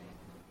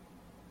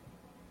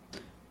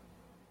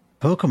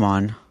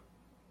Pokemon,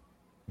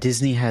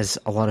 Disney has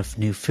a lot of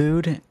new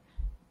food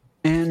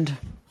and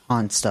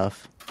haunt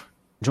stuff.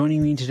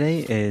 Joining me today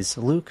is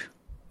Luke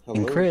and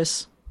Hello.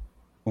 Chris.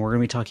 And we're going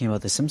to be talking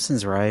about the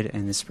Simpsons Ride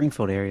and the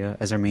Springfield area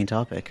as our main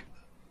topic.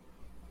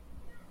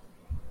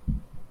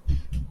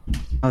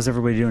 How's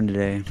everybody doing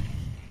today?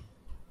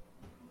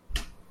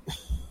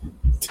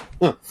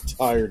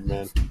 Tired,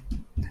 man.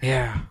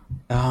 Yeah.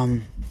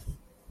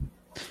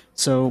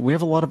 So we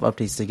have a lot of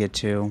updates to get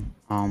to.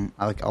 I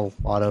like a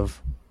lot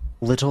of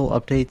little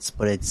updates,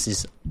 but it's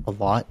just a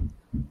lot.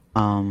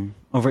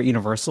 Over at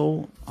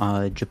Universal,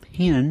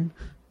 Japan,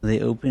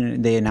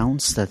 they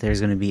announced that there's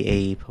going to be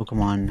a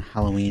Pokemon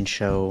Halloween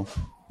show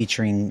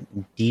featuring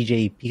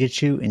DJ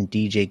Pikachu and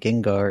DJ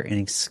Gengar in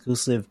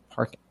exclusive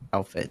park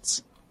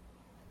outfits.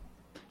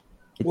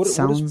 What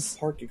is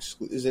park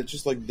exclusive? Is it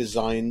just like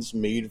designs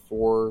made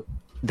for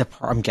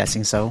I'm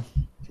guessing so.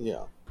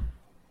 Yeah.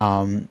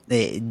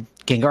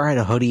 Gengar had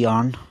a hoodie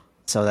on,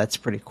 so that's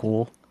pretty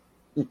cool.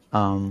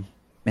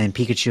 And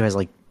Pikachu has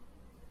like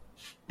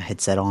a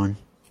headset on.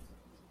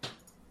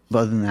 But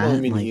other than that, Well, I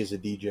mean, he is a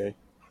DJ.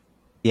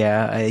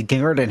 Yeah,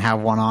 Gengar didn't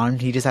have one on.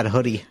 He just had a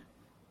hoodie.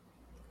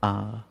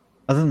 Other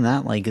than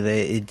that, like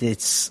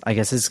it's I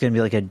guess it's gonna be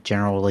like a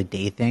general like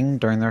day thing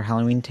during their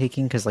Halloween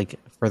taking, because like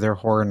for their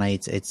horror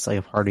nights, it's like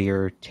a part of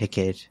your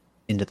ticket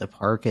into the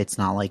park. It's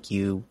not like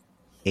you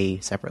pay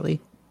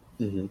separately.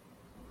 Mm-hmm.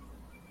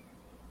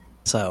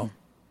 So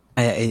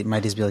it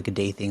might just be like a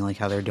day thing, like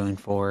how they're doing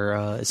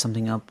for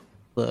something up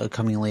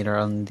coming later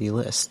on the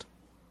list.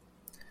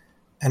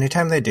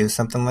 Anytime they do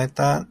something like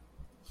that,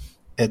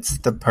 it's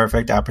the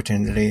perfect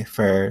opportunity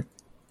for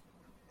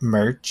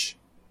merch.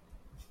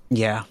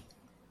 Yeah,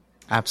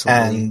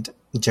 absolutely. And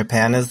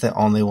Japan is the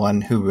only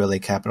one who really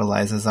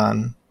capitalizes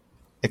on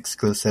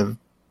exclusive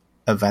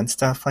event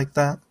stuff like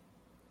that.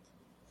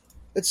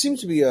 It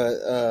seems to be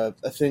a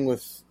thing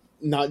with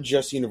not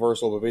just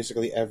Universal, but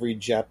basically every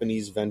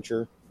Japanese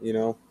venture, you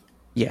know?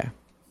 Yeah.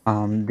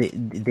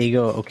 They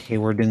go, okay,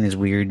 we're doing this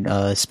weird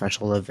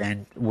special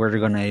event. We're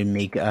going to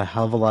make a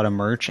hell of a lot of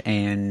merch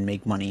and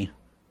make money.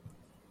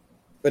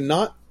 But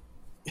not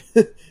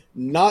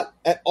not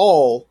at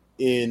all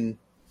in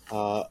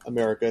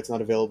America. It's not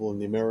available in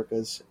the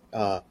Americas.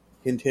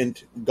 Hint,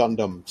 hint,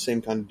 Gundam.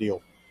 Same kind of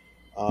deal.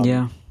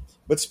 Yeah.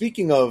 But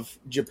speaking of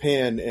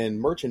Japan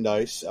and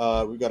merchandise,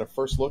 we've got a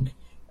first look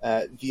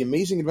at The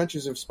Amazing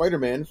Adventures of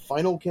Spider-Man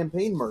final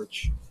campaign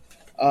merch.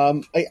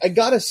 I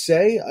gotta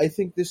say, I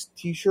think this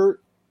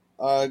t-shirt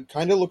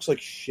kind of looks like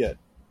shit.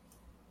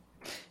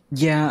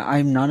 Yeah,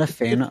 I'm not a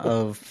fan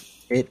of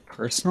it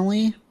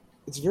personally.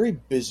 It's very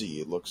busy,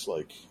 it looks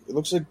like.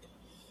 But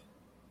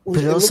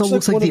it also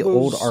looks like the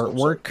old those,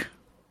 artwork,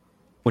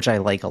 which I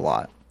like a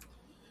lot.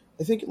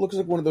 I think it looks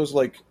like one of those,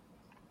 like,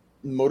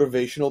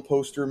 motivational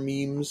poster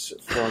memes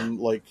from,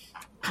 like,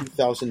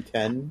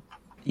 2010.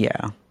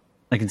 Yeah,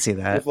 I can see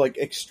that. With, like,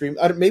 extreme...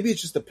 maybe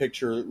it's just the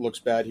picture looks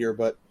bad here,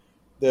 but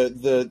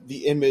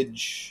the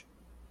image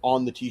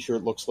on the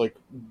t-shirt looks, like,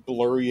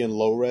 blurry and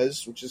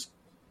low-res, which is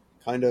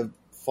kind of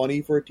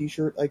funny for a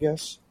t-shirt, I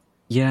guess.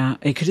 Yeah,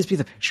 it could just be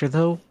the picture,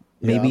 though.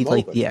 Maybe,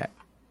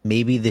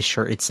 maybe the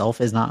shirt itself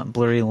is not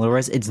blurry and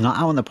low-res. It's not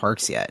out in the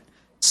parks yet,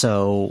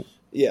 so...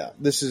 Yeah,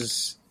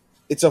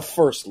 it's a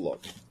first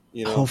look,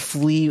 you know?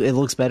 Hopefully it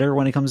looks better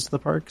when it comes to the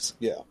parks.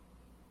 Yeah.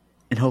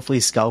 And hopefully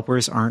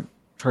scalpers aren't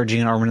charging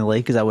an arm and a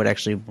leg, because I would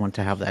actually want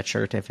to have that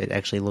shirt if it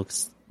actually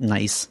looks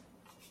nice.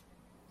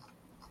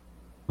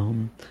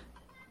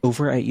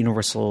 Over at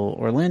Universal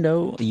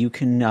Orlando, you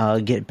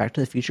can get Back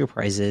to the Future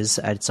prizes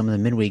at some of the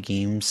Midway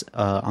games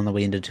on the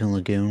way into Toon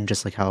Lagoon,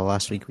 just like how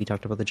last week we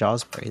talked about the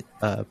Jaws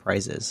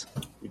prizes.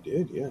 We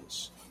did,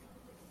 yes.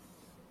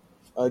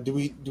 Do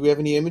we have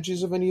any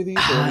images of any of these?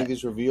 Are any of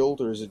these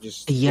revealed, or is it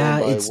just... Yeah,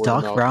 it's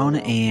Doc Brown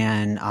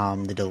and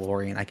the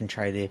DeLorean. I can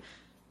try to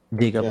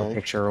dig up a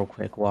picture real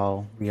quick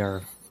while we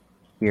are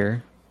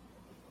here.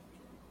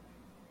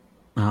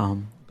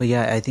 But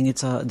yeah, I think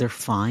it's they're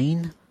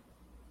fine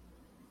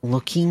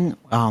looking.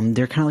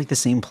 They're kind of like the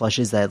same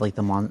plushes that like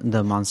the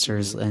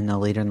monsters and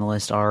later in the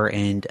list are,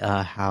 and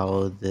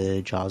how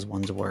the Jaws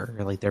ones were.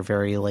 Like they're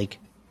very like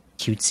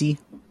cutesy.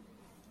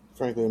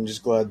 Frankly, I'm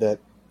just glad that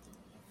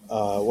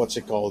what's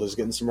it called is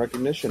getting some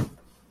recognition.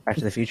 Back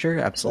to the Future,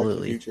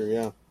 absolutely. Back to the Future,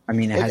 yeah. I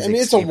mean,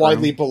 it's a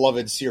widely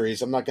beloved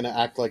series. I'm not going to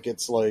act like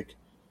it's like,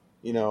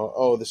 you know,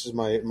 oh, this is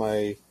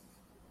my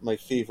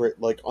favorite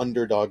like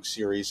underdog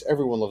series.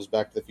 Everyone loves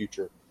Back to the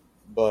Future,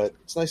 but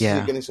it's nice to see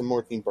it getting some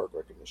more theme park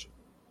recognition.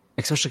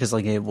 Especially because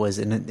like it was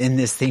in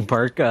this theme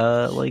park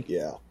a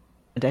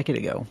decade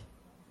ago.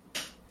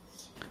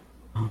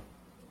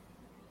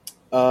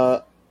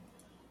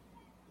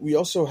 We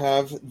also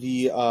have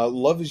the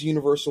Love is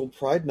Universal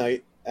Pride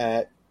Night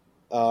at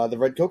the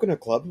Red Coconut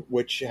Club,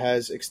 which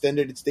has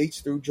extended its dates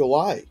through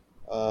July.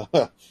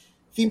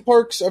 Theme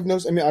parks, I've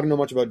noticed, I mean, I don't know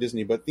much about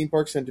Disney, but theme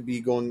parks tend to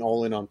be going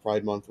all in on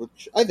Pride Month,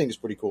 which I think is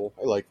pretty cool.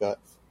 I like that.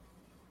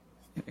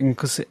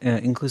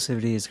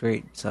 Inclusivity is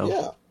great, so...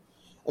 Yeah.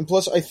 And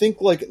plus, I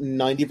think like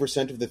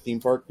 90% of the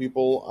theme park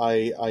people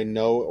I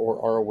know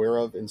or are aware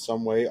of in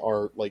some way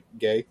are like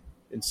gay.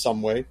 in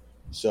some way.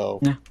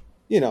 So,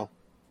 Yeah.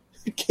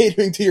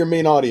 Catering to your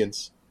main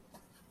audience.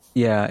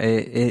 Yeah,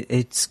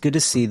 it's good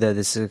to see that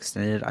this is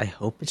extended. I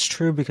hope it's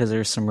true because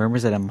there's some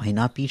rumors that it might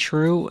not be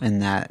true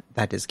and that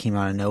just came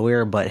out of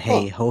nowhere. But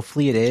hey,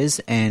 hopefully it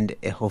is, and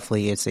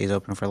hopefully it stays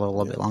open for a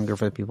little bit longer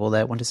for the people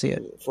that want to see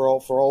it. For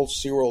all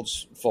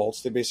SeaWorld's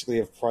faults, they basically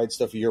have Pride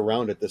stuff year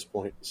round at this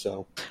point.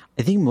 So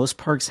I think most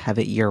parks have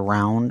it year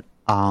round,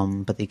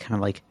 but they kind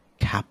of like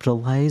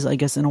capitalize, I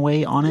guess, in a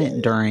way on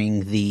it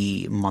during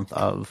the month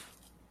of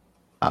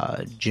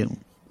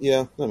June.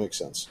 Yeah, that makes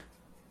sense.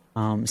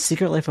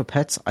 Secret Life of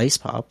Pets ice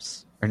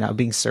pops are now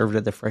being served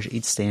at the Fresh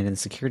Eats stand and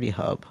Security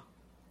Hub.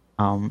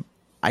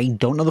 I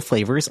don't know the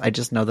flavors. I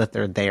just know that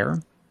they're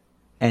there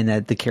and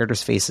that the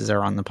characters' faces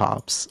are on the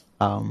pops.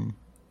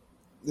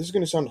 This is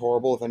going to sound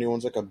horrible if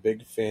anyone's like a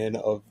big fan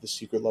of the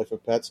Secret Life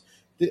of Pets.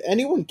 Did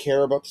anyone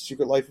care about the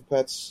Secret Life of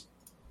Pets?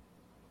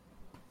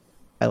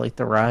 I like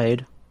the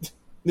ride.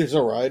 There's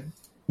a ride?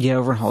 Yeah,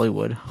 over in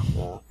Hollywood.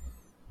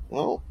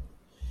 Well,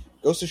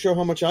 goes to show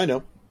how much I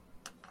know.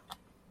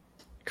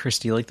 Cris,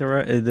 do you like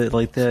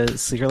the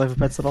Secret Life of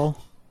Pets at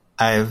all?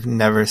 I've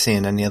never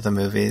seen any of the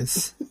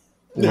movies.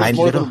 There's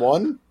more than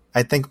one?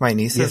 I think my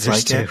nieces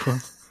like two.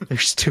 it.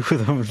 There's two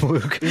of them,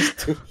 Luke.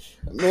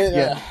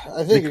 Man,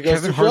 I think it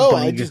goes to show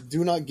I just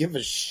do not give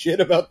a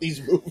shit about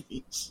these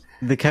movies.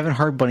 The Kevin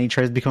Hart bunny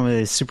tries to become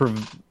a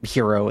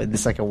superhero in the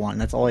second one.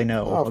 That's all I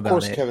know about it. Of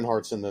course Kevin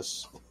Hart's in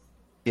this.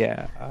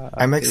 Yeah.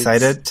 I'm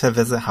excited to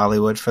visit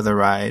Hollywood for the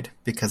ride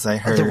because I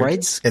heard the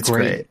ride's it's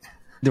great.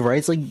 The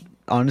ride's like,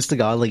 honest to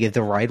God, like if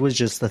the ride was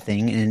just the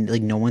thing and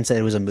like no one said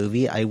it was a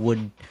movie, I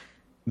would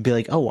be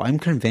like, oh, I'm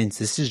convinced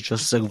this is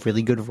just a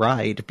really good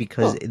ride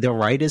because the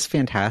ride is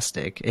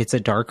fantastic. It's a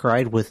dark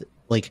ride with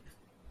like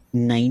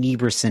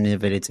 90%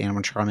 of it's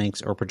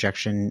animatronics or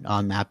projection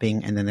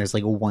mapping, and then there's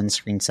like a one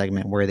screen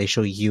segment where they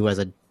show you as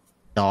a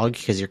dog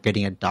because you're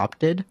getting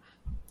adopted.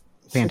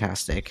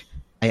 Fantastic.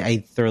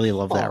 I thoroughly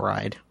love that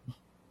ride.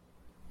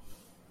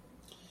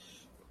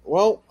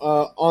 Well,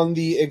 on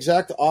the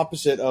exact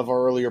opposite of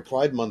our earlier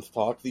Pride Month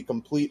talk, the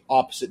complete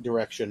opposite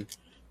direction,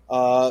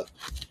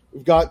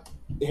 we've got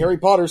Harry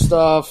Potter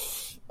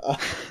stuff.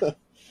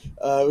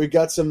 We've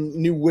got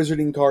some new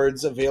Wizarding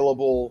cards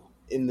available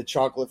in the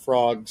Chocolate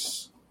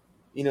Frogs.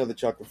 You know the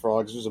Chocolate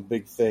Frogs was a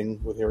big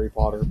thing with Harry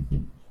Potter.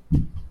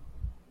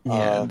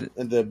 Yeah.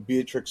 And the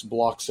Beatrix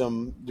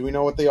Bloxam. Do we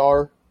know what they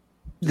are?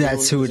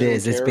 That's who it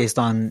is. It's based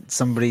on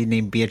somebody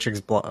named Beatrix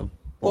Bloxam.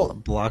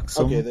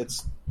 Okay,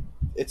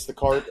 it's the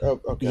card. Oh,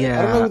 okay. Yeah,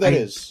 I don't know who that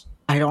is.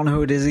 I don't know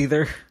who it is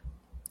either.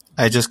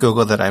 I just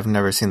googled that. I've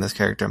never seen this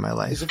character in my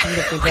life. Is it from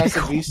the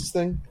Fantastic Beasts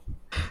thing?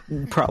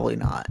 Probably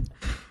not.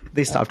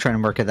 They stopped trying to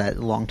market that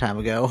a long time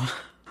ago.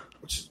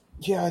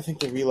 Yeah, I think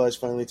they realized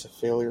finally it's a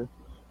failure.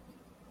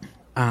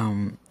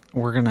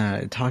 We're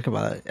gonna talk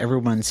about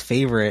everyone's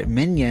favorite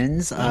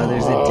Minions.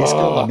 There's a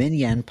Disco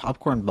Minion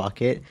popcorn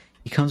bucket.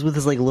 He comes with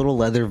this like little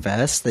leather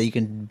vest that you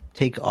can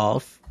take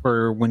off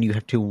for when you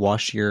have to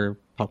wash your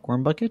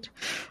popcorn bucket.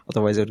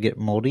 Otherwise, it would get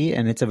moldy.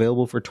 And it's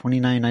available for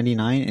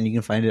 $29.99, and you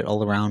can find it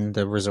all around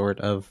the resort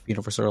of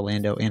Universal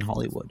Orlando and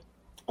Hollywood.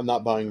 I'm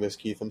not buying this,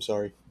 Keith. I'm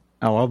sorry.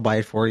 Oh, I'll buy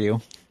it for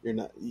you.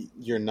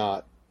 You're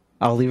not.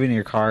 I'll leave it in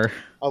your car.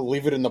 I'll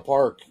leave it in the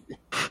park.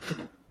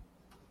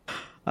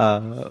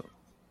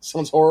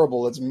 Sounds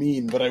horrible. That's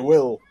mean, but I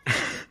will.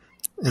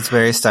 It's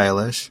very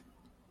stylish.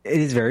 It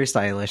is very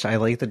stylish. I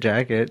like the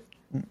jacket.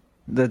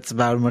 That's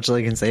about as much as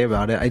I can say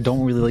about it. I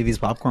don't really like these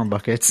popcorn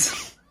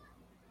buckets.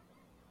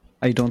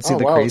 I don't see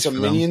the craze it's a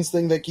for them. Minions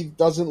thing that Keith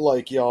doesn't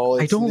like,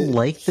 y'all. I don't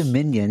like the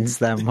Minions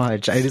that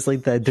much. I just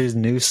like that there's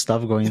new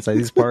stuff going inside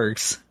these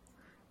parks.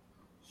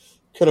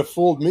 Could have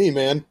fooled me,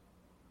 man.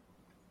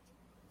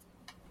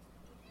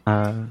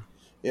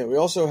 Yeah, we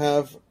also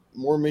have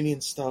more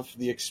Minion stuff.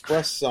 The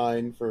express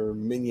sign for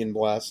Minion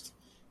Blast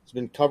has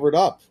been covered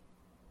up.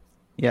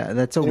 Yeah,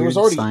 that's a weird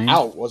sign. It was already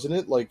out, wasn't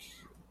it? Like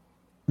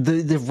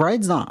the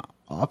ride's not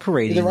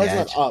operating yet. The ride's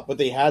not up, but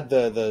they had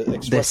the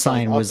express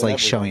sign was like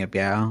everything. showing up.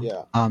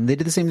 Yeah. They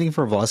did the same thing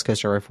for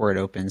Velocicoaster right before it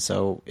opened,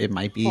 so it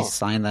might be a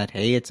sign that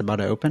hey, it's about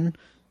to open,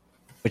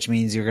 which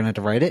means you're gonna have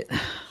to ride it.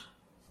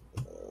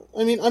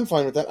 I mean, I'm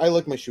fine with that. I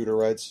like my shooter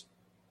rides.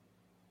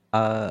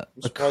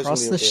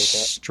 Across the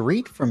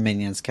street from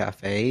Minions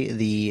Cafe,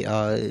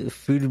 the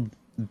food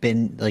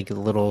bin, like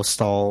little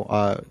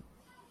stall,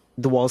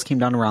 the walls came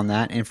down around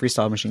that, and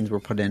freestyle machines were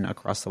put in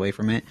across the way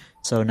from it.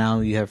 So now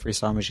you have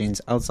freestyle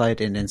machines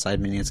outside and inside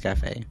Minions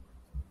Cafe.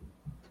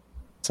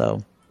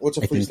 So what's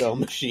a freestyle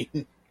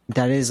machine?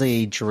 That is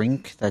a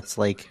drink that's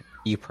like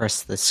you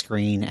press the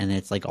screen and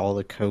it's like all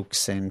the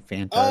Cokes and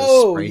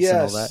Fantas, Sprites, and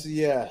all that.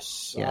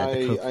 Yes, yeah,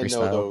 I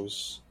know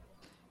those.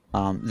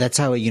 That's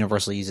how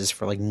Universal uses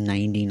for like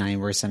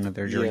 99% of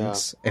their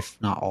drinks, if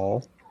not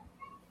all.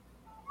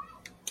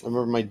 I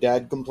remember my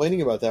dad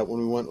complaining about that when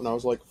we went when I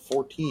was like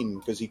 14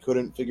 because he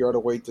couldn't figure out a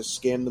way to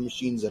scan the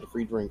machines at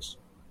free drinks.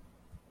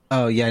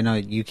 Oh yeah, no,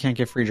 you can't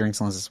get free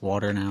drinks unless it's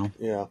water now.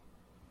 Yeah.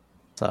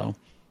 So,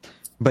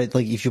 But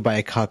like if you buy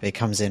a cup, it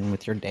comes in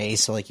with your day.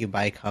 So like you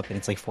buy a cup and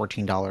it's like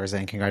 $14,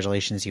 and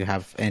congratulations, you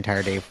have an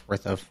entire day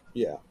worth of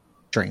Yeah,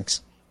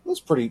 drinks.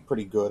 that's pretty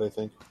good, I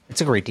think. It's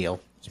a great deal,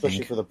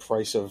 Especially for the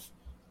price of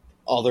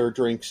other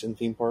drinks in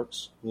theme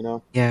parks, you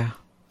know? Yeah.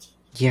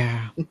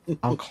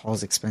 Alcohol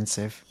is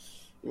expensive.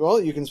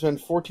 Well, you can spend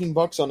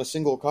 $14 on a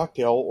single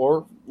cocktail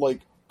or, like,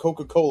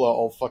 Coca-Cola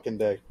all fucking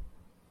day.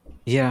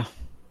 Yeah.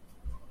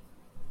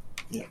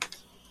 Yeah.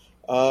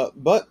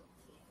 But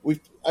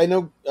I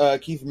know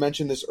Keith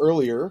mentioned this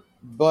earlier,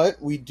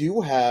 but we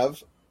do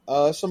have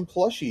some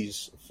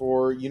plushies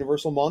for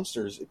Universal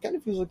Monsters. It kind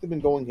of feels like they've been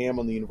going ham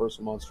on the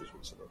Universal Monsters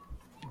recently.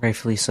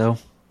 Rightfully so.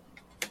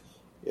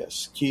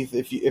 Yes, Keith.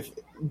 If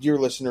dear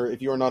listener,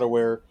 if you are not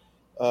aware,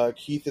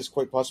 Keith is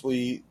quite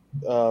possibly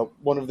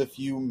one of the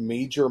few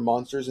major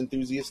monsters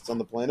enthusiasts on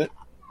the planet.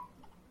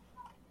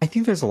 I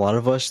think there's a lot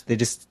of us. They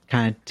just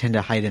kind of tend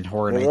to hide in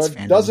Horror There Nights are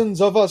fandom. dozens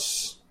of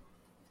us.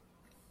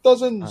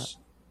 Dozens.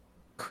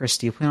 Chris,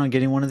 do you plan on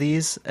getting one of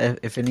these,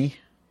 if any?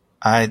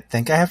 I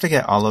think I have to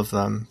get all of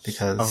them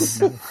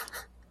because Oh, no.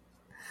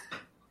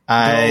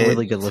 They're all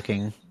really good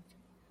looking.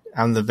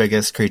 I'm the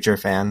biggest creature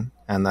fan,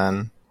 and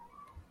then,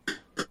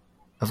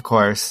 of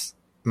course,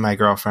 my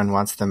girlfriend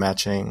wants the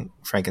matching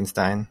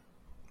Frankenstein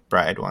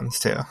bride ones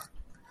too.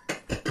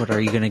 But are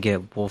you going to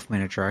get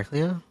Wolfman or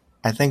Dracula?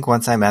 I think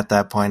once I'm at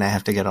that point, I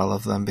have to get all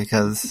of them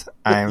because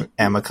I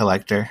am a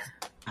collector.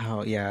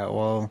 Oh, yeah.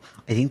 Well,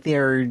 I think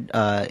they're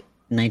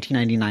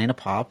 $19.99 a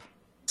pop.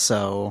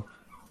 So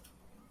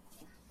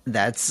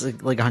that's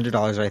like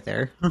 $100 right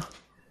there.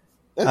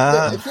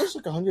 It feels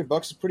like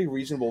 $100 is pretty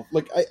reasonable.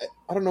 Like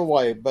I don't know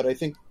why, but I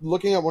think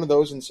looking at one of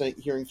those and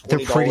hearing $20, They're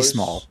pretty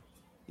small.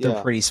 Yeah,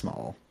 They're pretty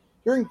small.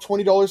 hearing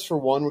 $20 for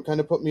one would kind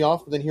of put me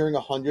off, but then hearing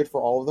 $100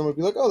 for all of them would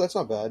be like, oh, that's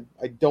not bad.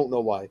 I don't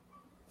know why.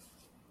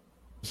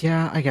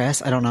 Yeah, I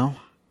guess. I don't know.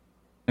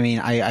 I mean,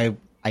 I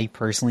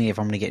personally, if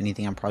I'm going to get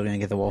anything, I'm probably going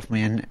to get the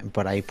Wolfman,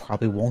 but I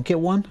probably won't get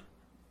one.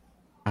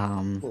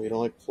 Oh, you don't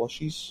like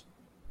plushies?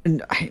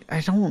 And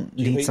I don't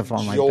Do you need hate stuff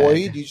on my Joy?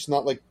 bed. Do you just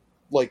not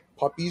like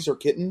puppies or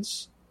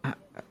kittens?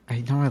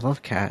 I know I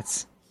love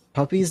cats.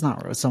 Puppies,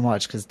 not so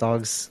much, because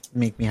dogs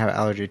make me have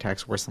allergy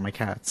attacks worse than my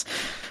cats.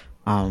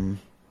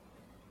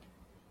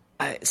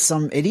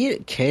 Some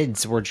idiot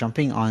kids were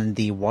jumping on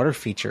the water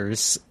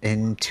features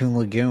in Toon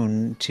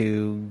Lagoon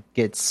to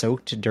get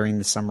soaked during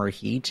the summer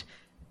heat.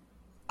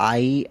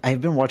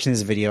 I've been watching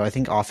this video, I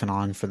think off and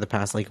on for the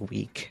past like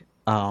week.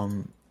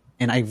 And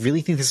I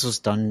really think this was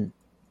done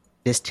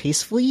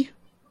distastefully.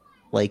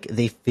 Like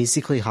they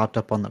physically hopped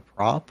up on the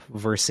prop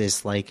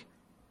versus like,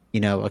 you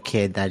know, a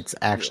kid that's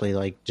actually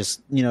like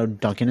just, you know,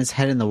 dunking his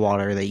head in the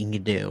water that you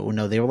can do.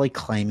 No, they were like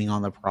climbing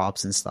on the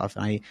props and stuff.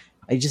 And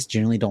I just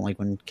generally don't like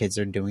when kids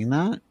are doing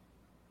that.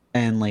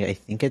 And like I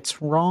think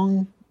it's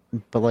wrong,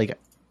 but like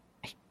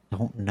I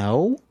don't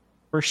know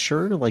for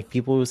sure. Like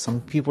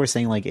some people are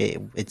saying like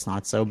it's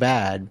not so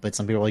bad, but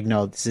some people are like,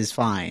 no, this is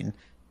fine.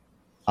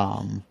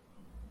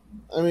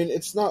 I mean,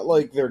 it's not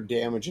like they're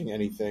damaging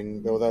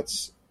anything, though.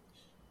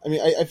 I mean,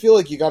 I feel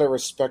like you got to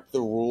respect the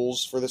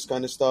rules for this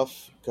kind of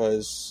stuff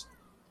because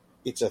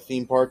it's a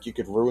theme park. You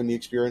could ruin the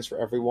experience for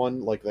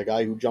everyone, like the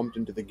guy who jumped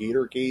into the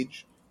gator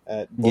cage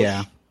at Busch.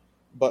 Yeah.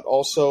 But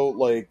also,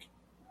 like,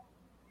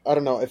 I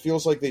don't know. It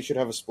feels like they should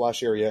have a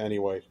splash area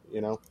anyway,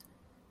 you know?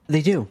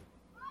 They do.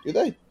 Do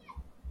they?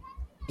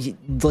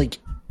 Like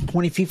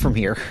 20 feet from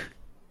here.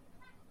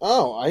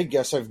 Oh, I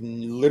guess I've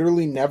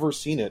literally never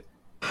seen it.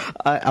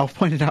 I'll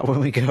point it out when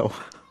we go.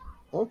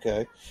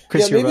 Okay.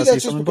 Chris, yeah, you're maybe about to that's say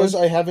just something, because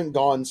bud? I haven't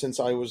gone since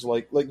I was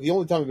like the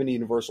only time I've been to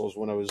Universal is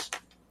when I was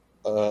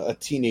a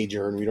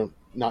teenager and we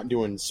not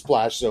doing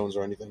splash zones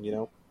or anything, you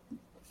know?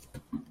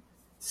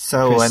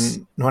 So Chris-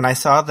 when I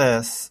saw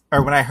this,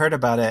 or when I heard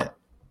about it,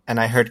 and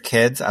I heard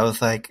kids, I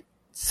was like,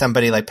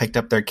 somebody like picked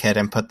up their kid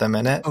and put them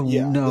in it. Oh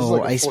Yeah, this is no,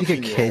 like a I speak of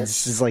 14-year-old. kids.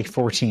 This is like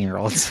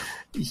 14-year-olds.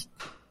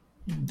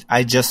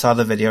 I just saw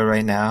the video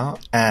right now,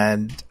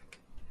 and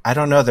I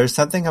don't know. There's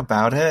something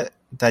about it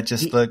that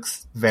just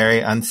looks very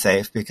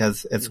unsafe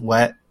because it's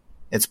wet,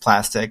 it's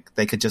plastic.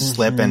 They could just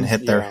slip and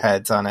hit their Yeah.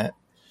 heads on it.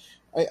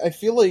 I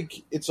feel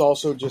like it's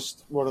also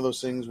just one of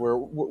those things where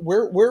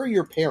are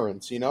your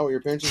parents, you know? Are your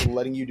parents just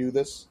letting you do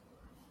this?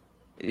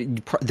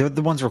 They're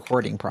the ones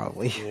recording,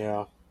 probably.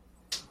 Yeah.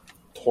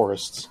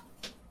 Tourists.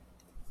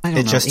 I don't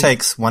It know. just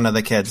takes one of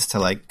the kids to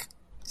like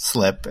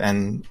slip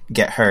and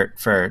get hurt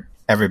for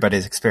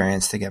everybody's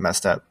experience to get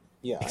messed up.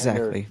 Yeah. and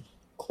Exactly. they're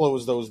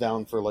close those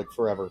down for like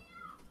forever.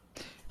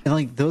 And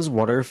like those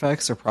water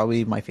effects are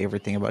probably my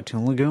favorite thing about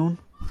Toon Lagoon.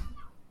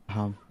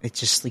 It's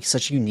just like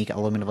such a unique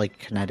element of like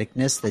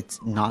kineticness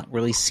that's not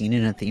really seen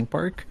in a theme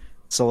park.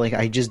 So like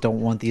I just don't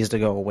want these to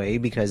go away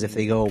because if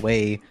they go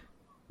away,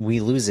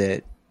 we lose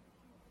it.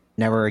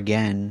 Never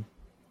again.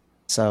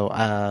 So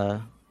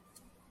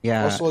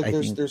yeah. Also, like I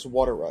there's think- there's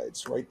water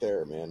rides right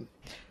there, man.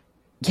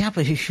 yeah,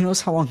 but who knows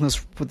how long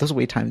those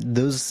wait times?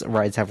 Those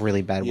rides have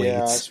really bad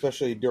Yeah, waits.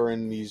 especially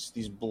during these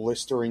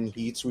blistering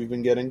heats we've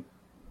been getting.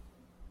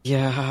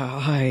 Yeah,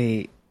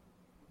 I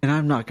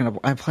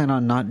plan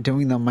on not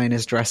doing them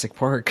minus Jurassic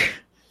Park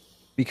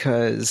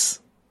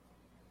because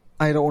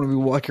I don't want to be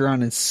walking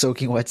around in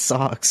soaking wet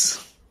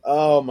socks.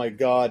 Oh my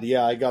god,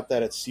 yeah, I got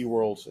that at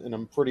SeaWorld, and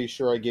I'm pretty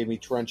sure I gave me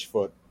trench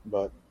foot,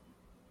 but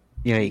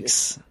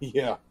Yikes.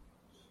 yeah.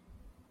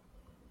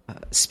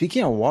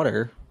 Speaking of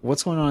water,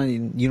 what's going on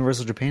in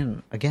Universal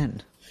Japan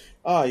again?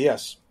 Ah,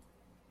 yes.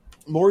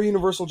 More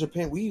Universal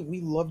Japan. We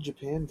love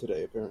Japan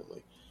today,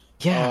 apparently.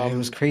 Yeah, it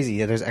was crazy.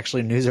 Yeah, there's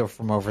actually news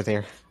from over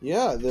there.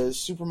 Yeah, the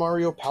Super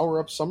Mario Power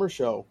Up Summer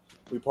Show.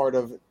 We part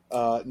of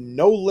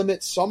No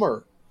Limit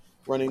Summer,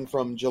 running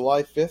from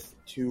July 5th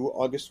to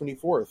August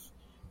 24th.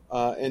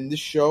 And this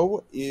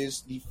show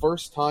is the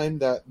first time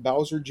that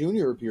Bowser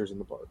Jr. appears in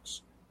the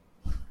parks.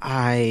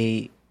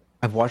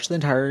 I've watched the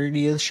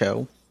entirety of the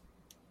show.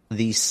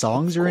 The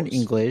songs are in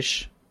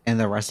English, and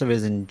the rest of it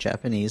is in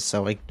Japanese,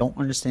 so I don't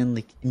understand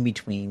the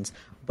in-betweens.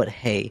 But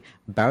hey,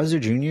 Bowser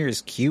Jr.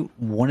 is cute.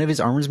 One of his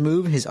arms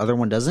move, his other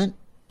one doesn't.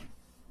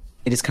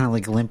 It is kind of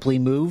like limply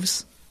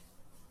moves.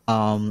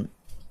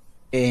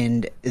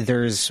 And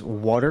there's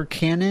water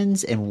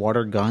cannons and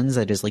water guns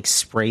that just like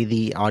spray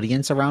the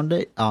audience around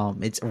it.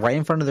 It's right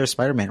in front of their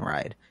Spider-Man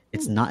ride.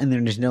 It's not in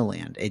their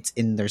Disneyland. It's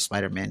in their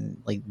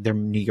Spider-Man, like their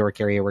New York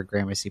area where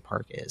Gramercy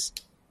Park is.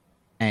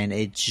 And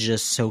it's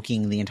just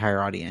soaking the entire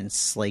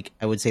audience. Like,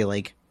 I would say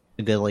like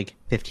a good like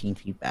 15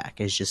 feet back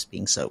is just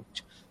being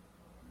soaked.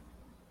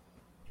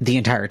 The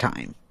entire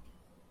time.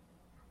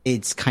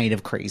 It's kind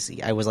of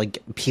crazy. I was like,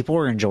 people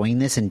are enjoying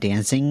this and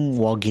dancing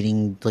while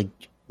getting like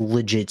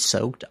legit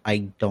soaked.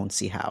 I don't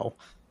see how.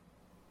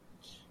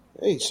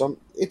 Hey, some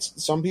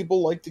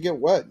people like to get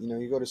wet. You know,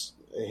 you go to.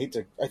 I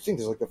think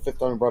this is like the fifth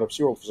time I brought up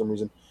SeaWorld for some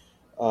reason.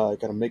 I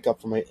gotta make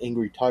up for my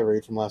angry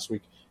tirade from last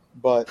week.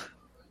 But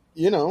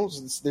you know,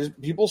 there's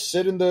people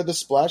sit in the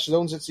splash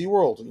zones at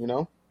SeaWorld. You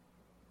know.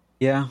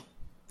 Yeah,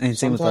 and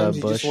same with sometimes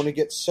you Busch. just want to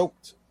get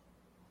soaked.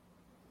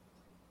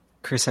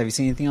 Chris, have you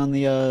seen anything on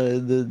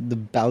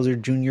the Bowser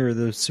Jr. or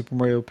the Super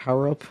Mario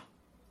Power Up?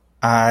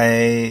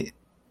 I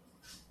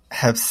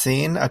have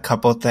seen a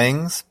couple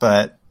things,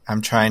 but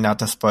I'm trying not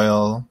to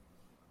spoil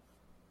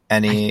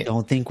any. I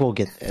don't think we'll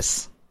get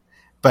this.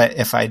 But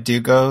if I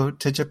do go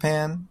to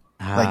Japan,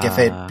 like if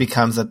it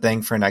becomes a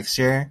thing for next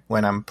year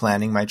when I'm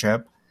planning my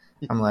trip,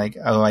 I'm like,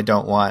 oh, I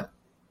don't know.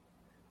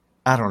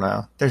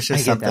 There's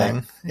just something.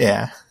 That.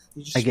 Yeah.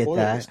 You just I get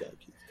that. This guy,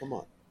 Keith.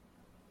 Come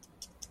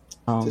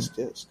on.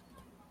 Disc.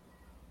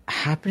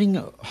 Hopping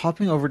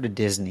over to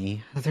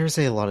Disney, there's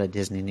a lot of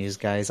Disney news,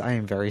 guys. I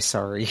am very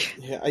sorry.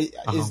 Yeah, I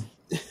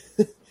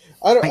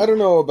don't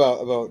know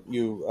about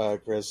you,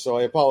 Chris. So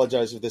I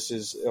apologize if this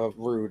is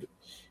rude.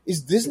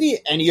 Is Disney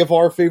any of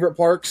our favorite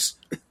parks?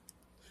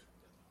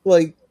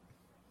 Like,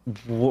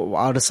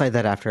 I'll decide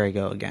that after I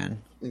go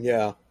again.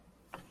 Yeah.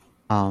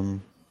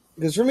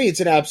 Because for me, it's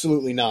an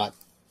absolutely not.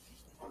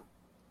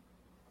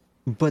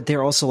 But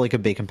they're also like a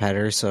big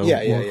competitor, so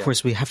of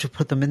course we have to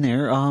put them in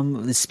there.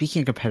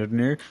 Speaking of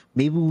competitor,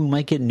 maybe we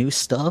might get new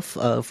stuff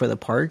for the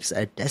parks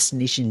at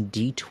Destination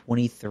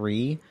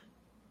D23.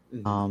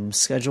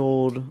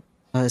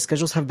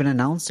 Schedules have been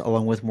announced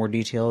along with more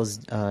details.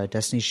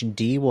 Destination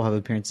D will have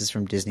appearances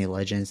from Disney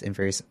legends and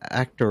various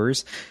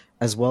actors,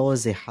 as well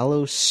as a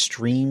Hallow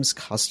Streams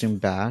costume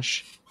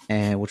bash,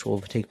 which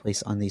will take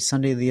place on the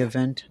Sunday of the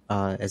event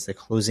as the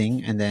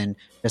closing, and then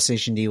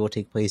Destination D will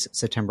take place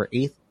September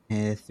 8th.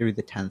 Through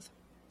the 10th,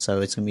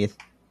 so it's gonna be a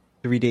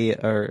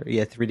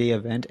 3-day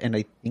event, and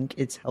I think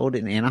it's held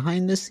in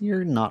Anaheim this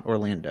year, not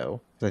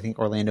Orlando. I think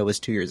Orlando was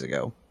 2 years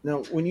ago.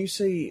 Now, when you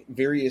say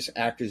various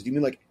actors, do you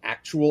mean like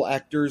actual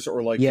actors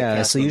or like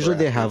so usually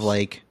they have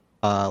like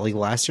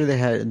last year they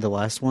had the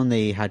last one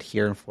they had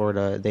here in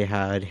Florida. They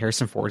had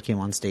Harrison Ford came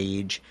on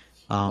stage.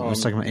 I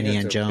was talking about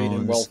Indiana Jones. Paid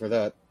him well for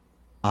that.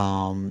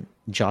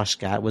 Josh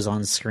Gad was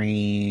on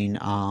screen.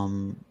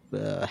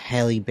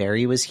 Halle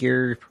Berry was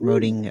here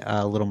promoting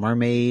Little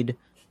Mermaid.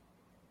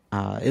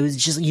 It was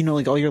just,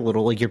 like all your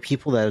little, like your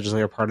people that are just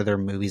like a part of their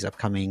movies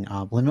upcoming.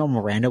 Lin-Manuel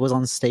Miranda was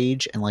on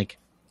stage and like,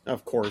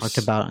 of course, talked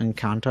about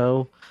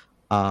Encanto.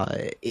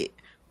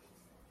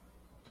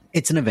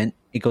 It's an event.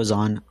 It goes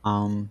on.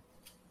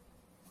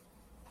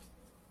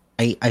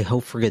 I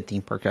hope for good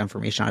theme park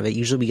information out of it.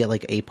 Usually we get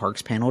like a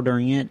parks panel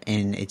during it,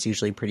 and it's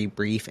usually pretty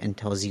brief and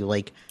tells you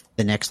like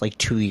the next like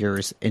 2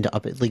 years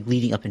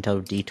leading up until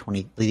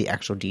D20, the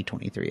actual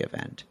D23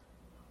 event.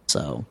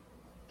 So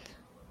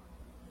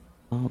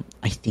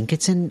I think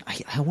it's in.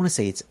 I want to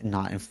say it's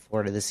not in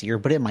Florida this year,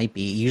 but it might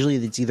be. Usually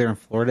it's either in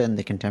Florida in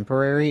the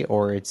Contemporary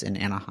or it's in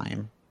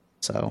Anaheim.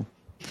 So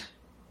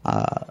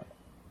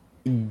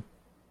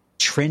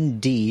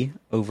Trendy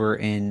over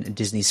in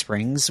Disney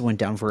Springs went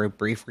down for a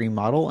brief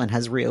remodel and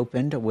has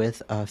reopened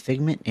with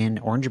Figment and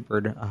Orange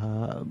Bird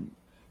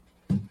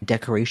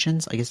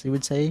decorations, I guess they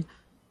would say,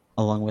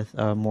 along with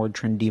more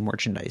trendy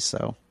merchandise.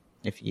 So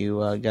if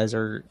you guys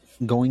are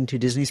going to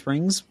Disney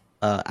Springs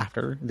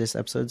after this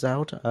episode's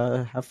out,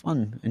 have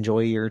fun. Enjoy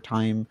your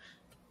time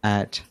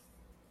at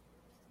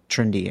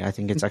Trendy. I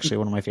think it's actually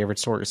one of my favorite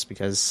stores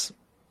because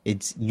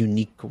it's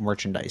unique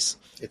merchandise.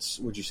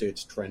 Would you say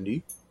it's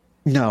trendy?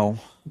 No.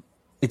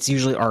 It's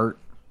usually art.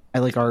 I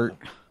like art.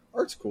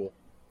 Art's cool.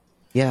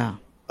 Yeah.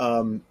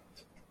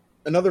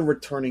 Another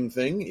returning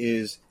thing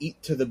is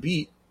Eat to the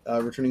Beat,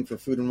 returning for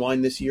Food and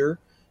Wine this year,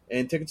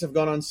 and tickets have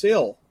gone on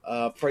sale.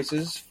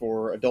 Prices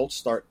for adults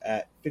start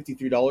at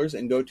 $53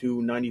 and go to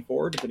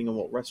 $94, depending on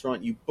what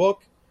restaurant you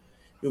book.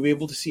 You'll be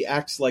able to see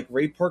acts like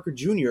Ray Parker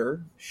Jr.,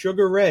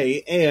 Sugar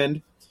Ray,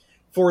 and,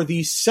 for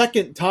the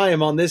second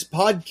time on this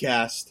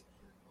podcast,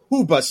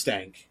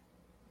 Hoobastank.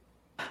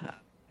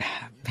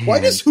 Why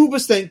does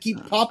Hoobastank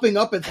keep popping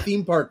up at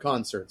theme park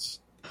concerts?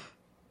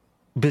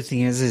 But the thing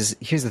is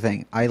here's the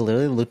thing. I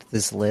literally looked at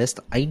this list.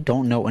 I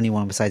don't know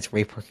anyone besides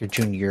Ray Parker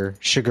Jr.,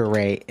 Sugar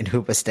Ray, and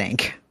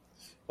Hoobastank.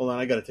 Hold on,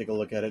 I gotta take a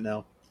look at it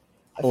now.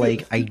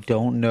 I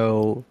don't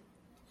know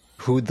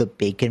who the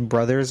Bacon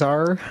Brothers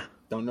are.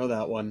 Don't know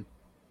that one.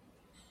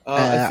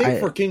 I think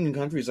For King and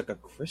Country is like a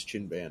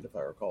Christian band, if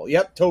I recall.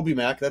 Yep, Toby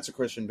Mac, that's a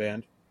Christian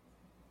band.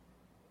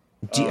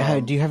 Do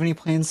you have any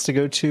plans to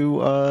go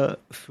to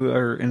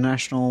our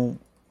International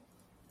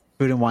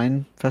Food and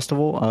Wine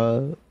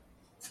Festival,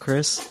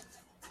 Chris?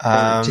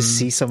 To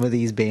see some of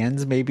these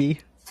bands,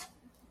 maybe?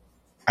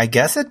 I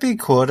guess it'd be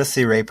cool to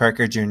see Ray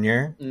Parker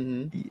Jr.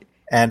 Mm-hmm.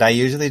 And I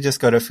usually just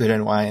go to Food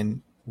and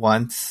Wine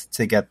once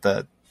to get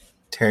the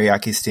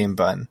teriyaki steam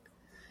bun.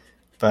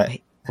 But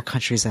wait, what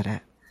country is that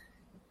at?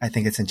 I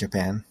think it's in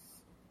Japan.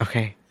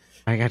 Okay,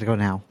 I gotta go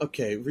now.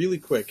 Okay, really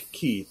quick,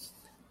 Keith.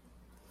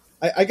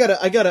 I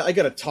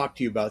gotta talk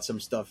to you about some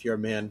stuff here,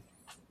 man.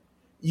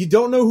 You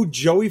don't know who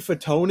Joey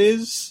Fatone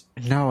is?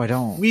 No, I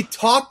don't. We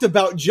talked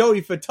about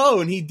Joey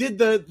Fatone. He did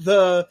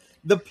the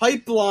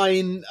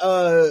pipeline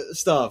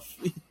stuff.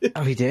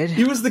 Oh, he did?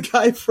 He was the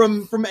guy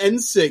from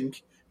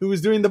NSYNC who was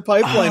doing the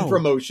pipeline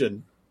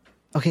promotion.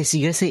 Okay, so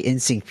you gotta say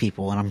NSYNC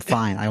people, and I'm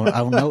fine. I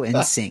don't know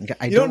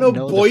NSYNC. You don't know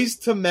Boys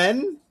to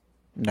Men?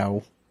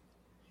 No.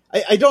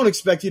 I don't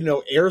expect you to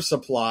know Air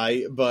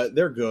Supply, but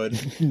they're good.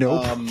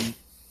 Nope.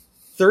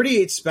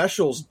 38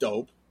 Special's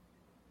dope.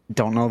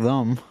 Don't know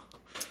them.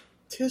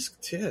 Tisk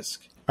tisk.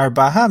 Are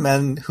Baha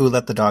Men Who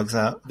Let the Dogs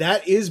Out?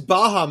 That is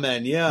Baha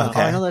Men, yeah.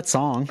 Okay. Oh, I know that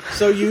song.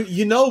 So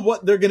you know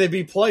what they're going to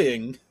be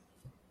playing.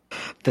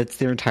 That's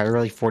their entire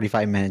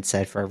 45-minute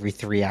set for every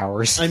 3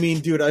 hours. I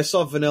mean, dude, I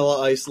saw Vanilla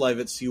Ice live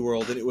at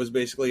SeaWorld, and it was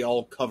basically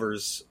all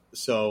covers.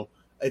 So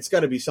it's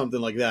got to be something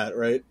like that,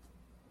 right?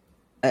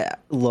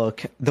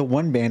 Look, the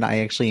one band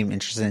I actually am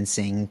interested in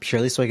seeing,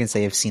 purely so I can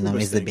say I've seen them,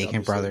 is the Bacon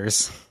obviously.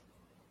 Brothers.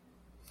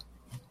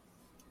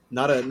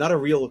 Not a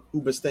real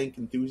Hoobastank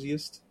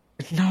enthusiast?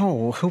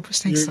 No,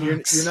 Hoobastank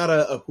sucks. You're not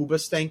a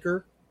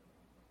Hoobastanker?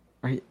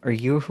 Are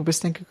you a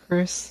Hoobastanker,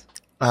 Chris?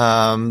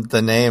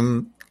 The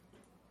name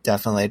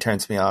definitely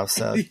turns me off.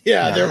 So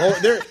yeah.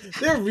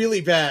 they're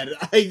really bad.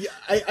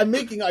 I'm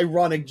making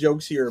ironic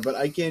jokes here, but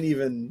I can't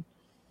even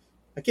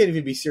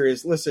be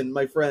serious. Listen,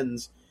 my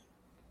friends,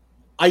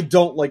 I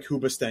don't like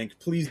Hoobastank.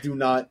 Please do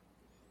not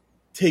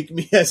take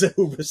me as a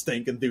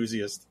Hoobastank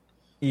enthusiast.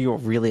 You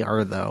really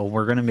are, though.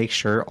 We're gonna make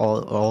sure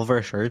all of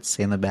our shirts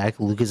say on the back,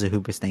 Luke is a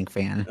Hoobastank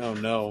fan. Oh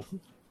no!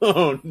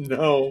 Oh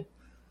no!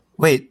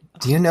 Wait,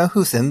 do you know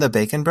who's in the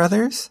Bacon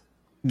Brothers?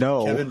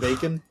 No, Kevin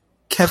Bacon.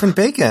 Kevin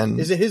Bacon.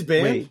 Is it his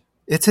band? Wait.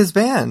 It's his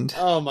band.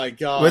 Oh my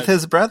god! With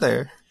his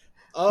brother.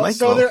 Oh,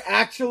 so they're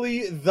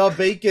actually the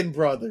Bacon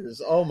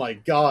Brothers. Oh my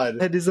god!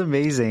 That is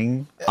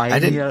amazing.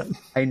 I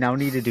now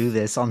need to do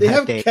this on they that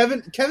have day.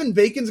 Kevin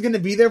Bacon's going to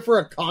be there for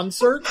a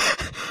concert.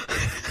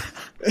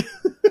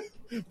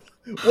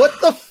 What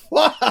the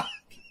fuck?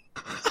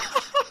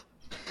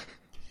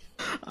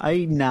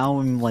 I now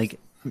am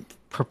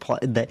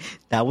perplexed.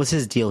 That was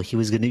his deal. He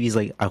was going to be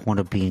like, I want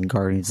to be in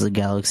Guardians of the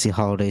Galaxy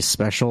Holiday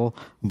Special,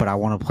 but I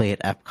want to play at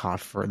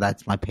Epcot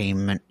that's my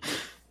payment,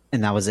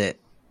 and that was it.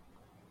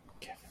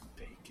 Kevin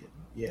Bacon,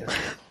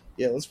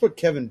 yeah. Let's put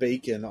Kevin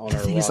Bacon on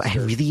our roster. I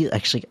really,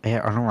 actually, I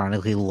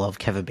unironically love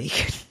Kevin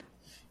Bacon.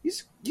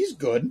 He's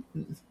good.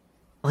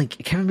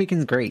 Kevin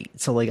Bacon's great.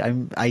 So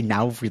I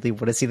now really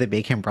want to see the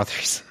Bacon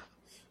Brothers.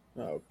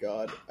 Oh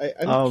god,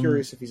 I'm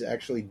curious if he's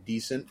actually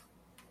decent.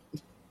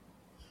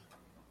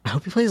 I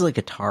hope he plays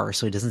guitar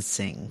so he doesn't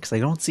sing, because I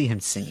don't see him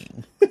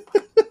singing.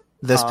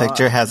 This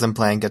picture has him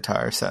playing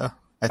guitar, so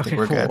I think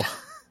we're good.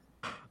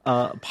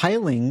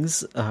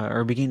 Pilings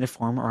are beginning to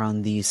form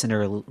around the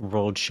Cinderella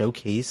World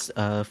Showcase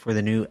for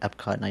the new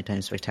Epcot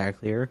Nighttime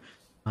Spectacular.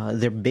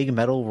 They're big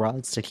metal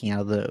rods sticking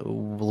out of the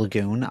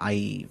lagoon.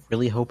 I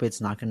really hope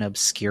it's not going to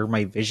obscure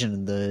my vision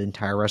in the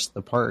entire rest of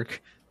the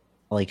park,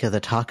 like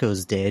the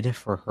tacos did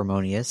for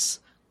Harmonious.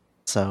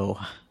 So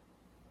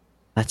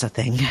that's a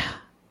thing.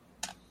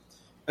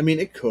 I mean,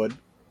 it could.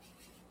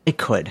 It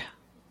could.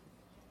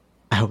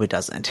 I hope it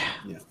doesn't.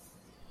 Yeah.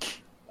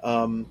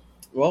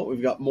 Well,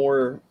 we've got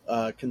more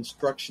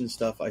construction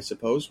stuff, I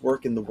suppose.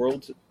 Work in the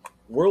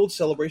World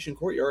Celebration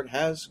Courtyard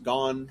has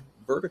gone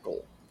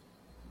vertical.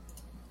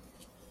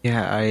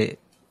 Yeah,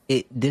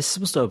 this is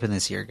supposed to open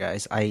this year,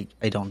 guys. I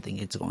don't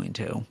think it's going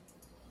to.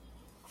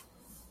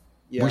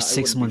 Yeah, we're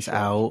 6 months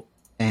out,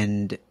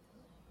 and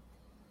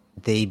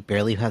they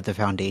barely have the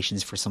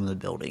foundations for some of the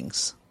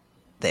buildings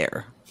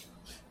there.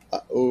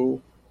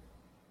 Uh-oh.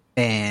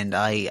 And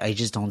I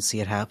just don't see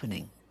it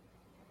happening.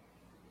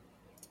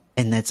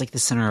 And that's like the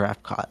center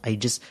of Epcot.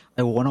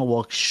 I want to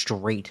walk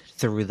straight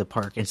through the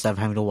park instead of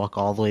having to walk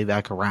all the way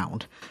back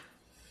around.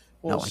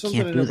 Well, No, I something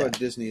I can't know do about that.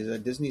 Disney is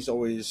that Disney's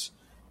always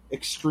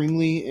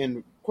extremely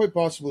and quite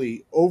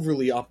possibly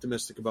overly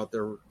optimistic about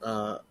their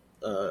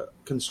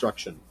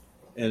construction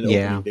and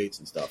Yeah. opening dates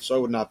and stuff. So I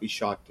would not be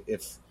shocked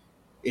if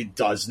it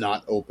does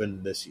not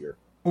open this year.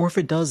 Or if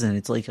it doesn't,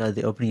 it's like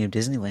the opening of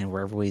Disneyland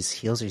where everybody's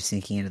heels are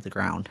sinking into the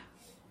ground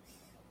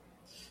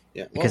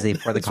Yeah, because well, they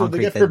pour the that's what they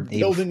concrete get for the day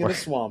building in before. a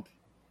swamp.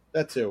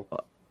 That too.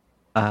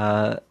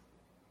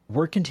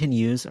 Work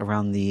continues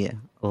around the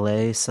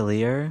Le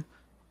Cellier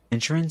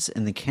entrance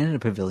in the Canada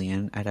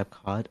Pavilion at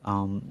Epcot.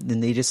 Then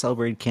they just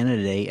celebrated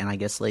Canada Day, and I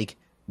guess like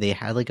they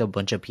had like a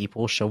bunch of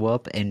people show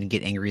up and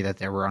get angry that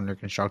they were under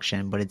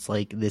construction. But it's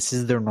like this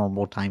is their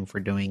normal time for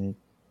doing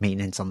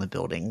maintenance on the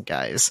building,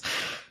 guys.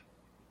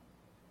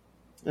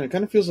 And it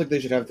kind of feels like they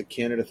should have the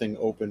Canada thing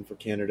open for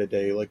Canada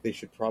Day. Like they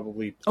should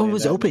probably. Oh, it plan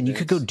was that in open. You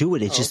could go advance. do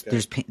it. It's Oh, just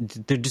okay.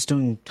 they're just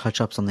doing touch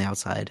ups on the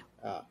outside.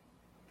 Ah.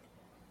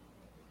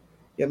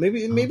 Yeah,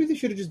 maybe they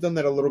should have just done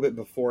that a little bit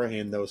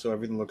beforehand, though, so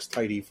everything looks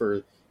tidy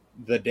for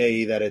the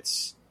day that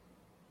it's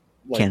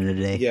like Canada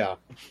Day. Yeah,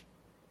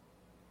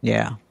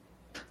 Yeah.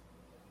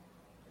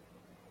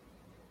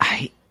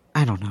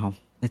 I don't know.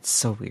 It's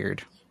so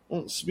weird.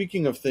 well,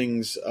 speaking of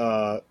things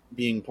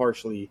being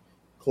partially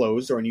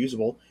closed or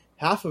unusable,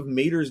 half of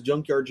Mater's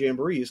Junkyard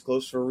Jamboree is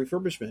closed for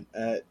refurbishment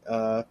at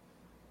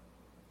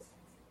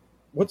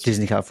what's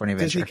Disney California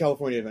Adventure. Disney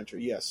California Adventure.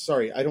 Yes,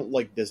 sorry, I don't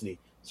like Disney,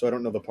 so I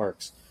don't know the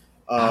parks.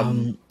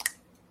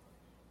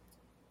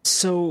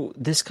 So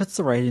this cuts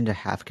the ride into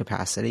half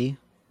capacity,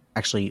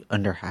 actually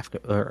under half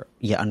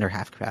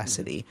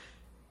capacity.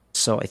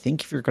 So I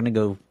think if you're going to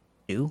go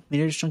do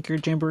Mater's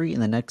Junkyard Jamboree in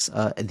the next,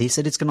 they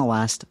said it's going to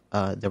last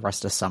the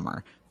rest of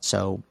summer.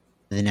 So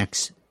the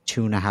next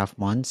 2.5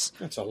 months.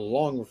 That's a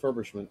long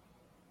refurbishment.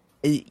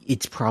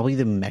 It's probably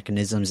the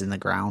mechanisms in the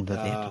ground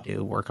that they have to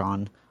do work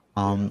on.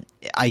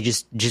 I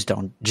just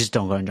don't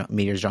go in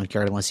Mater's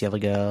Junkyard unless you have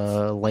like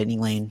a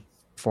lightning lane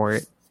for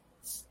it.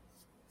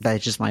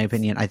 That's just my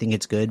opinion. I think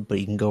it's good, but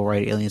you can go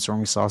ride Alien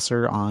Storming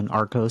Saucer on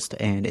our coast,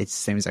 and it's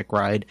the same exact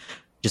ride,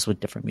 just with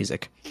different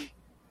music.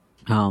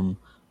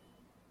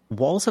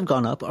 Walls have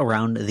gone up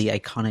around the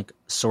iconic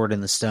Sword in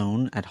the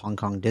Stone at Hong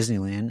Kong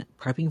Disneyland,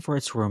 prepping for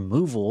its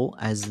removal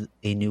as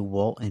a new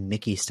Walt and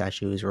Mickey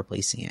statue is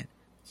replacing it.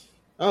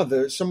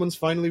 Oh, someone's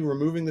finally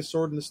removing the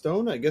sword in the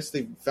stone. I guess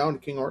they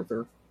found King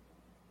Arthur.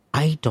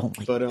 I don't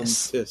like But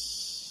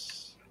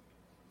this.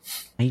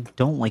 I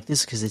don't like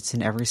this because it's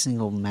in every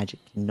single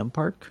Magic Kingdom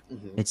park.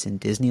 Mhm. It's in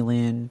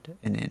Disneyland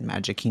and in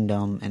Magic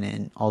Kingdom and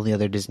in all the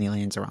other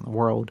Disneylands around the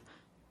world.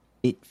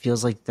 It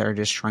feels like they're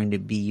just trying to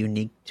be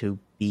unique to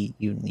be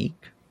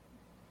unique.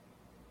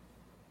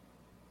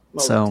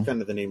 Well, So- that's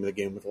kind of the name of the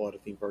game with a lot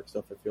of theme park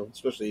stuff, I feel,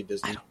 especially at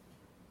Disney.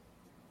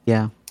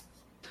 Yeah.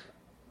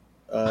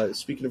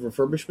 Speaking of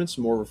refurbishments,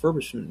 more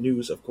refurbishment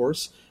news, of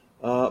course.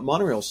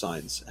 Monorail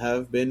signs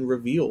have been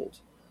revealed.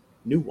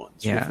 New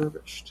ones Yeah.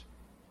 refurbished.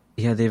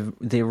 Yeah,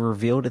 they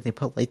revealed it. They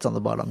put lights on the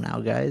bottom now,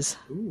 guys.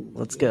 Ooh,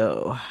 Let's yeah.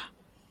 go.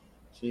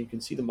 So you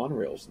can see the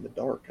monorails in the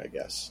dark, I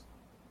guess.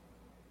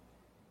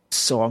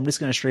 So I'm just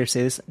going to straight up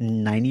say this.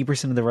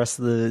 90% of the rest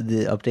of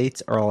the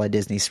updates are all at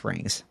Disney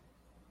Springs.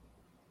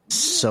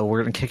 So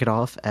we're going to kick it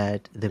off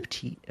at the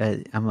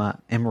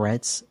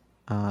Emirates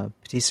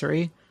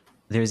Patisserie.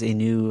 There's a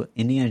new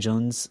Indiana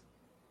Jones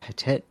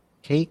Petite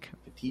cake,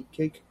 Petite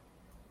cake?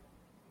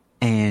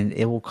 and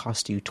it will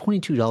cost you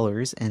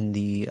 $22. And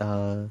the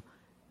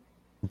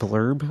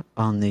blurb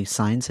on the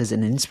sign says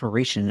an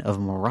inspiration of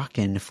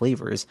Moroccan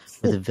flavors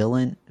with a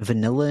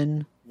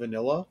vanilla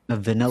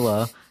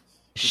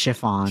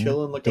chiffon,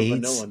 Chilling like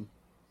dates, a vanillin.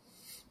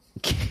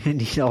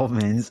 candied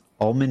almonds,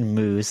 almond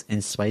mousse,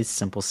 and spiced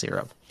simple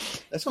syrup.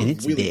 That And sounds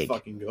it's really big.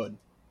 fucking good.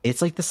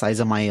 It's like the size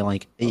of my if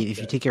you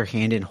Okay. take your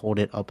hand and hold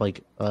it up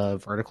like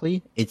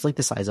vertically, it's like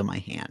the size of my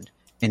hand,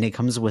 and it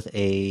comes with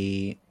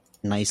a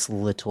nice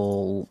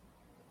little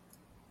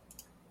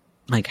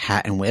like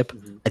hat and whip.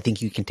 Mm-hmm. I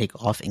think you can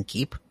take off and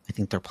keep. I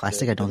think they're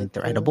plastic. I don't think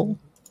they're edible.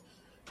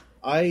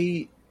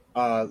 I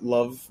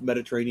love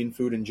Mediterranean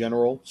food in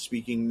general,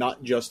 speaking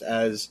not just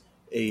as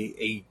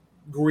a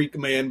Greek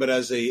man, but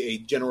as a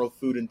general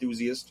food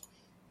enthusiast.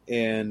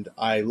 And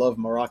I love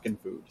Moroccan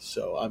food,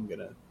 so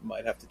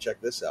might have to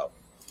check this out.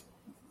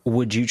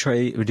 Would you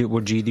try?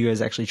 Would you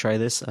guys actually try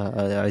this?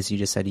 As you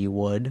just said, you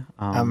would.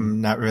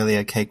 I'm not really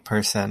a cake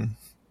person.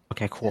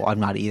 Okay, cool. I'm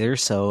not either.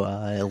 So,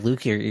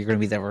 Luke, you're going to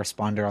be the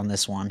responder on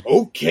this one.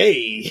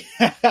 Okay,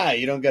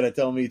 you don't got to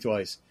tell me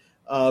twice.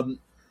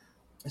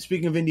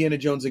 Speaking of Indiana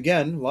Jones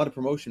again, a lot of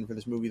promotion for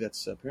this movie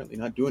that's apparently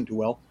not doing too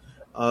well.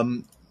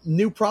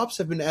 New props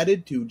have been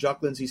added to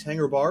Jock Lindsay's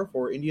hangar bar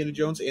for Indiana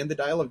Jones and the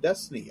Dial of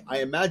Destiny. I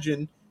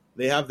imagine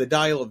they have the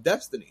Dial of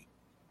Destiny.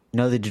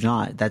 No, they do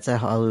not. That's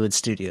at Hollywood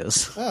Studios.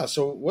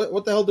 So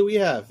what the hell do we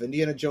have?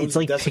 Indiana Jones. It's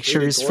like desiccated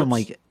pictures from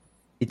corpse? like,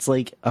 it's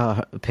like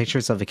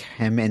pictures of like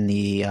him and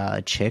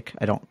the chick.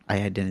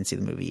 I didn't see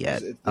the movie yet. I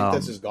think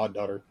that's his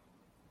goddaughter.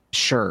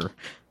 Sure.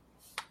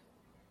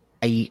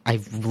 I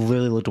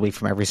literally looked away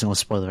from every single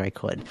spoiler I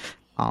could.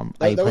 I That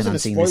plan wasn't on a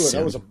seeing spoiler. this That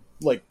soon. was a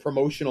like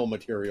promotional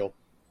material.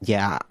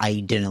 Yeah,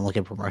 I didn't look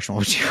at promotional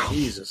material.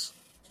 Jesus.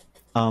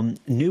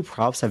 New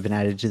props have been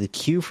added to the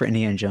queue for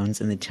Indiana Jones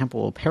and the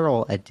Temple of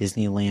Peril at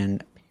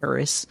Disneyland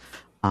Paris.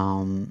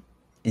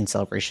 In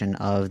celebration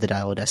of the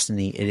Dial of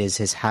Destiny, it is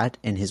his hat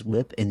and his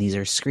whip, and these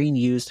are screen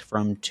used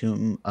from not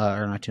Tomb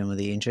of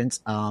the Ancients,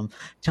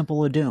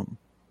 Temple of Doom.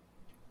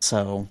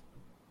 So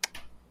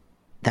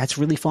that's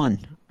really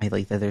fun. I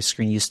like that there's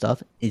screen used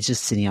stuff. It's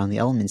just sitting on the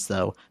elements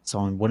though, so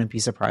I wouldn't be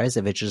surprised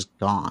if it's just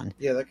gone.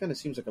 Yeah, that kind of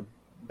seems like a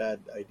bad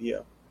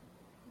idea.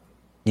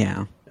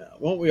 Yeah.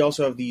 Well, we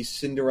also have the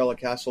Cinderella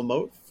Castle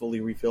moat fully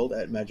refilled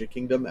at Magic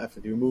Kingdom after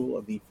the removal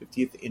of the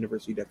 50th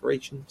anniversary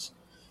decorations.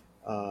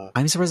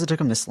 I'm surprised it took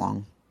them this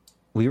long.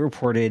 We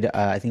reported,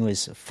 I think it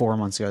was 4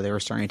 months ago, they were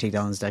starting to take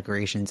down those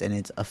decorations, and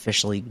it's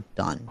officially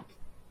done.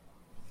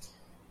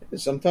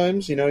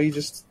 Sometimes, you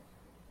just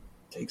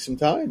take some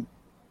time.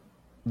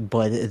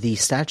 But the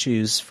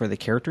statues for the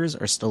characters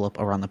are still up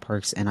around the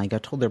parks, and I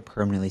got told they're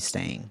permanently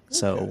staying. Okay.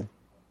 So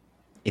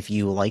if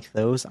you like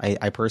those,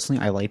 I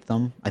personally, I like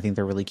them. I think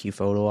they're really cute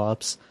photo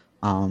ops.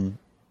 You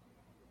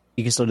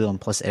can still do them.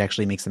 Plus, it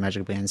actually makes the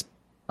Magic Bands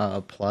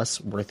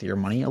Plus worth your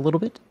money a little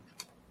bit.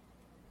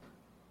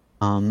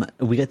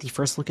 We got the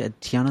first look at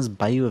Tiana's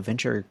Bayou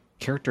Adventure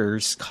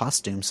character's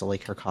costume. So,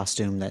 like her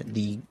costume that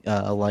the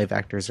live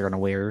actors are going to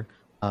wear.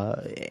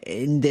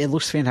 And it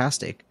looks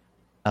fantastic.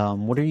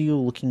 What are you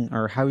looking,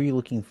 or how are you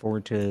looking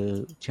forward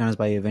to Tiana's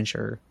Bayou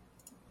Adventure,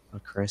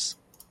 Chris?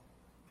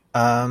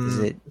 Is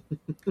it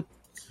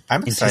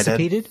I'm excited.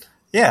 anticipated?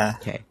 Yeah.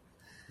 Okay.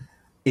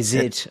 Is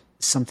it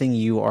something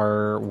you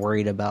are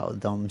worried about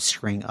them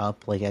screwing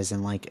up, like as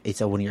in like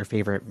it's one of your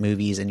favorite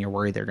movies and you're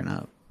worried they're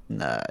gonna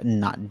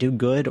not do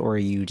good, or are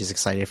you just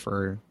excited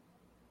for?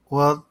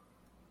 Well,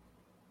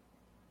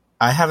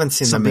 I haven't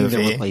seen the movie.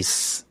 To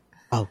replace...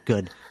 Oh,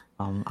 good.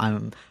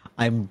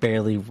 I'm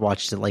barely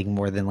watched it like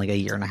more than like a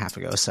year and a half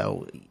ago,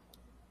 so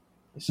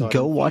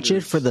go watch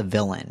it for the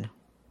villain.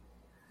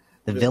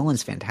 The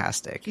villain's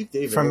fantastic.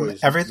 From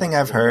everything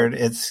I've heard,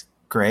 it's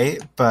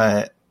great,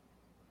 but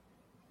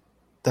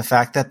the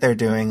fact that they're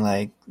doing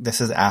like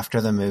this is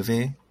after the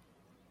movie,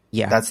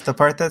 that's the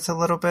part that's a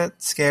little bit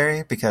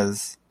scary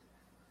because,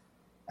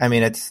 I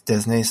mean, it's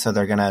Disney, so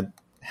they're gonna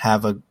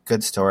have a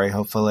good story,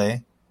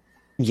 hopefully.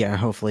 Yeah,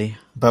 hopefully.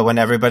 But when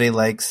everybody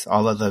likes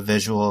all of the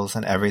visuals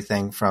and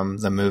everything from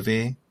the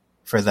movie,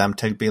 for them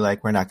to be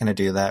like, we're not going to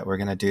do that, we're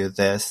going to do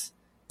this,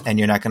 and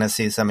you're not going to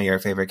see some of your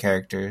favorite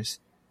characters.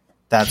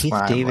 That's Keith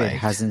why David like,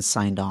 hasn't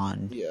signed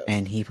on,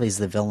 and he plays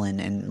the villain,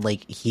 and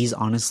like he's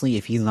honestly,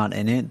 if he's not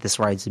in it, this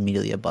ride's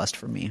immediately a bust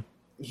for me.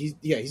 He's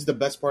the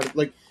best part of,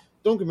 like,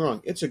 don't get me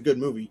wrong, it's a good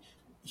movie.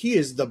 He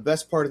is the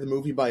best part of the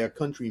movie by a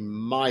country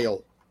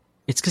mile.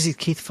 It's because he's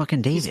Keith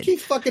fucking David. He's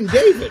Keith fucking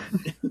David.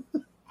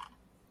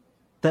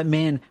 That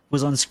man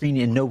was on screen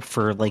in Nope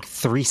for like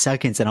 3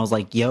 seconds, and I was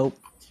like, "Yo,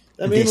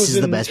 that man this was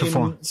is the best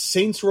performance."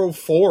 Saints Row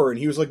 4, and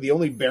he was like the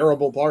only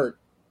bearable part.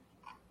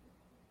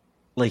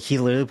 Like he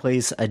literally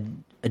plays a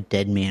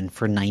dead man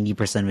for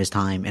 90% of his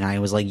time, and I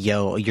was like,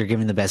 "Yo, you're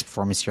giving the best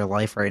performance of your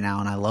life right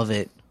now," and I love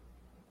it.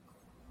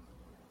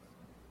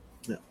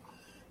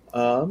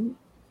 Yeah.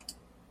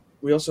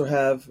 We also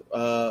have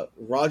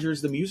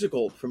Rogers the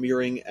Musical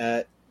premiering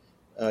at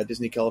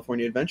Disney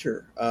California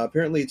Adventure.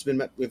 Apparently, it's been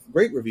met with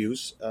great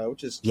reviews,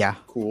 which is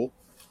cool.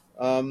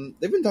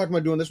 They've been talking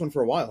about doing this one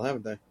for a while,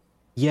 haven't they?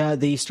 Yeah,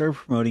 they started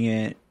promoting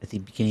it at the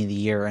beginning of the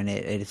year, and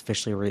it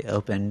officially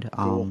reopened.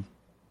 Cool.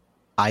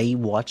 I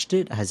watched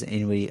it. Has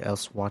anybody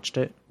else watched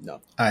it?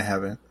 No, I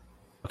haven't.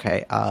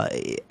 Okay,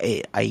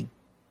 I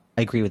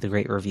agree with the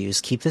great reviews.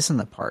 Keep this in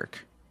the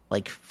park,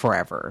 like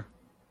forever.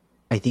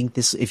 I think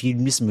this, if you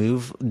just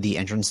move the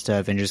entrance to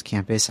Avengers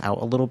Campus out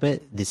a little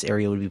bit, this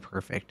area would be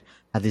perfect.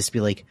 Have this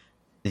be like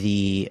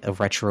the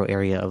retro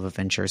area of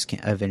Avengers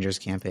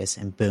Campus,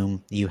 and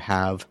boom, you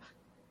have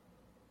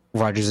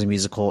Rogers the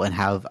Musical, and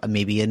have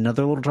maybe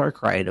another little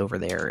dark ride over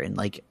there. And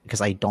like,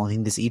 because I don't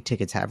think this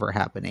e-tickets ever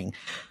happening.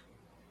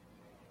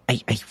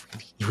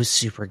 It was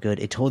super good.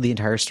 It told the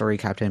entire story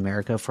of Captain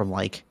America from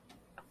like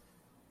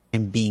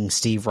him being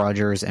Steve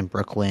Rogers and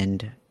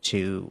Brooklyn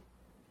to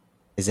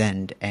his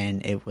end,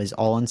 and it was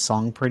all in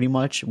song pretty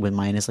much, with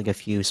minus like a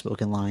few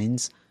spoken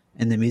lines,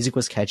 and the music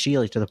was catchy,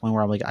 like to the point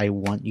where I'm like, I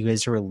want you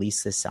guys to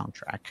release this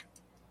soundtrack.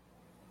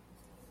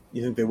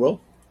 You think they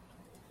will?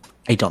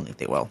 I don't think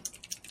they will.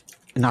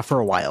 Not for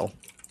a while.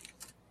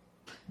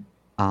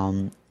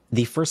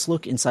 The first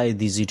look inside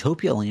the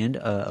Zootopia land,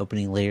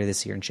 opening later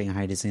this year in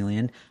Shanghai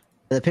Disneyland,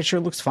 the picture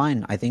looks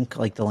fine. I think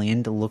like the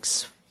land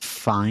looks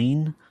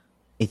fine.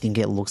 I think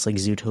it looks like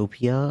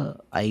Zootopia.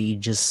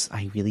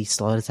 I really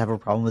still have a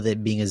problem with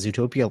it being a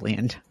Zootopia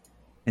land,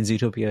 and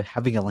Zootopia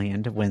having a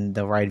land when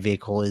the ride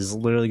vehicle is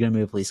literally going to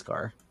be a police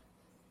car.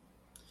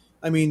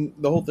 I mean,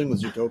 the whole thing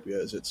with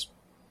Zootopia is it's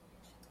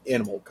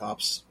animal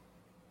cops.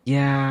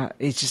 Yeah,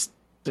 it's just,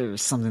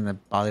 there's something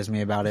that bothers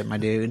me about it, my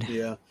dude.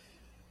 Yeah.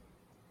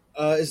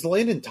 Is the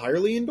land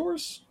entirely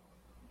indoors?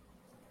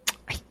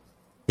 I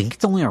think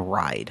it's only a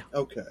ride.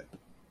 Okay.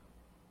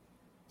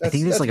 I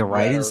think there's that's like a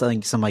ride and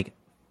better. some like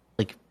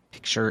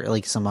picture,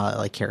 like some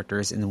like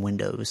characters in the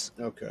windows.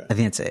 Okay. I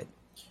think that's it.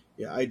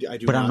 Yeah, I do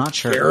But not I'm not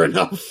sure. care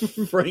enough,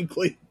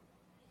 frankly.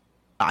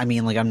 I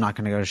mean, like, I'm not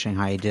going to go to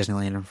Shanghai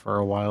Disneyland for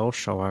a while,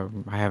 so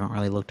I haven't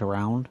really looked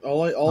around.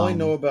 All I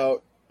know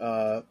about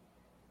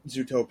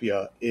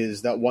Zootopia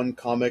is that one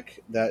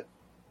comic that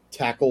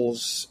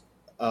tackles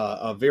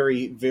a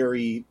very,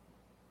 very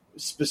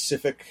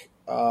specific,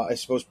 I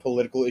suppose,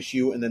 political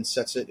issue and then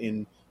sets it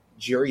in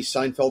Jerry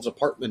Seinfeld's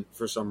apartment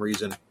for some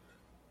reason.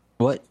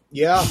 What?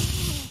 Yeah,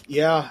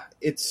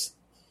 it's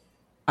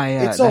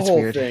a whole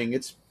weird. thing.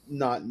 It's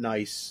not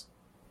nice.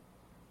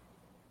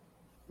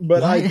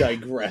 But What? I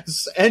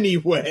digress.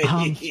 Anyway.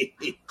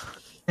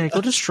 Yeah, go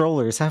to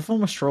strollers. Have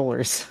fun with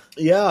strollers.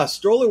 Yeah,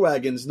 stroller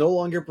wagons no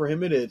longer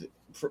prohibited.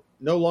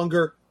 No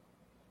longer.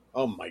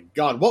 Oh my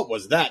God, what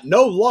was that?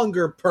 No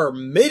longer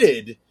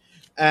permitted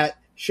at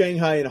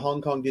Shanghai and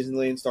Hong Kong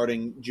Disneyland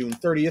starting June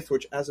 30th,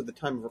 which, as of the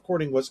time of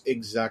recording, was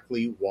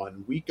exactly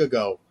 1 week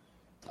ago.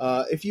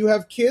 If you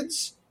have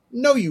kids,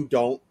 no, you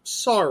don't.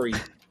 Sorry.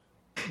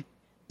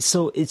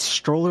 So it's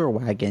stroller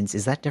wagons.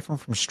 Is that different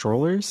from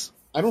strollers?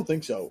 I don't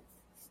think so.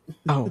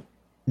 Oh,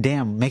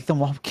 damn! Make them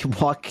walk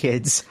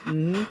kids.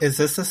 Mm-hmm. Is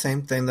this the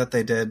same thing that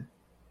they did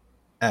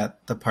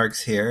at the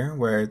parks here,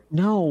 where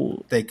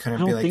No, they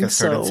couldn't be like a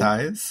certain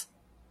size?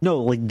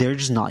 No, like they're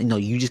just not. No,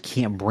 you just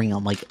can't bring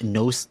them. Like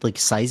no, like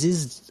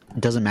sizes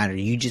doesn't matter.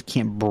 You just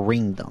can't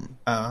bring them.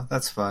 Oh,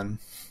 that's fun.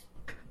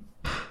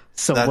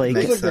 So That like,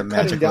 makes Looks like a they're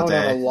cutting magical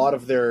down on day. a lot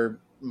of their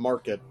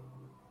market.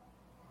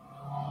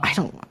 I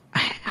don't.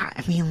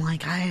 I mean,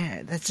 like,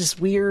 that's just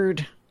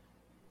weird.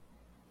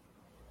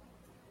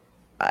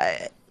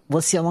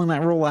 Let's see how long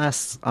that rule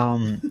lasts.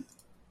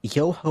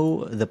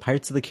 Yo-Ho, the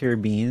Pirates of the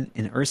Caribbean,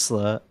 and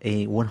Ursula,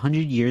 a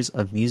 100 Years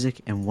of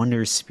Music and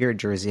Wonders spirit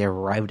jersey, have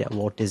arrived at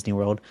Walt Disney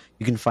World.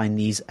 You can find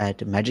these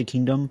at Magic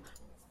Kingdom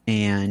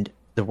and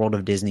the World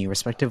of Disney,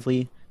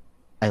 respectively.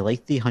 I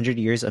like the 100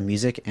 Years of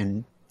Music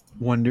and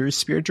Wonders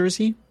spirit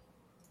jersey.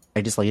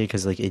 I just like it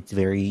because like it's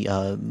very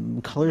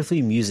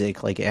colorfully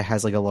music. Like it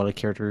has like a lot of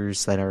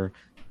characters that are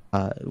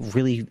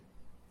really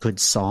good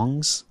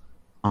songs,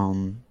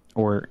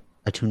 or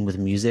attuned with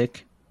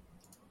music.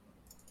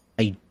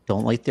 I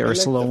don't like the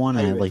Ursula the one,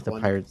 and I pirate like the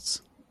one.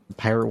 Pirates. The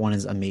pirate one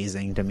is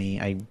amazing to me.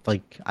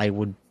 I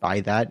would buy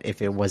that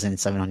if it wasn't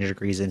 700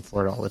 degrees in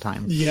Florida all the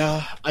time.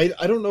 Yeah, I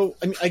don't know.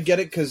 I mean, I get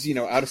it because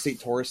out of state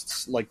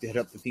tourists like to hit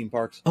up the theme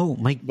parks. Oh,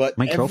 my But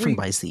girlfriend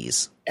buys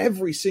these.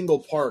 Every single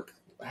park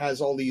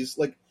has all these,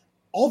 like,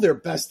 all their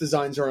best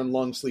designs are on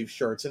long sleeve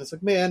shirts, and it's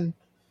like, man,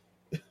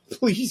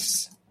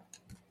 please.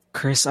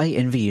 Chris, I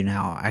envy you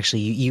now.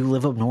 Actually, you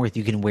live up north.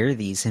 You can wear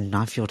these and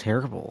not feel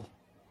terrible.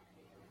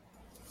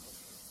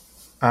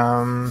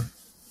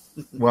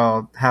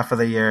 Well, half of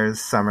the year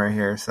is summer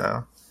here,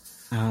 so.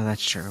 Oh,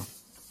 that's true.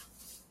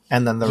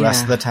 And then the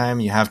rest of the time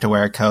you have to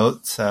wear a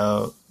coat,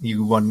 so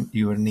you wouldn't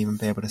even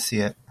be able to see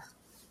it.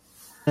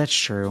 That's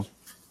true.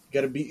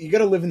 You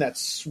gotta live in that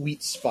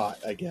sweet spot,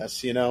 I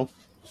guess, Yeah.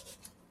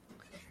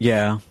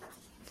 Yeah,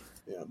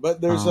 but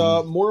there's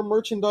more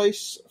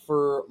merchandise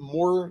for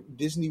more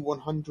Disney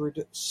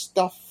 100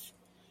 stuff.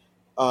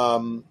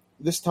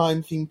 This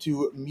time themed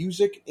to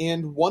music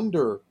and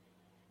wonder.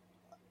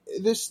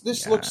 This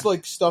looks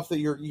like stuff that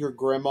your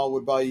grandma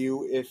would buy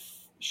you if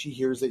she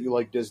hears that you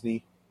like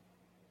Disney.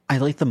 I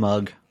like the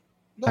mug.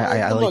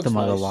 I like the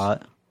mug a nice.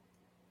 lot.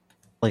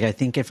 Like, I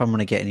think if I'm going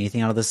to get anything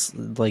out of this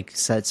like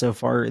set so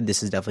far,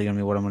 this is definitely going to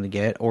be what I'm going to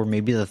get. Or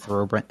maybe the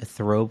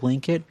throw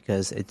blanket,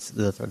 because it's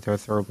the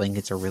throw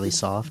blankets are really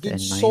soft Did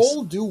and nice.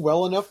 Soul do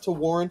well enough to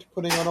warrant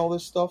putting on all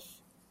this stuff?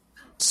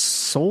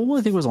 Soul,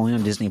 I think, was only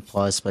on Disney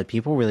Plus, but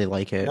people really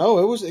like it.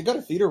 No, it got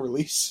a theater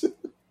release.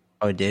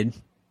 Oh, it did?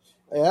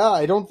 Yeah,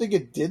 I don't think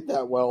it did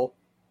that well.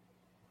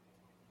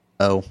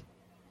 Oh,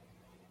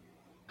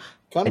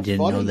 Kind I of didn't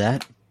funny. know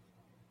that.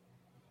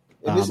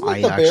 And isn't it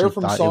I the bear actually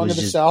from thought it Song was of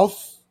the just-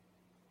 South?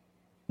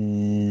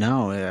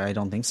 No, I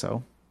don't think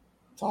so.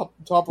 Top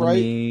Let right?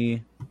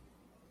 me...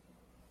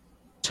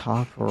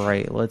 Top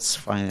right. Let's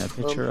find a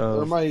picture Or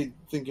of... am I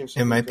thinking of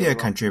something It might be a wrong?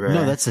 country bear.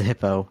 No, that's the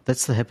hippo.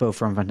 That's the hippo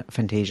from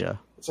Fantasia.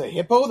 It's a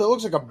hippo? That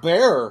looks like a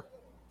bear.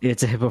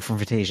 It's a hippo from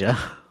Fantasia.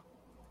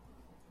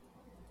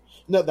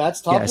 No,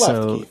 that's top Yeah, left,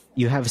 so Keith.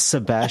 you have I'm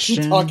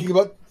Sebastian. talking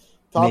about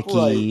top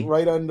Mickey.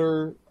 right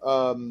under,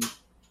 or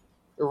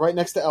right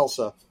next to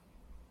Elsa.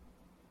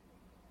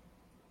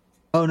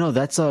 Oh no,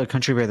 that's a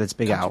country bear. That's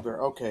Big Country Al.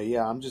 bear. Okay,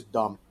 yeah, I'm just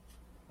dumb.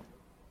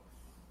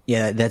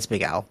 Yeah, that's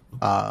Big Al.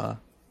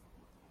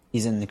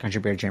 He's in the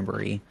Country Bear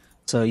Jamboree.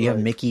 So you have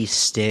Right. Mickey,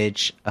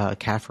 Stitch,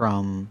 Cat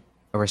from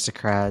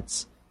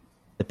Aristocrats,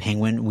 the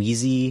Penguin,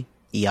 Wheezy,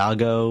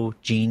 Iago,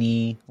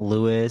 Genie,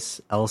 Lewis,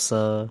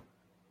 Elsa.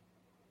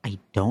 I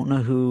don't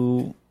know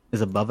who is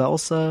above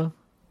Elsa.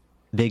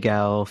 Big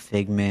Al,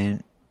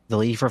 Figment, the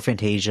Lady for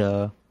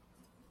Fantasia,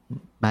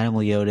 Madame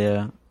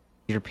Leota,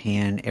 Peter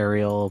Pan,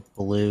 Ariel,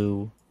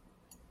 Baloo,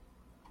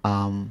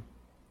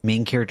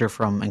 main character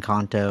from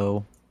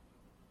Encanto,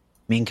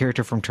 main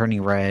character from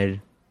Turning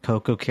Red,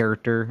 Coco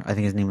character, I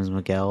think his name was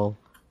Miguel,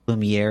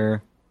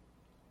 Lumiere,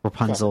 God,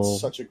 that's Rapunzel,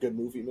 such a good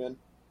movie, man.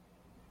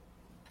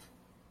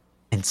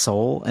 and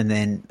Soul, and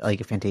then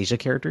like Fantasia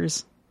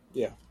characters.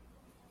 Yeah.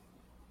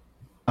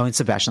 Oh, and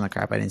Sebastian the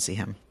Crab. I didn't see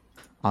him.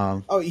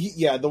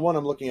 Yeah, the one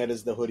I'm looking at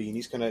is the hoodie, and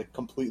he's kind of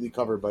completely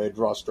covered by a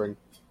drawstring.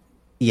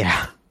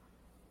 Yeah.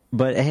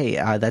 But hey,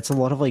 that's a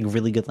lot of like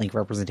really good like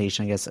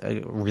representation, I guess,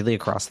 really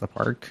across the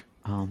park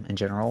in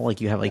general.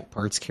 Like you have like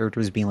parts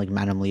characters being like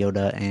Madame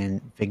Leota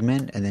and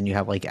Figment, and then you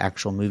have like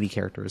actual movie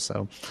characters.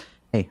 So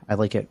hey, I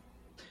like it.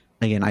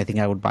 Again, I think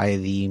I would buy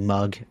the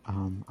mug.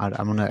 I'm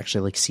gonna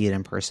actually like see it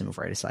in person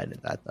before I decided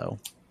that though.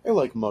 I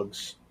like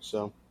mugs,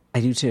 so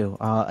I do too.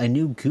 A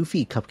new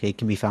Goofy cupcake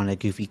can be found at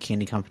Goofy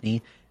Candy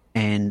Company,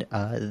 and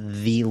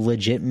the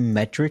legit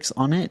metrics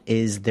on it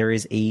is there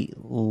is a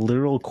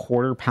literal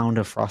quarter pound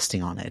of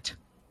frosting on it.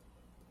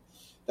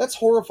 that's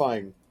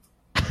horrifying.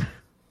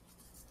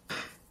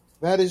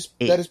 That is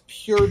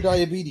pure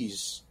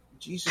diabetes.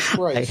 Jesus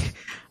Christ.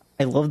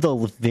 I love the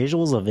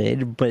visuals of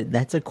it, but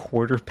that's a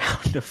quarter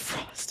pound of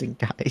frosting,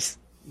 guys.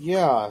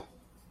 Yeah.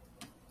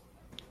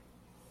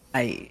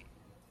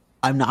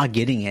 I'm not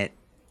getting it.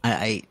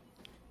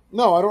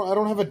 No, I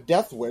don't have a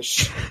death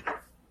wish.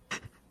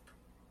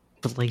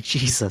 But like,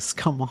 Jesus,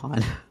 come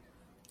on.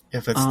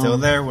 If it's still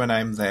there when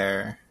I'm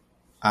there,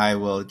 I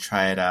will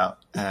try it out,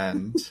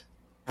 and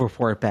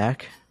report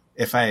back.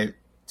 if I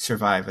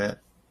survive it,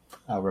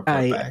 I'll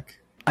report back.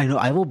 I know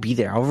I will be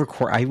there. I'll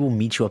record. I will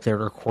meet you up there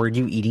to record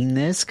you eating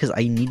this because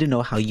I need to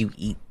know how you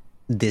eat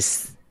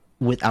this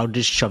without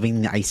just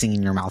shoving the icing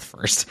in your mouth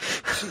first.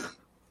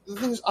 The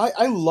thing is,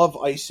 I love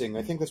icing.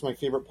 I think that's my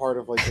favorite part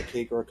of like a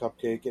cake or a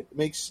cupcake. It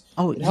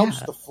helps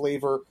the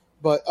flavor.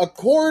 But a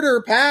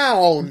quarter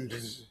pound.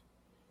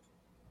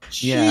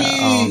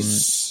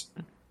 Jeez.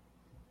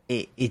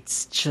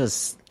 It's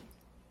just,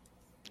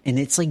 and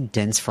it's like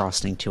dense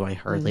frosting too. I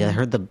heard. Like I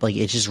heard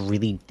it's just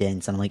really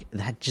dense. And I'm like,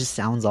 that just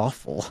sounds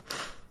awful.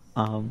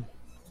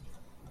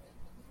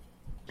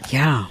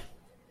 Yeah.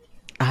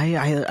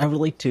 I would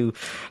like to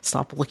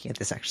stop looking at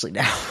this actually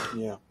now.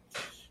 Yeah.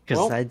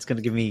 Because that's going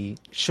to give me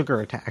sugar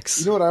attacks.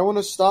 You know what I want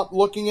to stop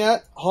looking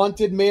at?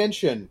 Haunted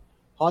Mansion.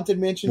 Haunted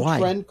Mansion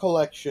Trend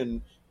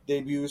Collection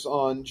debuts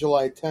on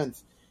July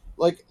 10th.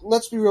 Like,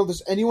 let's be real.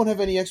 Does anyone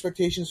have any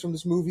expectations from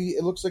this movie?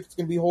 It looks like it's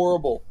going to be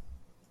horrible.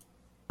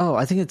 Oh,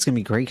 I think it's going to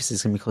be great because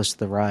it's going to be close to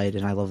the ride,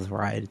 and I love the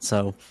ride.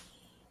 So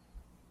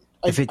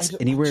if it's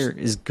anywhere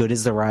as good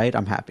as the ride,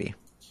 I'm happy.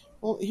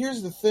 Well,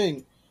 here's the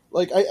thing.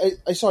 Like,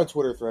 I saw a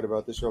Twitter thread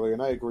about this earlier,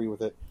 and I agree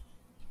with it.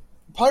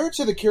 Pirates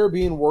of the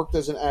Caribbean worked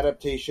as an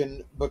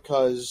adaptation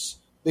because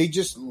they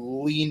just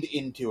leaned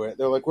into it.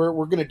 They're like, we're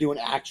going to do an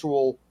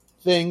actual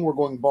thing. We're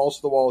going balls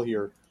to the wall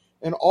here.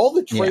 And all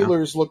the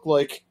trailers look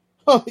like,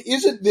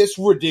 isn't this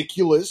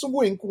ridiculous?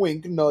 Wink,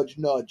 wink, nudge,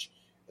 nudge.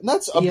 And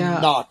that's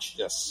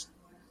obnoxious.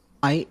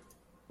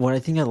 What I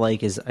think I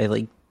like is I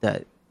like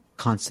that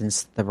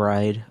Constance, the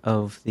bride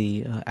of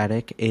the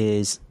attic,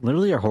 is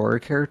literally a horror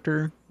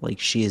character. Like,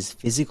 she is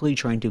physically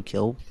trying to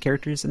kill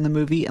characters in the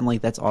movie, and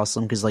like that's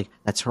awesome because like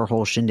that's her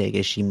whole shindig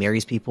is she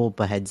marries people,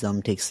 beheads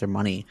them, takes their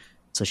money.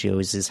 So she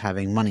always is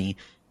having money.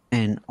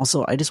 And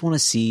also, I just want to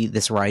see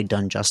this ride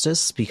done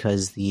justice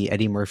because the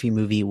Eddie Murphy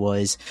movie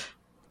was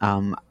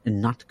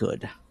not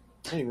good.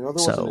 I didn't even know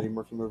there was an Eddie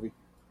Murphy movie.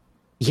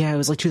 Yeah, it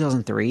was like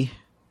 2003.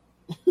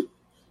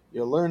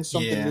 You learn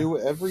something new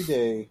every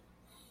day.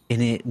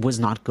 And it was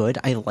not good.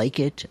 I like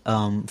it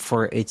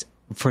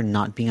for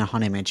not being a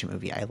Haunted Mansion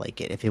movie. I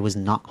like it. If it was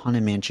not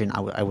Haunted Mansion,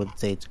 I would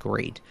say it's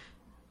great.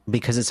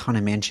 Because it's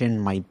Haunted Mansion,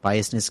 my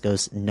biasness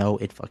goes, no,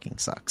 it fucking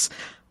sucks.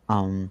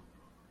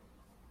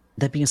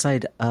 That being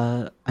said,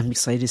 I'm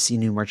excited to see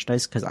new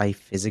merchandise because I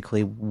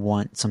physically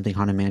want something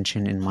Haunted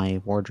Mansion in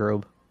my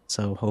wardrobe.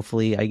 So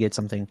hopefully I get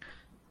something.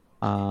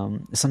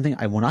 Something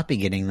I will not be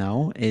getting,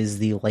 though, is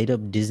the Light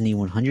Up Disney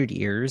 100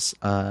 Years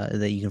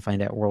that you can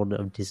find at World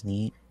of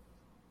Disney.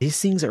 These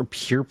things are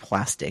pure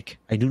plastic.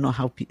 I don't know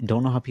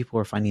how people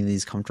are finding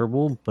these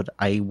comfortable, but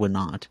I would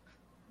not.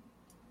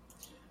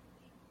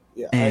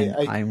 Yeah, and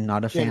I'm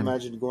not a fan. I can't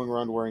imagine going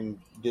around wearing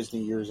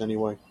Disney ears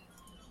anyway.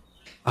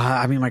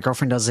 I mean, my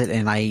girlfriend does it,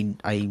 and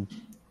I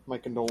my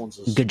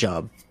condolences. Good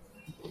job.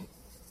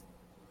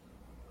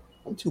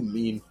 I'm too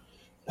mean.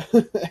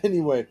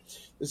 Anyway,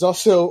 there's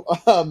also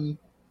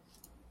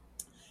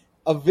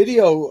a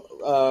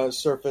video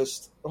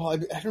surfaced. Well, I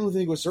don't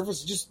think it was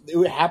surfaced.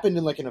 It happened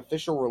in like an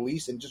official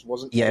release and just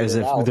wasn't. Yeah, it was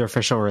their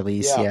official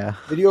release. Yeah,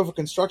 video of a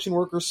construction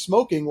worker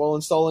smoking while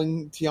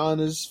installing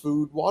Tiana's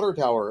food water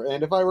tower.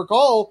 And if I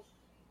recall,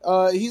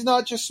 he's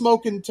not just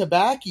smoking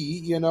tobacco.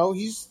 You know,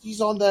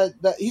 he's on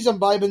that he's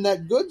imbibing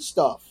that good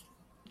stuff.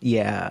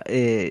 Yeah,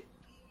 it's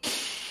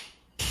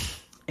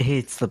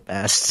the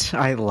best.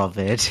 I love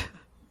it.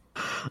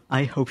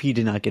 I hope he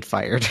did not get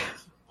fired.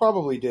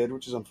 Probably did,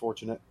 which is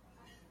unfortunate.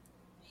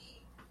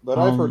 But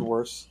I've heard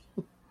worse.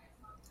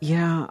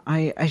 Yeah,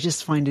 I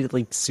just find it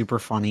like super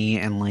funny,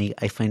 and like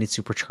I find it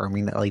super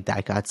charming that like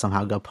that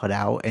somehow got put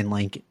out, and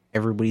like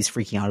everybody's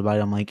freaking out about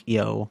it. I'm like,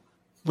 yo,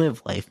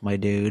 live life, my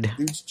dude.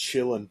 Dude's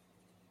chilling.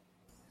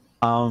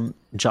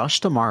 Josh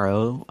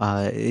Tomorrow,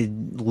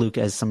 Luke,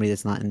 as somebody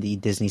that's not in the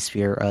Disney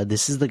sphere,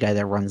 this is the guy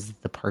that runs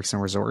the parks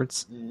and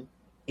resorts. Mhm.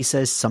 He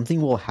says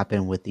something will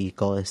happen with the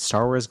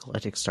Star Wars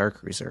Galactic Star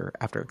Cruiser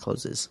after it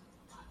closes.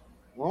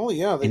 Well,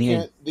 yeah, they Any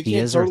can't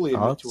ideas or totally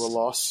admit to a thoughts?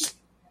 loss.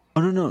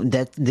 Oh no,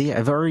 that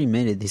I've already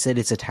admitted. They said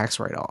it's a tax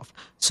write-off,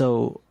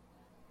 so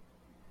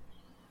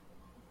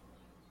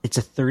it's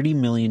a $30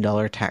 million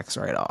tax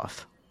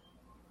write-off.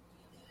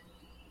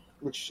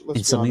 Which,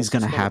 And something's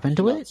going to happen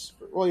to it?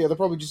 Well, yeah, they're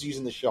probably just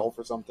using the shelf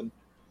or something.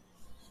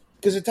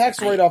 Because a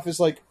tax write-off is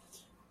like,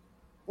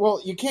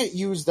 well, you can't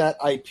use that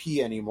IP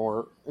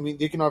anymore. I mean,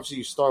 they can obviously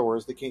use Star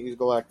Wars. They can't use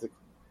Galactic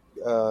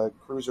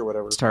Cruise or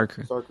whatever. Star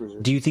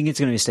Cruiser. Do you think it's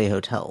going to stay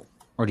hotel?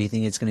 Or do you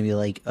think it's going to be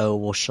like, oh,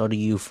 we'll shuttle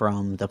you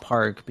from the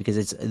park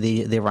because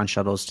they run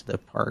shuttles to the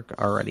park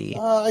already?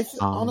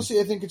 Honestly,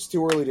 I think it's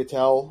too early to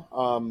tell.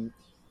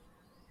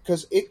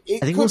 Because it I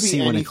think could we'll be see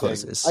anything. when it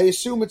closes. I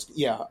assume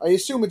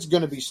it's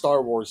going to be Star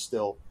Wars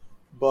still,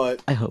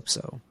 but I hope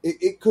so.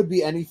 It could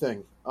be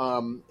anything.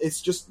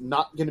 It's just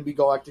not going to be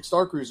Galactic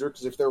Star Cruiser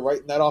because if they're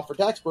writing that off for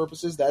tax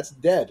purposes, that's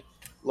dead.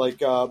 Like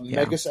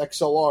Megas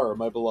XLR,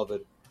 my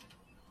beloved.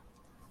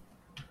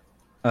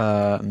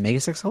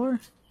 Megas XLR?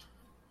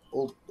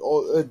 Old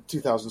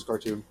 2000s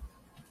cartoon.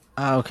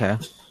 Okay.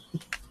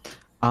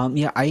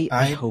 Yeah,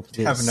 I hope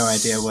this... have no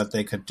idea what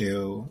they could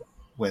do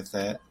with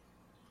it.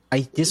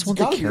 I just want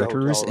the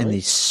characters and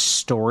the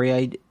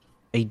story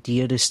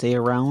idea to stay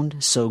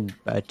around, so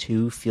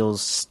Batu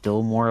feels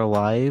still more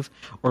alive,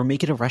 or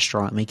make it a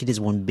restaurant. Make it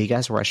as one big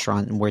ass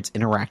restaurant where it's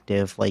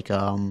interactive, like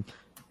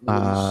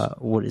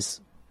what is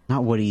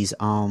not Woody's?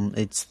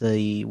 It's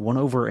the one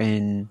over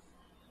in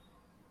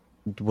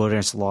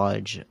Wilderness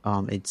Lodge.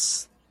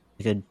 It's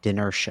like a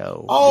dinner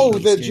show. Oh,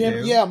 the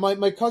gym. Yeah,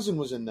 my cousin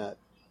was in that.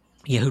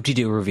 Yeah,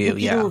 Hoop-de-Doo Review.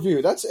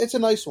 Review. It's a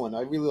nice one.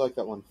 I really like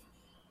that one.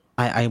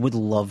 I would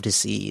love to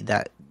see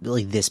that,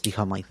 like, this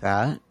become like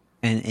that,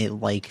 and it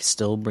like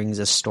still brings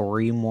a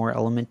story more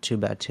element to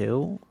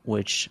Batu,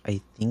 which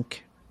I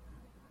think.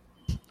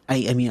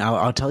 I mean,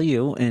 I'll tell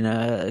you in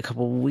a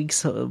couple of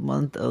weeks, a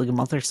month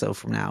or so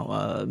from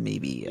now,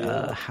 maybe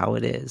how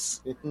it is.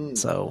 Mm-hmm.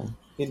 So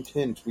hint.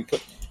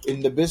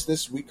 In the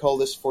business, we call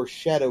this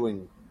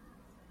foreshadowing.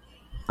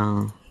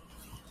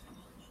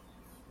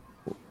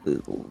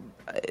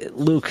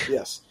 Luke.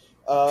 Yes.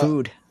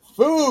 Food.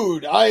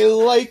 I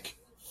like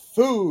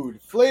food.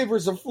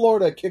 Flavors of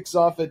Florida kicks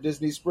off at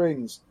Disney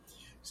Springs.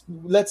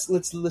 Let's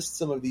list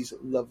some of these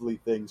lovely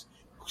things.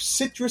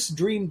 Citrus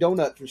Dream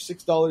Donut for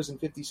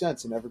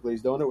 $6.50. An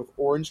Everglazed donut with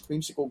orange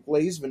creamsicle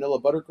glaze, vanilla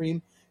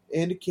buttercream,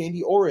 and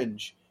candy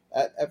orange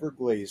at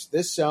Everglazed.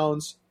 This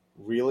sounds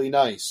really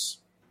nice.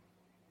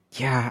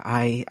 Yeah,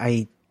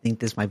 I think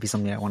this might be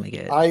something I want to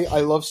get. I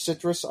love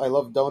citrus. I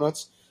love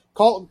donuts.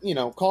 Call me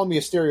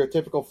a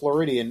stereotypical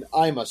Floridian.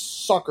 I'm a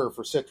sucker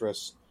for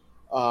citrus.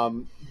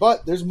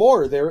 But there's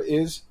more. There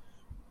is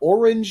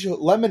orange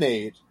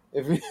lemonade.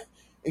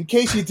 In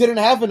case you didn't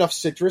have enough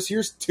citrus,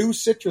 here's 2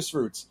 citrus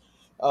fruits.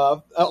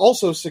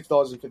 Also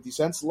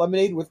 $6.50.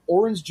 Lemonade with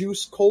orange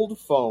juice cold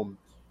foam.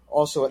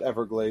 Also at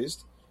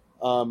Everglazed.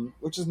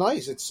 Which is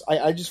nice.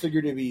 I just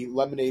figured it'd be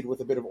lemonade with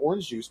a bit of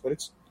orange juice, but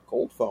it's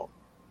cold foam.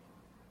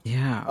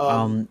 Yeah.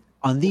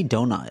 On the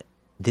donut,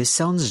 this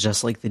sounds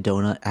just like the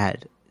donut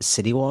at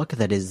City Walk.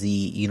 That is the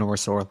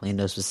Universal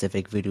Orlando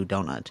specific Voodoo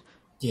donut.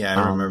 Yeah,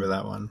 I remember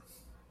that one.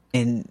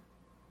 And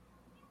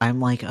I'm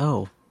like,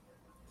 oh,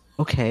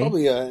 okay.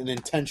 Probably an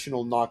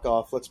intentional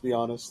knockoff, let's be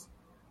honest.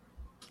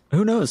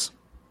 Who knows?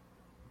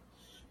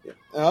 Yeah.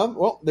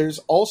 Well, there's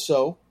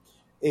also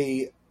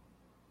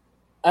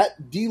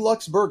at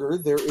Deluxe Burger,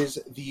 there is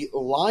the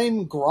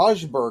Lime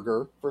Garage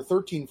Burger for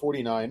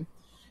 $13.49.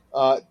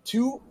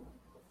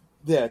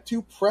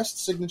 Two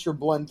pressed signature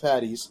blend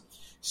patties,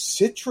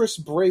 citrus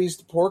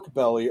braised pork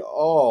belly.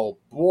 Oh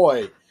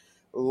boy,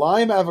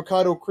 lime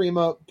avocado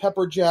crema,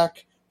 pepper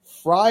jack,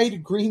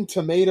 fried green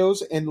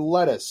tomatoes, and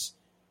lettuce.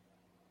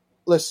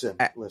 Listen.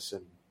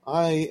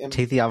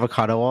 Take the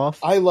avocado off.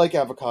 I like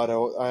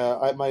avocado.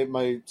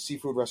 My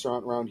seafood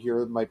restaurant around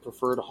here, my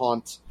preferred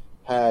haunt,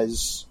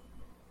 has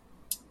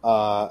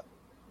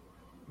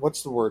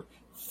what's the word?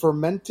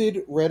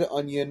 Fermented red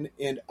onion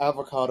and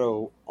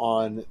avocado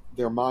on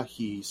their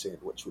mahi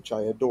sandwich, which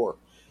I adore.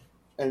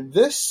 And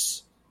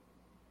this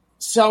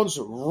sounds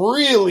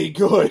really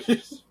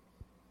good.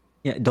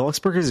 Yeah, Deluxe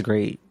Burger is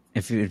great.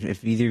 If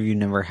either of you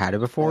never had it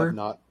before, I have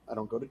not. I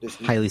don't go to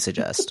Disney. Highly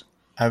suggest.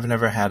 I've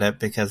never had it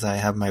because I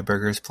have my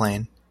burgers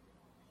plain.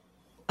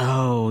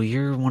 Oh,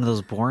 you're one of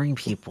those boring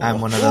people.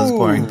 I'm one of those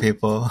boring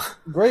people.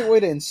 Great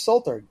way to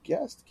insult our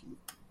guest, Keith.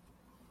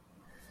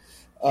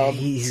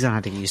 He's gonna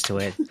have to get used to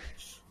it.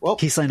 Well,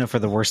 he signed up for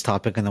the worst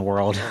topic in the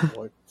world.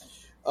 Oh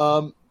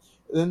boy.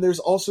 Then there's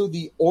also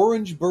the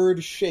Orange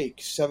Bird Shake,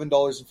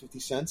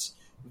 $7.50.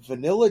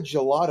 Vanilla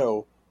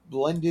gelato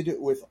blended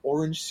with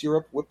orange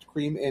syrup, whipped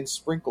cream, and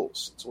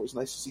sprinkles. It's always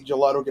nice to see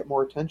gelato get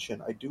more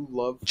attention. I do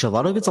love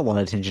gelato. Gets a lot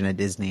of attention at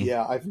Disney.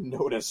 Yeah, I've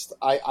noticed.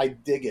 I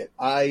dig it.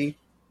 I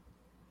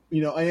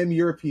am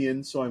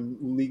European, so I'm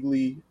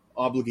legally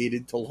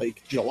obligated to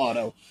like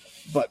gelato,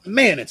 but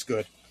man, it's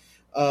good.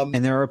 And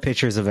there are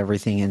pictures of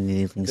everything in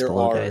the links There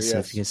below, are, guys. So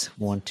yes. if you guys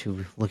want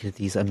to look at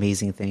these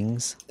amazing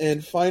things,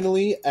 And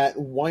finally, at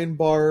Wine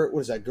Bar,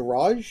 what is that?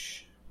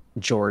 Garage?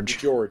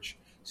 George.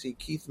 See,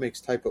 Keith makes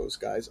typos,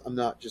 guys. I'm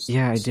not just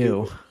Yeah, I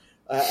stupid. do.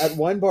 At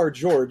Wine Bar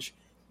George,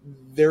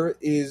 there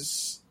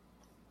is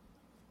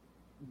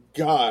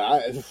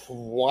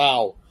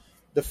wow,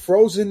 the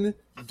frozen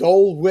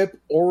Dole Whip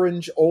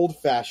Orange Old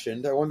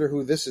Fashioned. I wonder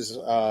who this is.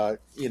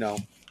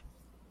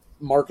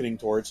 Marketing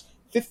towards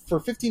for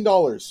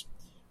 $15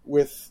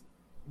 with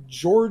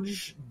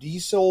George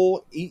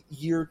Diesel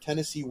 8-year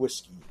Tennessee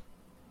whiskey.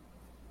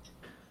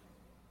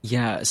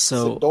 Yeah, It's a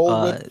so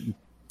Dole Whip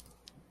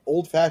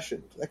Old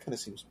Fashioned. That kind of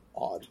seems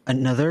odd.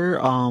 another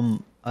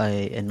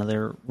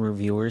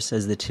reviewer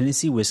says the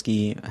Tennessee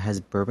whiskey has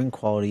bourbon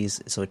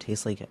qualities, so it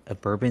tastes like a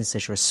bourbon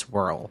citrus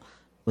swirl,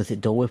 with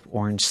Dole Whip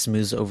orange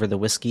smooths over the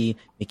whiskey,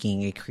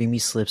 making a creamy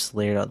slips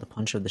layered out the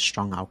punch of the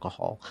strong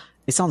alcohol.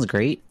 It sounds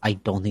great. I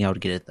don't think I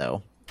would get it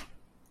though.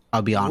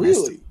 I'll be honest.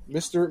 Really,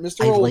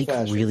 Mr. I Old like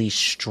Fashioned. really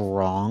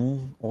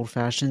strong old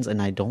fashions, and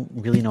I don't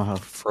really know how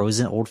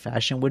frozen old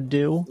fashioned would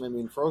do. I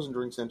mean, frozen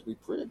drinks tend to be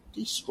pretty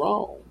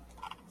strong.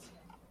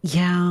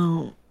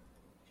 Yeah,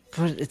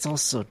 but it's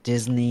also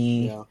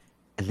Disney, Yeah.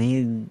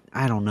 and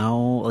I don't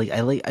know.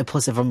 Like,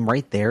 plus if I'm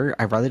right there,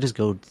 I'd rather just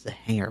go to the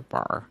Hangar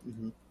Bar.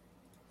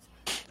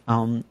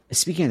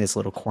 Speaking of this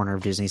little corner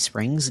of Disney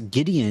Springs,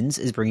 Gideon's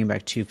is bringing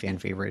back two fan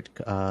favorite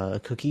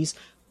cookies.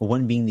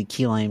 One being the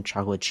key lime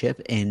chocolate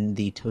chip and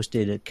the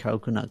toasted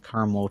coconut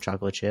caramel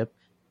chocolate chip.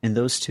 And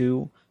those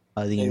two,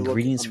 the They look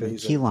ingredients for the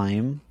amazing. key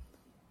lime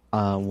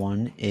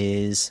one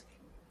is,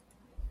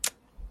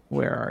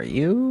 where are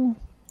you?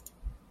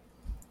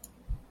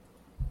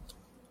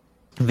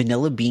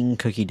 Vanilla bean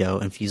cookie dough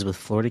infused with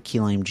Florida key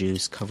lime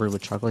juice, covered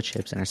with chocolate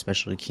chips and our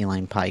specialty key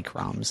lime pie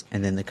crumbs.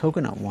 And then the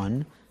coconut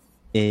one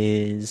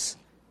is,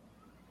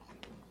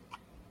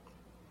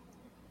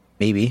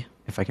 maybe,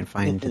 if I can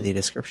find the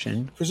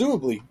description,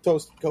 Presumably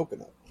toasted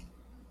coconut.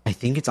 I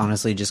think it's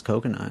honestly just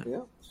coconut.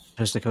 Yeah.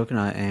 Toasted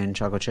coconut and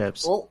chocolate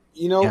chips. Well,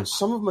 Yeah.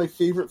 some of my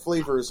favorite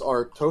flavors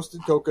are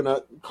toasted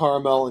coconut,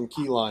 caramel, and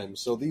key lime.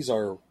 So these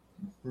are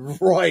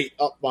right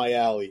up my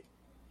alley.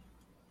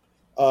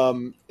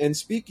 And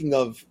speaking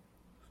of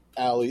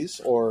alleys,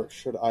 or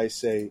should I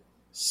say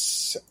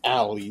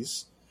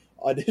alleys,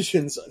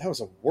 auditions, that was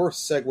the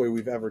worst segue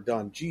we've ever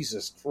done.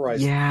 Jesus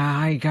Christ. Yeah,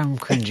 I'm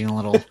cringing a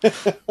little.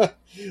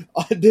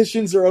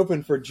 Auditions are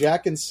open for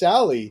Jack and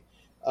Sally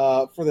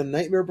for the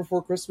Nightmare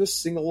Before Christmas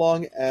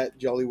sing-along at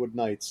Jollywood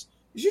Nights.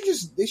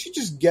 They should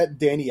just get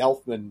Danny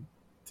Elfman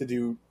to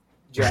do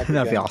Jack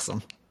That'd be again.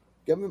 awesome.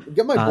 Get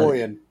my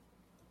boy in.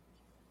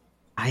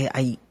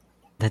 I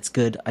that's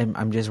good.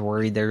 I'm just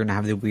worried they're gonna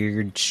have the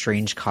weird,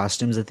 strange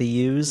costumes that they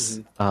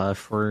use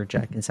for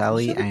Jack and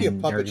Sally, It should be a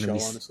and they're puppet gonna show,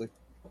 be honestly.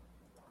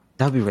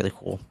 that'd be really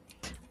cool.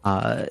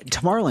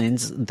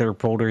 Tomorrowland's, their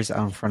boulders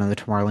out in front of the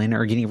Tomorrowland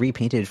are getting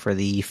repainted for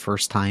the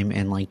first time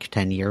in like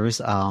 10 years.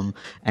 And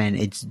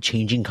it's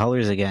changing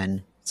colors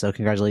again. So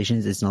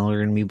congratulations. It's no longer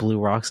going to be blue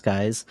rocks,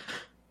 guys.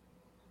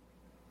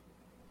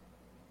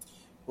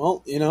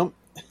 Well,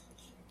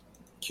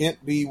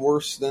 can't be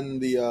worse than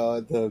the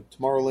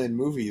Tomorrowland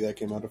movie that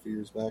came out a few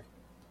years back.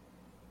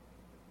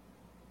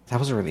 That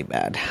was really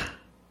bad.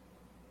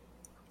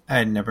 I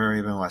had never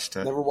even watched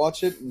it. Never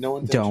watched it. No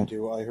intention Don't.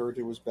 to. I heard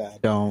it was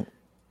bad. Don't.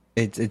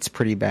 It's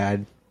pretty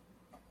bad.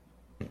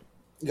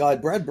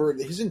 God, Brad Bird,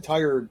 his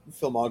entire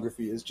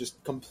filmography is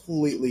just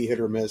completely hit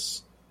or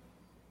miss.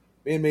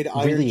 Man made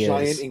Iron Really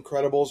Giant, is.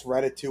 Incredibles,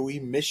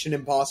 Ratatouille, Mission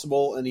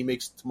Impossible, and he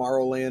makes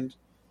Tomorrowland,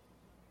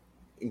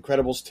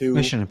 Incredibles 2.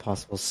 Mission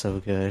Impossible is so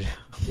good.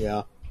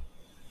 Yeah.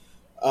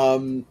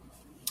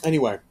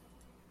 Anyway.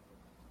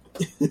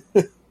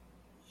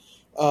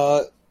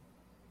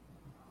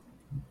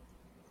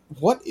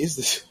 What is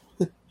this?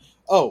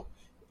 Oh,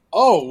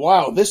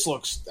 wow, this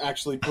looks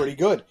actually pretty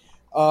good.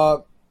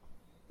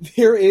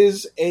 There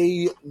is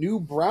a new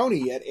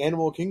brownie at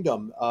Animal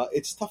Kingdom.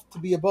 It's Tough to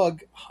Be a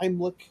Bug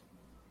Heimlich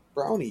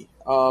brownie.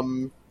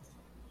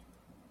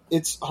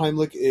 Its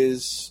Heimlich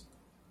is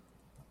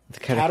The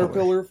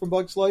Caterpillar from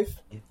Bug's Life.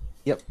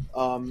 Yep.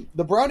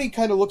 The brownie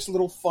kind of looks a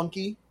little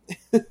funky.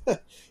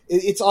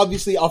 It's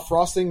obviously a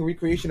frosting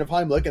recreation of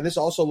Heimlich, and this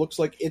also looks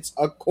like it's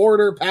a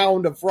 1/4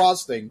 pound of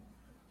frosting.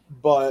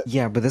 But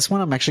Yeah, but this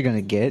one I'm actually going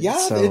to get. yeah,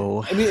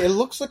 So it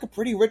looks like a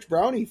pretty rich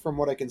brownie from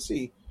what I can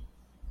see.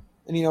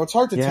 And it's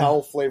hard to Yeah.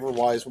 tell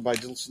flavor-wise by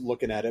just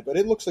looking at it, but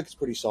it looks like it's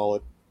pretty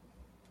solid.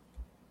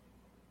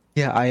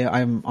 yeah,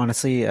 I'm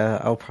honestly,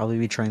 I'll probably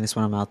be trying this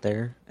when I'm out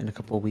there in a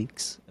couple of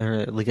weeks,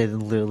 or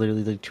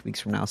literally like 2 weeks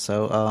from now.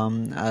 So,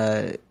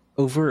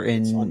 over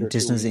It's in under 2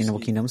 Disney's weeks. Animal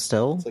Kingdom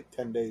still, It's like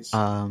 10 days.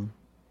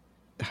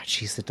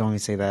 jeez, don't even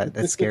say that.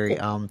 That's scary.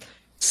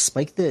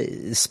 Spike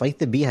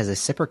the Bee has a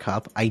sipper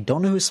cup. I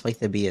don't know who Spike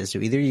the Bee is. Do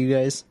either of you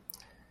guys?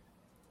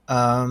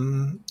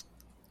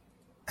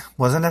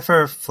 Wasn't it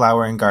for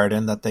Flower and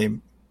Garden that they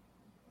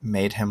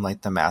made him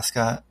like the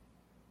mascot?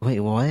 Wait,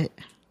 what?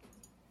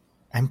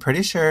 I'm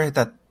pretty sure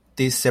that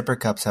these sipper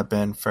cups have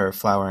been for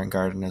Flower and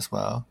Garden as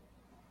well.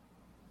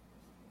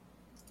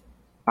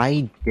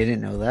 I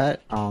didn't know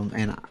that,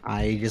 and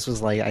I just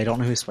was like, I don't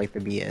know who Spike the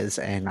Bee is,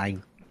 and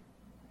I'm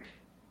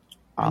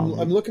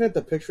looking at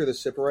the picture of the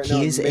sipper right now.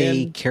 He is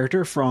a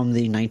character from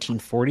the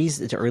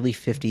 1940s to early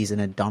 50s in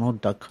a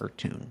Donald Duck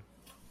cartoon.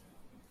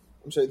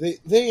 I'm sorry,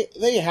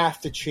 they have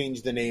to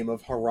change the name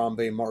of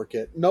Harambe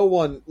Market. No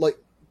one, like,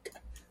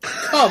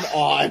 come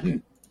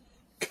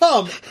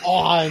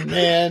on,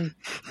 man.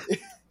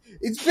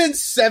 It's been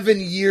 7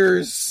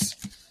 years.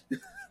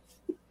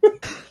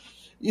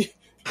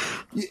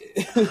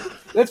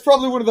 That's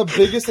probably one of the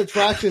biggest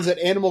attractions at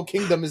Animal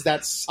Kingdom is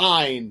that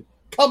sign.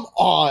 Come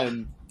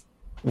on.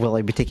 Will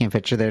I be taking a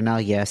picture there now?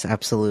 Yes,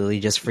 absolutely.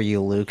 Just for you,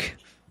 Luke.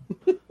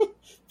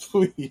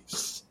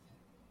 Please.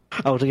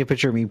 I will take a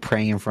picture of me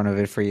praying in front of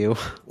it for you.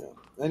 Yeah.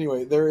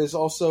 Anyway, there is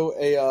also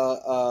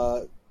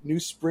a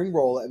new spring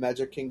roll at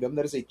Magic Kingdom.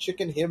 That is a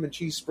chicken, ham, and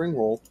cheese spring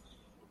roll.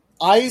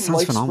 I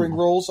like phenomenal. Spring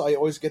rolls. I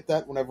always get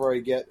that whenever I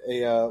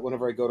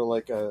go to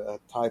like a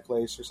Thai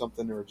place or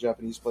something or a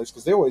Japanese place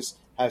because they always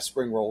have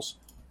spring rolls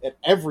at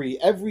every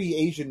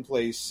Asian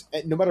place.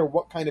 No matter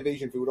what kind of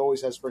Asian food,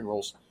 always has spring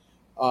rolls.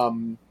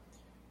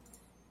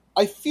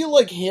 I feel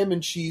like ham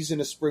and cheese in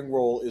a spring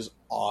roll is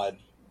odd.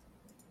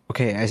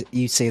 Okay,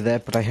 you say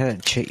that, but I had a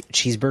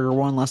cheeseburger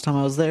one last time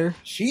I was there.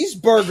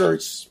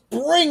 Cheeseburger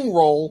spring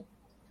roll.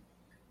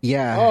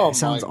 Yeah, it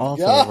sounds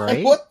awful, God,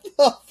 right? What the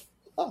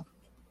fuck?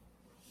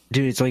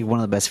 Dude, it's like one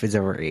of the best foods I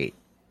ever ate.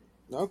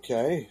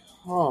 Okay,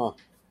 huh?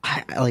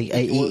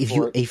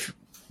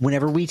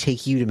 Whenever we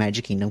take you to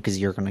Magic Kingdom, because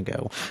you're gonna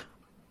go,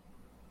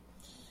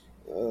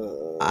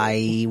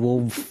 I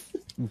will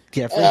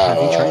definitely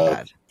have you try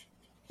that.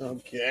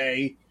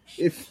 Okay,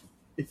 if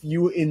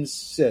you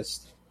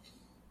insist.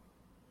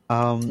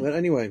 But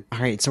anyway, all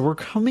right. So we're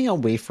coming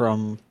away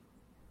from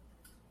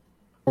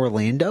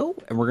Orlando,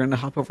 and we're going to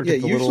hop over to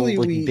the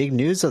little big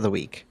news of the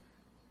week.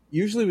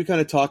 Usually, we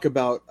kind of talk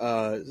about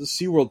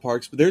SeaWorld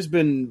parks, but there's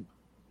been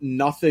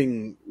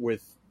nothing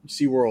with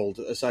SeaWorld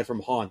aside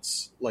from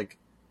haunts. Like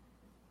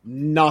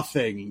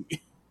nothing.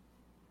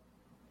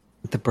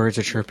 The birds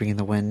are chirping in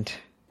the wind.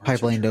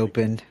 Pipeline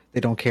opened. They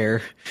don't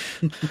care.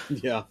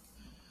 Yeah.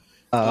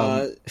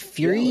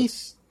 Fury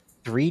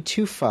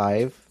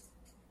 325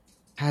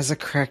 has a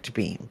cracked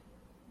beam.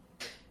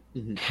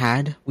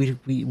 Mm-hmm.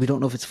 We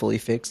don't know if it's fully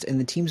fixed, and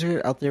the teams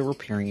are out there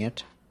repairing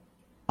it.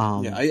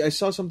 I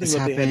saw something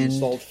that they had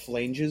installed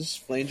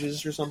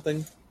flanges or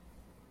something.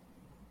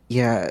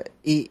 Yeah,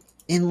 it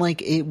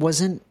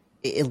wasn't.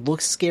 It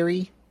looks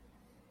scary,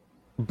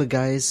 but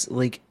guys,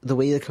 like the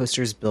way the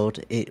coaster is built,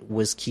 it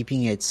was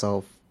keeping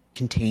itself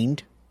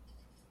contained.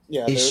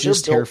 Yeah, it's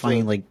just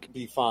terrifying. Like,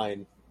 be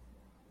fine.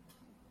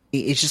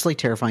 It's just like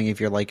terrifying if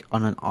you're like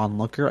on an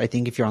onlooker. I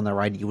think if you're on the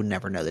ride, you would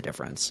never know the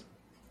difference.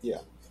 Yeah.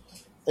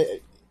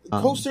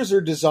 Coasters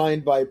are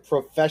designed by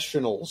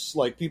professionals,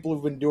 like people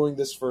who've been doing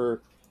this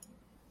for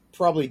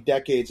probably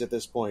decades at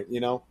this point,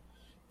 you know?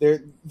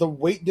 The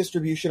weight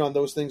distribution on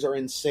those things are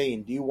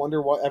insane. Do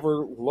you ever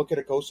look at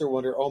a coaster and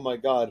wonder, oh my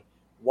God,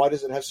 why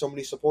does it have so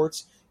many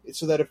supports? It's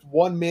so that if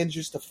one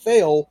manages to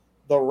fail,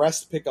 the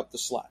rest pick up the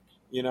slack,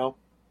 you know?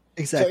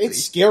 Exactly. So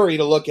it's scary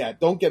to look at.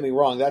 Don't get me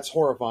wrong. That's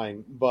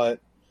horrifying, but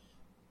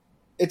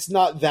it's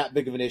not that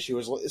big of an issue,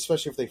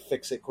 especially if they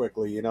fix it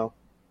quickly, you know?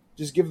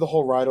 Just give the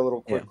whole ride a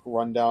little quick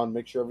rundown,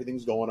 make sure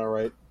everything's going all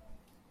right.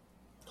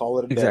 Call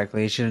it a day.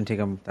 Exactly. It shouldn't take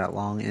them that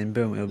long, and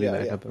boom, it'll be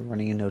back up and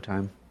running in no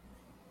time.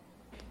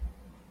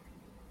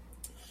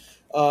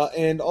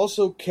 And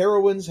also,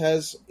 Carowinds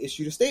has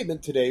issued a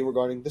statement today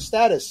regarding the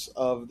status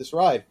of this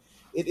ride.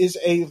 It is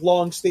a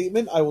long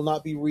statement. I will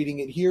not be reading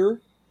it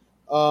here,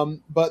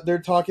 but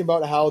they're talking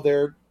about how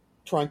they're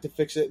trying to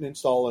fix it and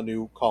install a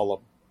new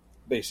column,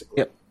 basically.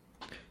 Yep.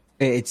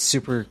 It's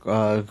super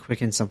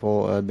quick and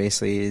simple.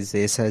 Basically,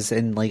 it says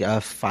in like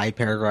 5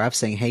 paragraphs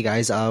saying, "Hey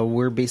guys,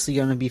 we're basically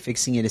going to be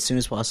fixing it as soon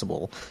as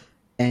possible."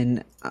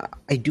 And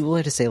I do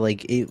like to say,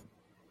 like, it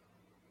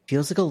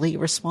feels like a late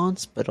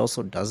response, but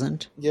also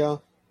doesn't. Yeah.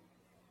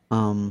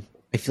 I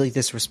feel like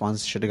this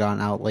response should have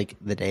gone out like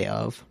the day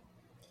of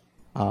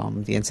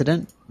the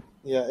incident.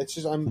 Yeah, it's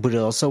just But it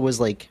also was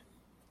like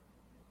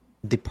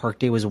the park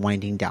day was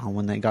winding down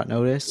when that got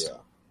noticed. Yeah.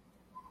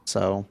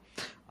 So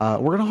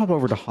we're gonna hop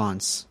over to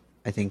haunts.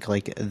 I think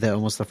like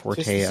almost the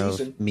forte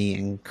of me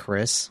and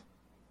Chris.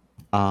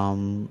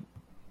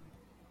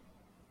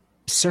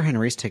 Sir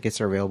Henry's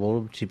tickets are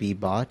available to be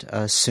bought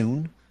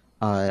soon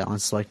on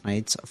select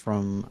nights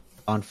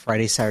on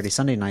Friday, Saturday,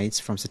 Sunday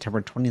nights from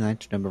September 29th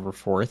to November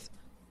 4th.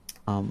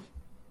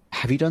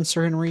 Have you done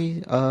Sir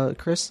Henry,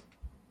 Chris?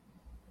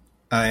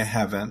 I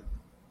haven't.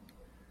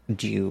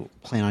 Do you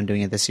plan on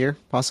doing it this year,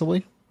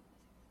 possibly?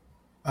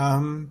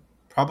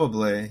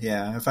 Probably,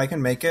 yeah. If I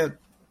can make it,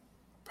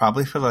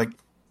 probably for like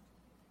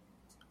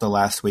the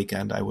last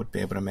weekend, I would be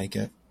able to make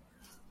it.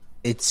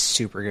 It's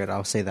super good.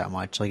 I'll say that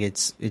much. Like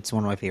it's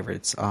one of my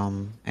favorites.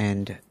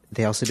 And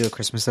they also do a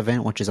Christmas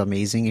event, which is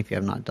amazing if you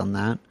have not done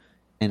that.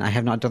 And I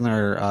have not done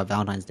their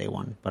Valentine's Day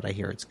one, but I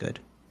hear it's good.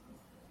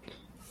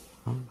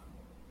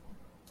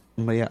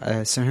 But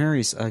yeah, Sir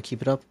Harry's,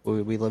 keep it up.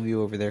 We love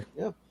you over there.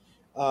 Yeah.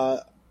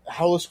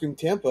 Howl of Scream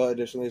Tampa,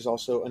 additionally, has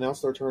also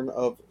announced the return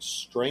of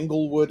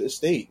Stranglewood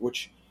Estate,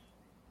 which,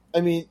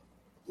 I mean,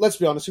 let's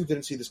be honest, who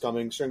didn't see this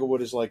coming? Stranglewood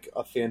is like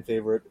a fan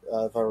favorite,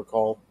 if I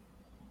recall.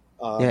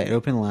 Yeah, it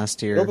opened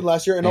last It year. opened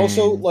last year, and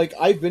also, like,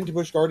 I've been to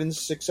Busch Gardens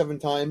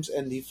 6-7 times,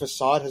 and the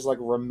facade has, like,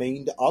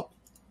 remained up.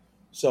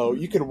 So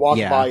you can walk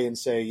Yeah. by and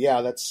say,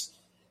 yeah, that's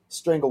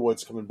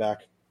Stranglewood's coming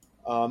back.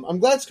 I'm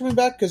glad it's coming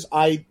back because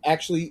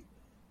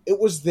it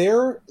was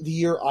there the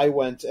year I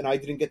went, and I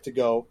didn't get to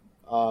go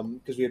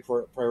because we had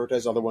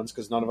prioritized other ones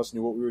because none of us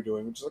knew what we were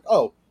doing. Which is like,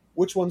 oh,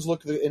 which ones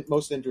look the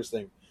most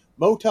interesting?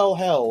 Motel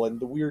Hell and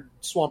the weird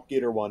Swamp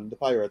Gator one, the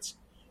Pirates.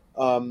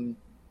 So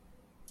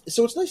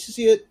it's nice to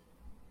see it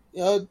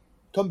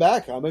come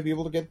back. I might be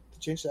able to get the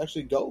chance to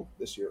actually go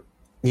this year.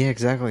 Yeah,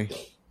 exactly.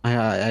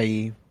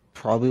 I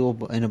probably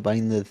will end up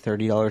buying the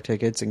 $30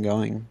 tickets and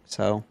going.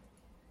 So,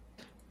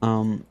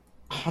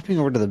 hopping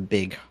over to the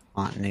big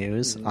hot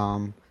news.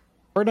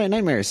 Horror Night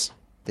Nightmares.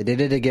 They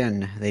did it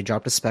again. They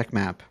dropped a spec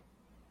map.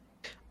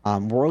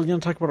 We're only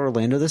going to talk about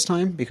Orlando this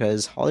time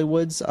because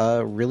Hollywood's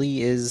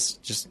really is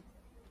just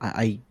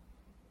I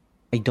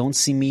don't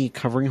see me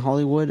covering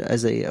Hollywood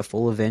as a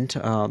full event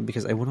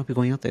because I will not be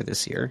going out there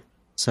this year.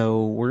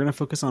 So we're going to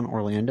focus on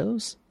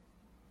Orlando's.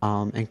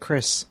 And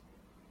Chris,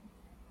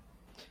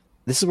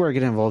 this is where I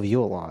get to involve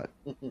you a lot.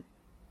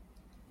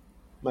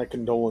 My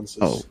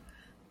condolences.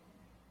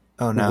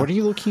 Oh no. What are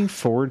you looking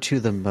forward to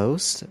the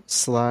most?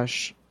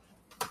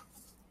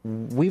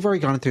 We've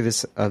already gone through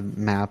this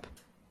map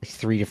like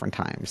 3 different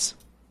times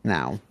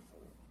now.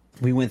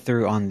 We went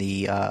through on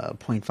the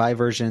 0.5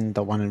 version,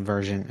 the 1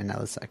 version, and now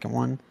the second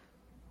one.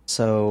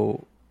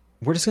 So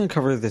we're just going to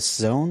cover the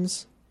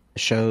zones, the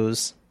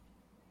shows,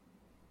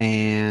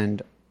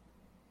 and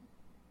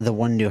the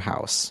one new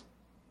house.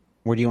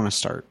 Where do you want to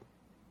start?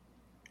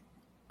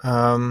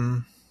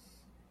 I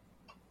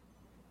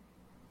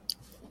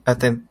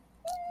think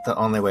the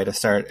only way to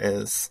start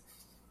is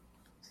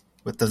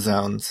with the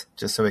zones,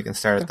 just so we can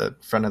start at the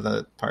front of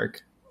the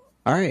park.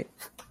 All right.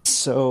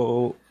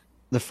 So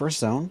the first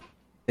zone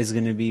is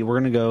going to be, we're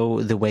going to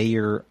go the way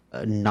you're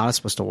not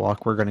supposed to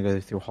walk. We're going to go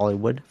through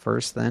Hollywood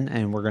first then,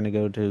 and we're going to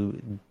go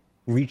to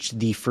reach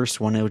the first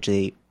one, which is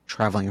a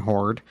traveling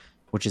horde,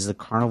 which is the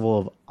Carnival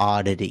of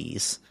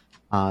Oddities,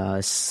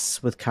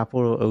 with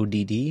capital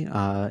ODD,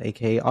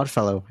 aka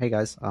Oddfellow. Hey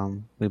guys,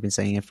 we've been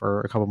saying it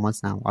for a couple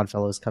months now.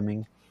 Oddfellow is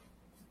coming.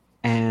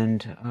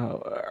 And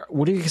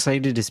what are you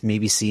excited to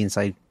maybe see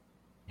inside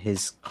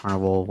his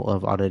Carnival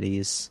of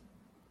Oddities?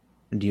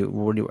 Do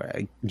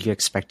you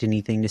expect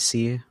anything to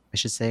see, I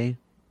should say?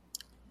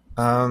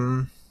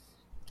 I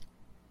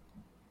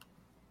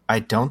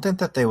don't think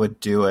that they would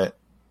do it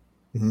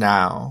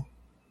now,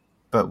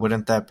 but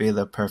wouldn't that be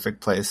the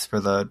perfect place for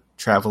the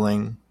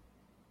traveling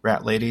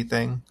rat lady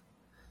thing?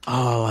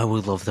 Oh, I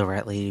would love the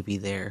rat lady to be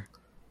there.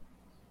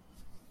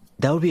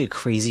 That would be a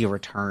crazy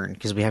return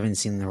because we haven't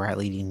seen the rat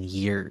lady in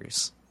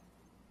years.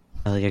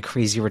 Like a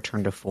crazy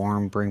return to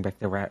form, bring back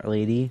the rat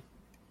lady.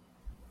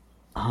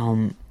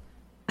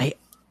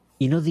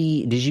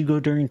 Did you go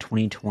during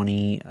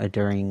 2020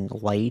 during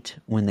Light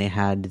when they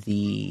had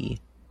the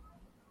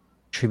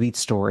tribute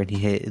store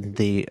and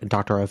the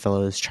Dr.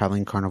 Oddfellow's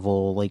traveling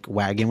carnival like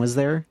wagon was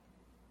there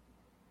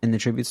in the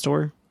tribute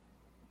store?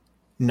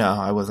 No,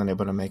 I wasn't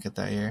able to make it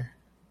that year.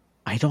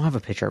 I don't have a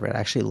picture of it. I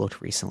actually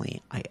looked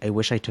recently. I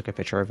wish I took a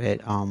picture of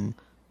it.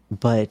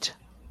 But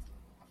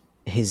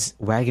his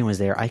wagon was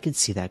there. I could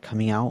see that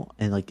coming out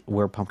and like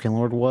where Pumpkin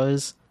Lord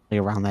was, like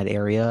around that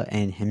area,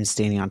 and him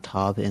standing on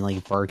top and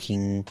like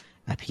barking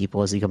at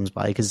people as he comes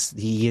by because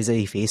he is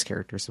a face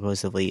character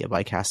supposedly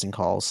by casting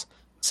calls.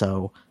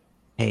 So,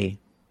 hey,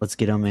 let's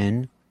get him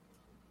in.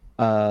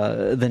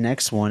 The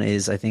next one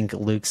is, I think,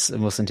 Luke's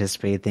most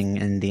anticipated thing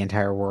in the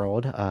entire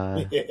world.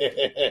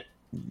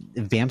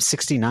 Vamp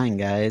 69,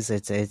 guys.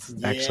 It's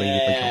actually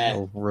like a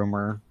real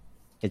rumor.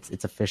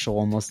 It's official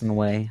almost in a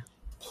way.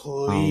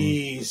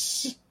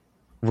 Please.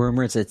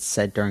 Rumors it's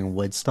set during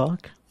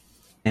Woodstock,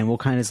 and we'll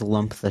kind of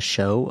lump the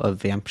show of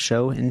Vamp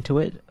Show into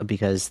it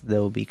because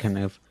they'll be kind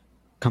of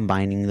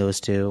combining those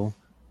two.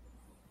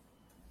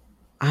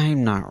 I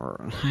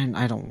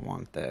don't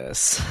want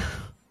this.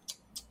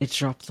 It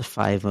dropped the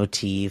 5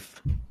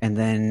 motif, and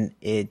then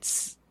it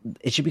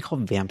should be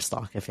called Vamp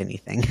Stock, if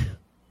anything.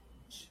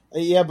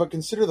 Yeah, but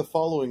consider the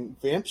following.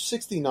 Vamp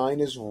 69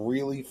 is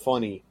really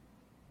funny.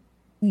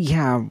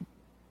 Yeah,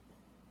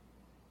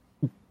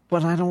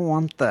 but I don't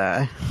want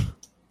that.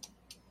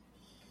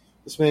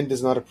 This man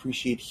does not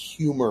appreciate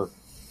humor.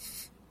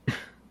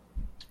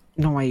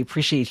 No, I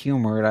appreciate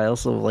humor, and I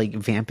also, like,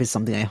 Vamp is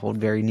something I hold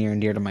very near and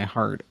dear to my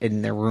heart,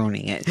 and they're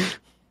ruining it.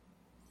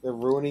 They're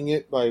ruining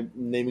it by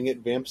naming it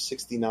Vamp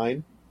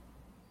 69?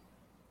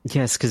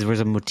 Yes, because there's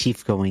a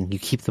motif going. You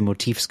keep the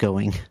motifs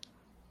going.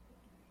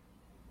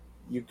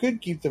 You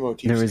could keep the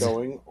motifs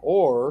going,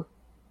 or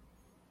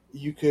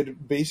you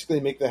could basically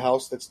make the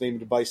house that's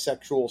named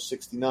Bisexual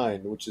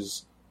 69, which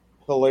is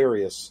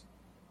hilarious.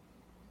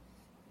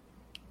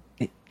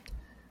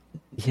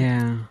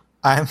 Yeah.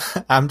 I'm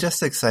I'm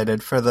just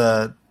excited for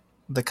the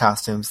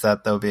costumes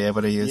that they'll be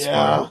able to use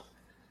for it.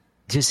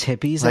 Just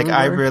hippies Like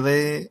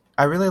everywhere?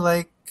 I really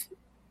like.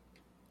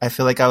 I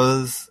feel like I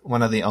was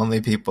one of the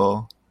only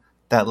people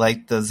that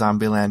liked the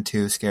Zombieland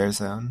 2 scare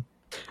zone.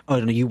 Oh,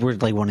 no, you were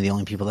like one of the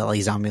only people that like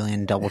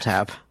Zombieland Double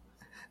Tap.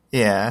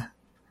 Yeah,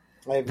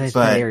 That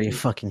But- area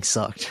fucking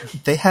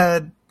sucked. they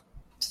had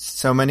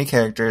so many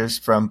characters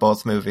from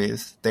both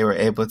movies. They were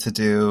able to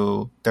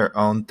do their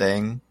own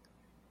thing.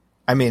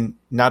 I mean,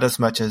 not as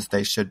much as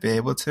they should be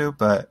able to,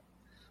 but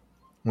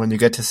when you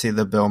get to see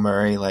the Bill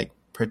Murray like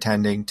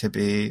pretending to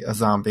be a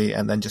zombie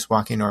and then just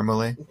walking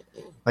normally,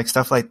 like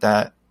stuff like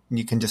that,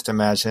 you can just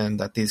imagine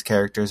that these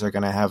characters are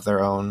going to have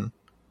their own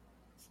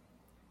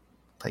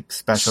like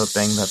special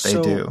thing that they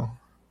So- do.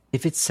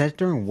 If it's set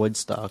during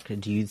Woodstock,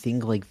 do you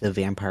think like the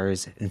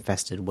vampires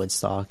infested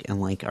Woodstock and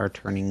like are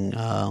turning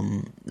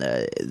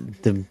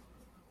the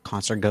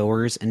concert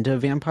goers into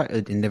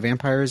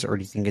vampires, or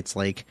do you think it's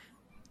like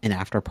an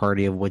after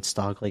party of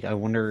Woodstock? Like, I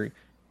wonder,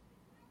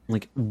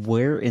 like,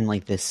 where in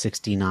like the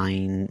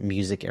 '69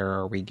 music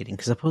era are we getting?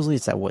 Because supposedly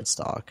it's at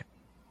Woodstock.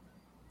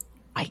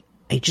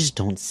 I just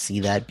don't see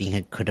that being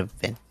a good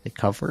event to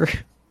cover.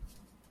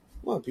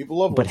 Well, people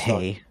love But Woodstock.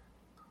 hey,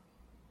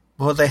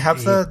 Well, they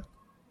have the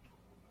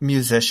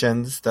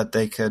musicians that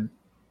they could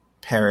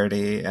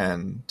parody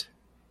and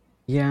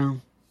yeah.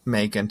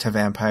 make into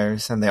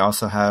vampires, and they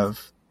also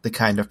have the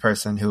kind of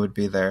person who would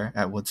be there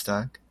at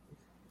Woodstock.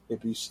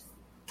 Hippies,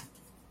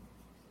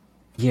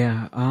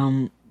 Yeah,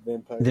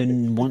 vampire.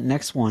 then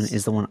next one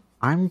is the one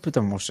I'm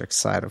the most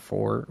excited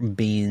for,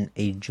 being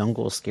a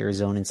jungle scare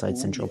zone inside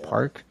Central yeah.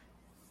 Park.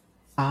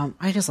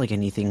 I just like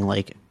anything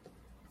like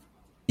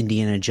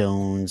Indiana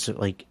Jones,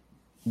 like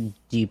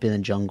deep in the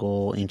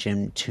jungle,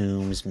 ancient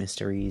tombs,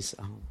 mysteries.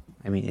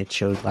 I mean, it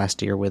showed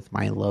last year with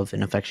my love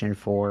and affection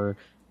for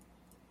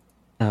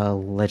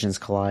Legends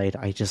Collide.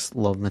 I just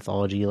love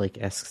mythology like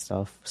esque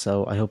stuff,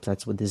 so I hope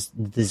that's what this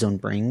zone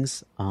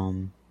brings.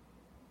 I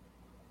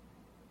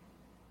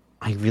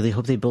really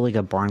hope they build like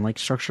a barn-like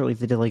structure like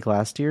they did like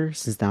last year,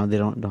 since now they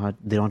don't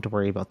have to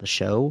worry about the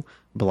show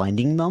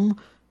blinding them.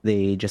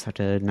 They just have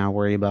to now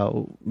worry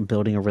about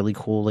building a really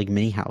cool like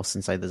mini house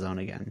inside the zone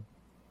again.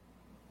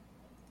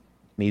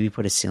 Maybe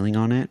put a ceiling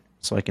on it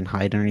so I can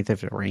hide underneath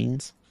if it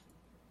rains.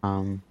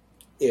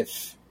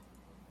 If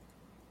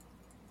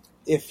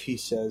he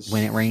says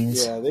When it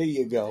rains. yeah, there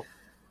you go.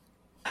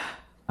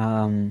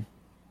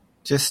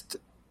 Just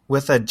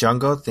with a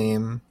jungle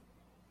theme,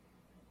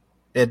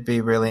 it'd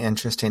be really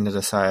interesting to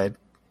decide,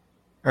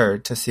 or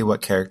to see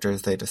what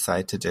characters they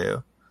decide to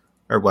do,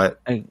 or what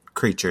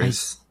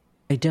creatures.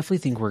 I definitely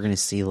think we're gonna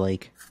see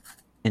like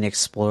an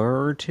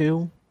explorer or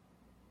two,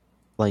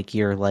 like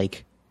your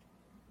like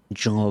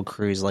Jungle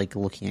Cruise like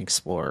looking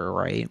explorer,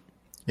 right?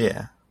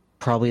 Yeah.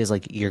 Probably as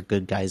like your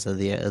good guys of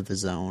the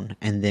zone,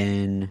 and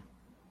then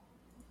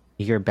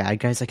your bad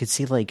guys. I could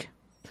see like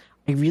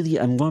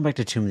I'm going back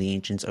to Tomb of the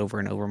Ancients over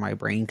and over in my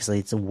brain because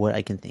it's what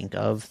I can think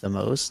of the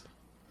most,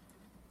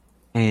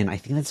 and I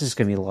think that's just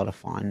gonna be a lot of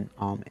fun.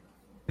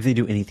 If they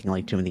do anything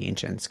like Tomb of the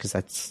Ancients, because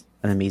that's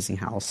an amazing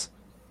house.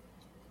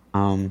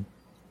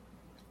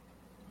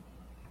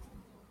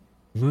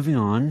 Moving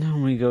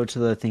on, we go to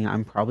the thing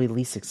I'm probably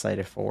least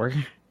excited for,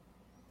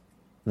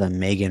 the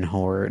Megan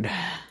Horde.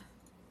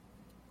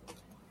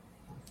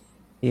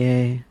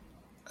 Yay.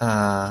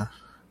 I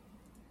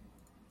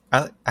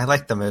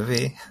like the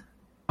movie.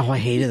 Oh, I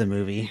hated the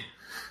movie.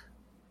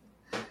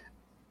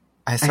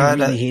 I saw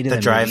really it hated at the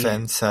that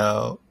drive-in,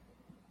 so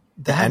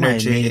the That might have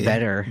energy made it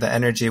better. the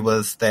energy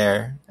was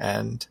there,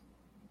 and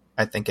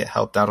I think it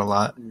helped out a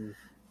lot. That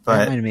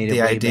But might have made it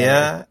the way idea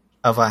better.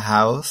 of a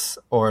house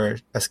or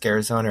a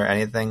scare zone or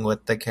anything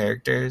with the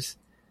characters,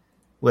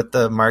 with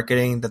the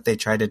marketing that they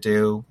try to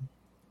do,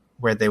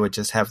 where they would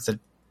just have the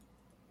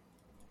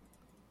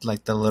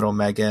little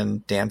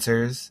Megan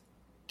dancers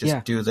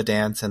just do the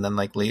dance and then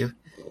like leave.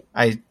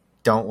 I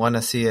don't want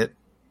to see it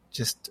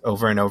just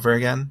over and over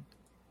again,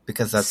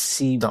 because that's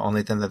the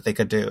only thing that they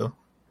could do.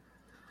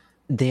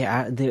 They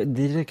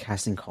did a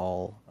casting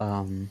call.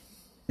 I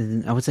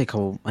would say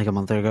like a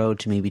month ago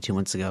to maybe 2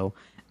 months ago,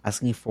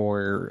 asking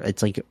for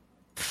it's like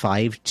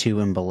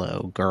 5'2" and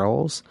below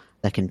girls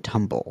that can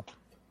tumble,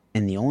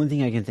 and the only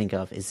thing I can think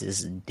of is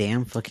this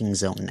damn fucking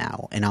zone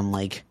now, and I'm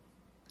like,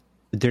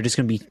 they're just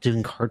gonna be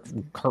doing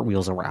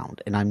cartwheels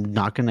around, and I'm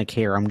not gonna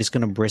care. I'm just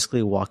gonna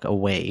briskly walk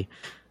away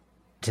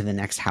to the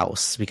next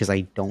house because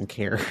I don't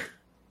care.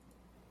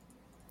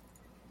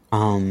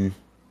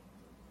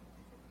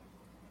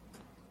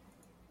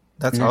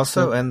 That's Next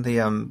also up-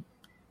 in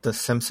the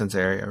Simpsons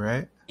area,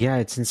 right? Yeah,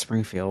 it's in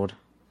Springfield.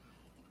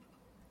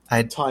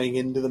 Tying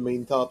into the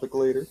main topic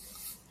later.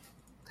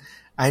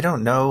 I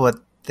don't know what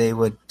they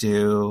would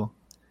do,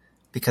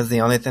 because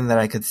the only thing that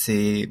I could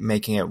see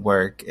making it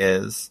work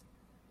is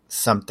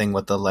something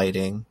with the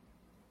lighting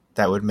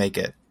that would make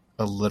it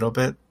a little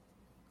bit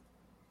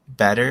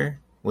better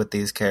with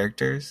these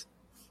characters.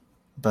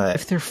 But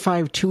If they're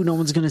 5'2", no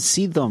one's gonna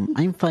see them.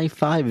 I'm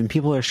 5'5", and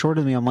people are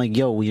shorter than me. I'm like,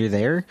 yo, you're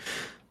there?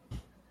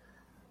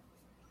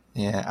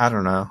 yeah, I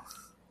don't know.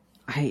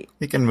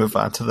 We can move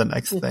on to the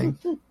next thing.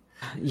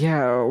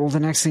 Yeah, well, the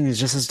next thing is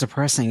just as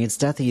depressing. It's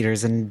Death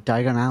Eaters in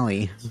Diagon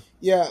Alley.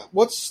 Yeah,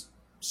 what's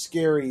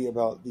scary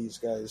about these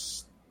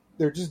guys?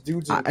 They're just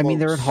dudes in cloaks. I mean,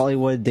 they're in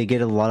Hollywood. They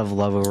get a lot of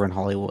love over in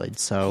Hollywood,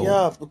 so...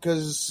 Yeah,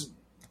 because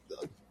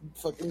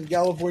fucking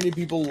California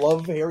people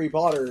love Harry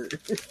Potter.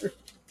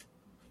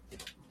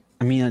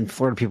 I mean, and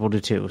Florida people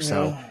do too,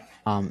 so...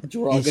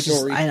 It's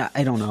just,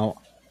 I don't know.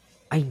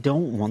 I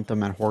don't want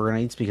them at Horror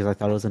Nights because I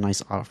thought it was a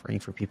nice offering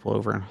for people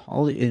over in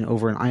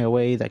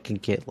IOA that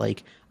could get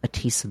like a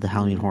taste of the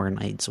Halloween Horror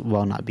Nights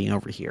while not being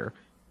over here.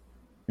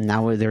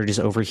 Now they're just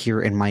over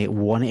here in my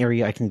one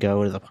area I can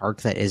go to the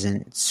park that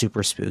isn't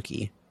super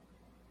spooky.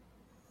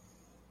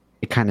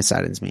 It kind of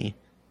saddens me.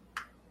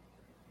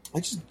 I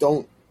just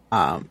don't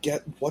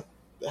get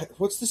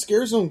what's the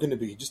scare zone going to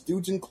be? Just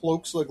dudes in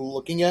cloaks like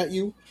looking at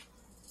you?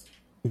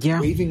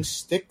 Yeah. Waving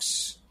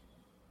sticks?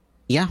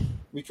 Yeah.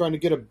 Me trying to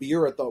get a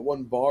beer at that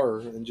one bar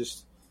and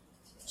just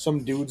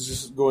some dudes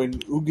just going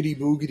oogity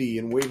boogity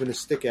and waving a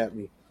stick at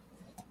me.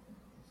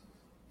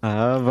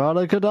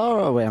 Avada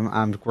Kedavra. Wait,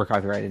 we're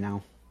copyrighted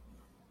now.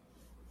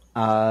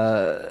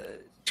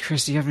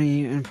 Chris, do you have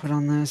any input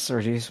on this,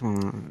 or do you just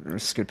want to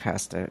scoot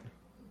past it?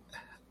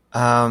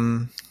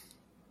 I'll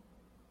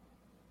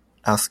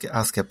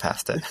skip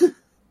past it.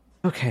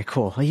 Okay,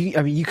 cool.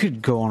 You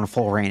could go on a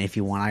full rant if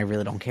you want. I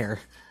really don't care.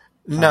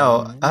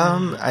 No,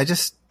 I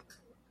just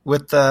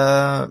with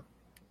the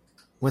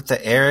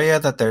area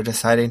that they're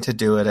deciding to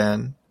do it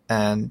in,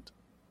 and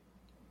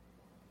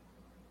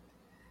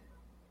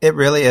it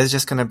really is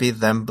just going to be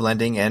them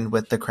blending in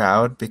with the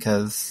crowd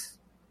because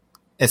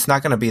it's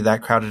not going to be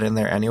that crowded in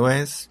there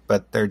anyways,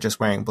 but they're just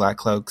wearing black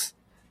cloaks.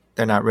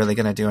 They're not really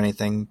going to do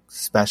anything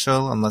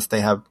special unless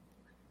they have,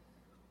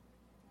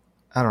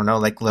 I don't know,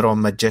 like little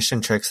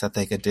magician tricks that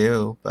they could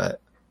do, but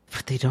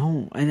they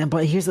don't.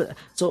 But here's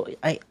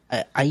I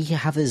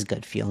have this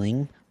gut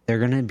feeling they're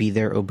going to be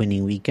there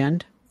opening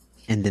weekend,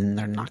 and then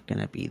they're not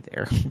going to be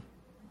there.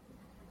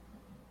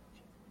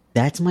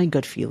 That's my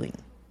gut feeling.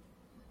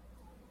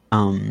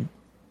 But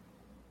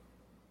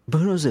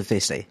who knows if they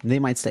stay? They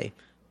might stay.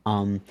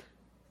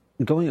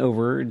 Going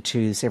over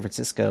to San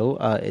Francisco,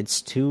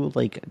 it's two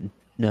like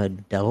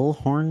devil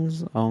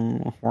horns.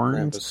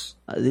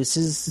 This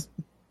is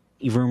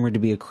rumored to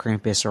be a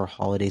Krampus or a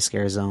holiday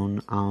scare zone.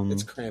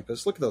 It's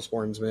Krampus. Look at those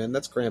horns, man.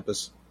 That's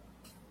Krampus.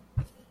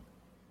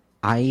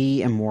 I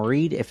am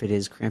worried if it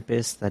is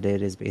Krampus that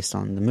it is based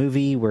on the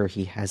movie where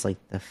he has like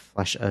the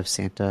flesh of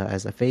Santa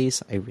as a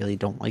face. I really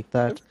don't like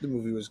that. The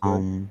movie was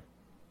good.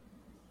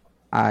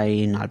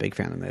 I'm not a big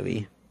fan of the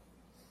movie.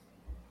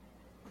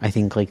 I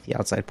think like the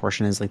outside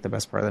portion is like the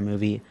best part of the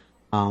movie.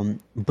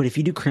 But if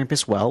you do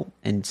Krampus well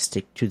and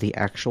stick to the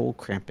actual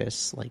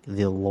Krampus, like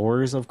the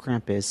lores of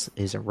Krampus,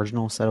 his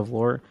original set of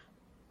lore,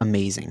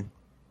 amazing.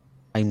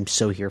 I'm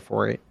so here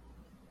for it.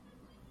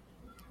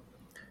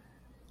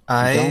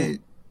 I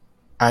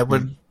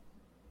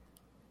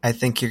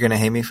think you're going to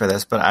hate me for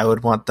this, but I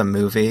would want the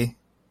movie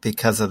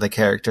because of the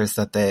characters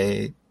that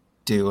they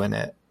do in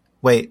it.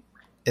 Wait,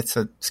 it's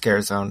a scare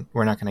zone.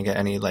 We're not going to get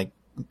any like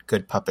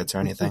good puppets or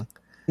anything.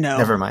 No.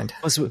 Never mind.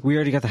 We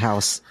already got the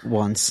house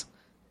once.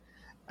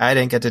 I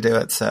didn't get to do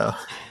it, so.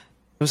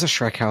 It was a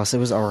Shrek house. It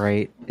was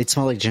alright. It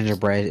smelled like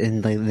gingerbread,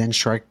 and then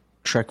Shrek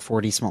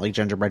 40 smelled like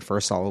gingerbread for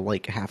a solid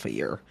like half a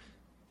year.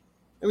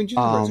 I mean,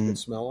 gingerbread's a good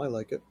smell. I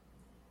like it.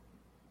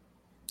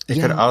 It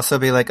could also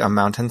be like a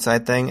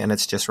mountainside thing, and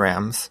it's just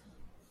rams.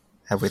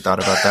 Have we thought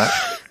about that?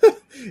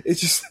 It's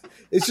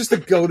just a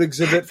goat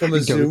exhibit from a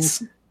zoo.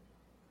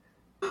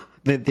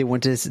 They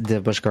went to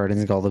the Busch Gardens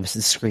and called them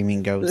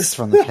screaming goats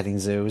from the petting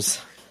zoos.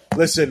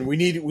 Listen, we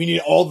need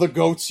all the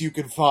goats you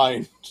can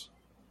find.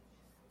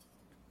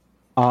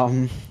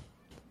 Going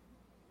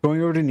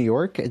over to New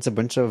York, it's a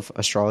bunch of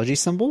astrology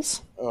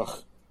symbols.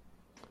 Ugh.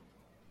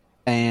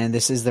 And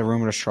this is the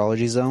rumored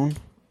astrology zone.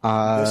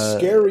 The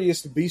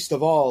scariest beast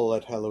of all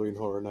at Halloween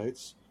Horror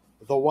Nights,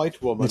 the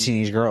white woman. The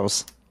teenage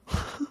girls.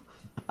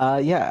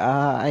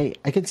 I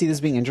could see this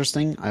being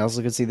interesting. I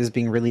also could see this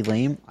being really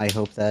lame. I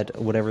hope that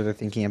whatever they're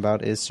thinking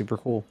about is super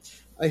cool.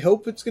 I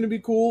hope it's going to be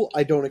cool.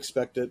 I don't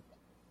expect it.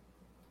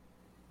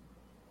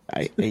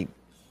 I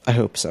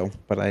hope so,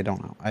 but I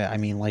don't know. I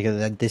mean, like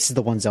this is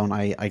the one zone what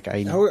are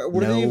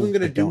they even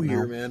going to do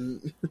here,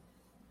 man?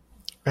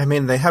 I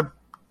mean, they have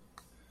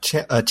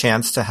a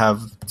chance to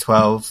have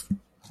 12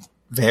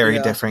 very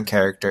different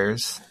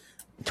characters.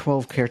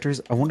 12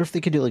 characters. I wonder if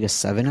they could do like a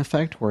 7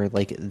 effect where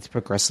like it's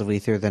progressively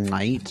through the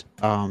night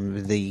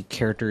the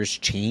characters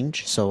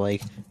change. So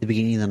like the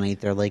beginning of the night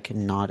they're like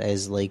not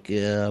as like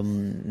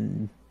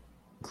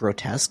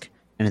grotesque,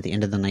 and at the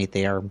end of the night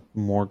they are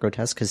more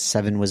grotesque because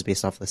 7 was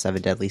based off the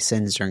 7 deadly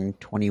sins during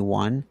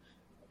 21,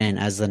 and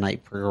as the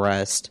night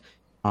progressed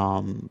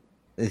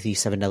the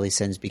 7 deadly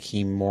sins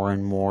became more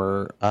and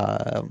more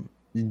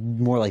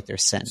like their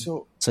sin.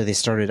 So they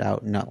started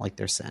out not like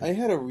their sin. I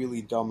had a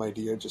really dumb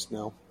idea just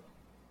now.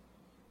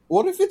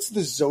 What if it's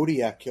the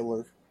Zodiac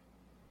Killer?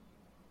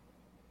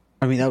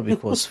 I mean, that would be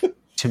cool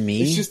to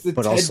me, it's just the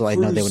but Ted also I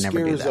know they would Cruz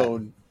never do that.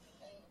 Zone.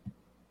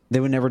 They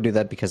would never do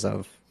that because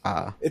of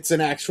It's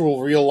an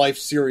actual real life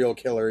serial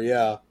killer.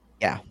 Yeah,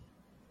 yeah.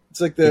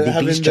 it's like They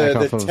having base jack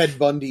the off of Ted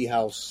Bundy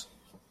house.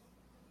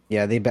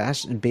 Yeah, they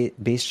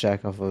base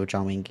jack off of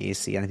John Wayne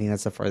Gacy, and I think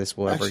that's the farthest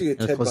we'll ever, Actually, a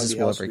the Ted closest Bundy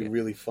we'll house ever would be get.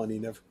 really funny.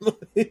 Never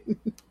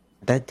mind.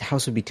 That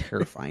house would be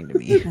terrifying to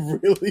me.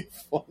 Really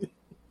funny.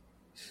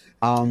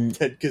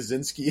 Ted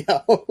Kaczynski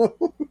house.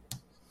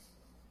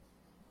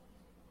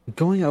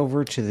 Going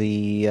over to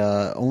the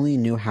only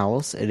new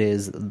house, it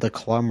is the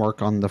claw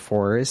mark on the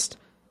forest.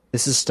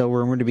 This is still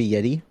rumored to be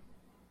Yeti.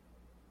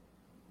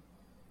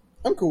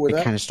 I'm cool with I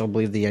that. kind of still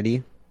believe the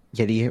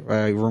Yeti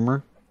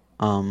rumor.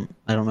 I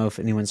don't know if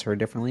anyone's heard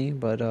differently,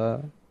 but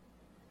I'm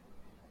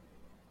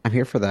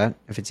here for that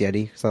if it's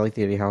Yeti, because I like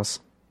the Yeti house.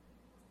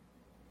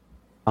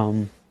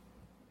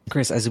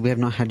 Chris, as we have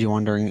not had you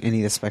on during any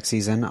of the spec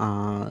season,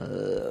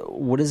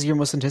 what is your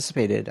most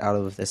anticipated out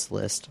of this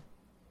list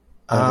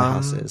of the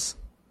houses?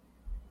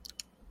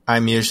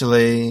 I'm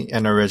usually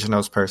an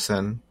originals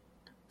person,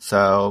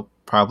 so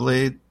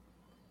probably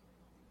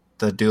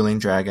the Dueling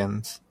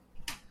Dragons.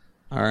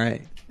 All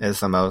right.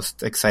 Is the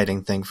most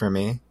exciting thing for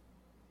me.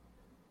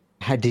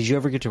 Did you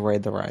ever get to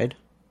ride the ride?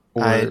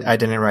 Or... I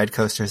didn't ride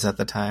coasters at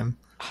the time.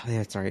 Oh,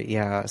 that's right.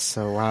 Yeah.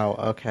 So wow.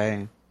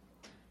 Okay.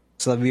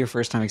 So that'd be your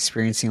first time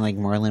experiencing like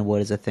Marlin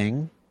Wood as a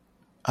thing.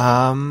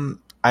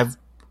 I've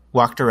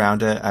walked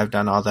around it. I've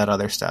done all that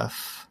other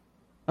stuff.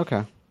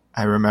 Okay.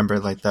 I remember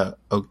like the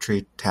Oak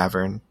Tree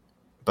Tavern,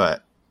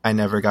 but I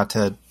never got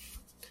to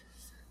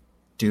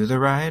do the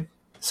ride.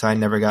 So I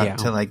never got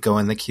to like go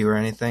in the queue or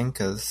anything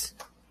because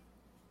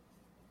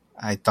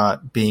I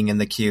thought being in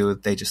the queue,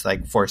 they just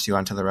like force you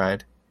onto the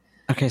ride.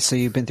 Okay, so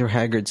you've been through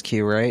Hagrid's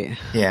queue, right?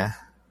 Yeah.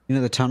 You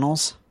know the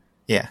tunnels?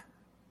 Yeah.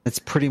 It's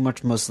pretty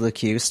much most of the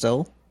queue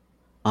still.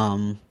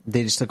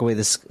 They just took away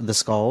the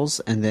skulls,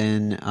 and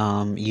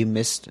then you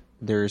missed.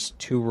 There's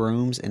 2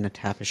 rooms and a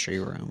tapestry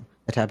room.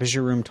 The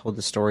tapestry room told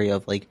the story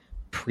of like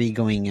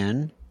pre-going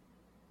in,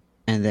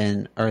 and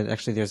then, or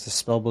actually, there's the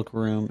spellbook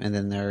room, and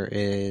then there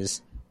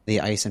is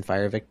the ice and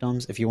fire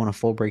victims. If you want a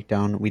full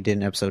breakdown, we did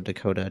an episode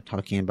Dakota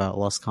talking about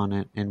Lost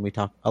Continent, and we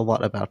talked a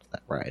lot about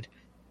that ride.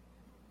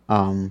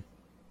 But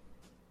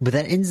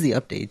that ends the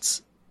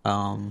updates.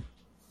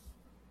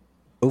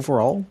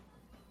 Overall,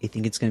 I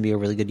think it's going to be a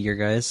really good year,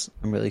 guys.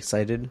 I'm really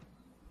excited.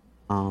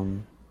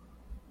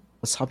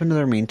 Let's hop into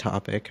our main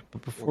topic.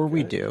 But before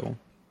we do,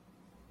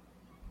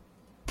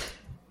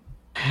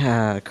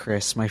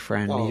 Chris, my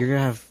friend, you're going to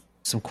have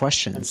some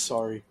questions. I'm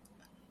sorry.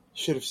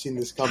 Should have seen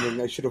this coming.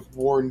 I should have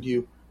warned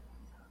you.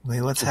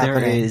 Wait, what's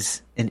happening? There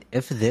is an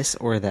if this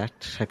or that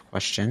type of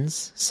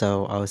questions.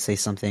 So I would say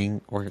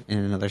something or in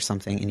another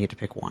something, and you have to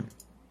pick one.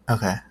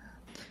 Okay.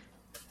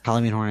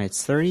 Halloween Horror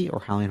Nights 30 or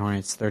Halloween Horror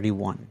Nights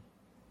 31?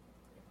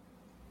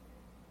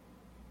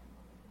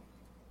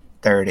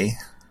 30.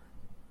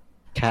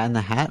 Cat in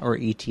the Hat or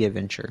E.T.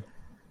 Adventure?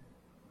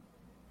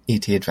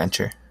 E.T.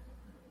 Adventure.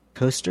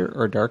 Coaster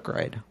or Dark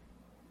Ride?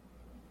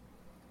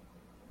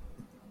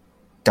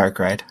 Dark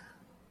Ride.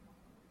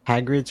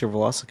 Hagrid's or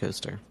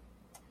Velocicoaster?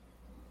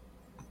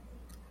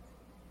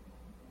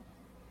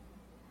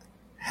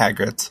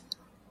 Hagrid's.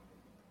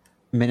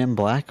 Men in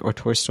Black or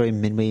Toy Story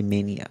Midway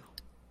Mania?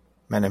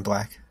 Men in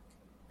Black.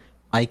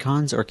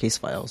 Icons or Case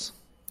Files?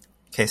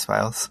 Case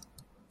Files.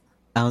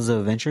 Islands of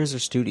Adventures or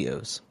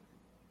Studios?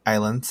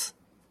 Islands.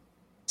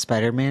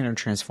 Spider-Man or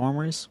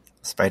Transformers?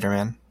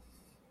 Spider-Man.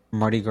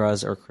 Mardi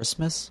Gras or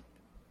Christmas?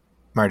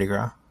 Mardi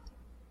Gras.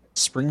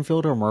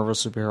 Springfield or Marvel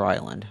Superhero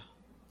Island?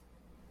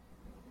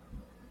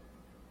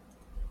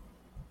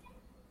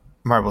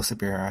 Marvel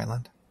Superhero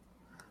Island.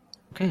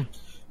 Okay.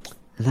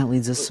 And that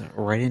leads us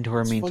right into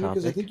our main funny topic.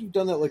 because I think you've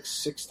done that like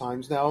 6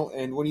 times now,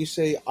 and when you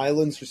say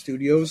islands or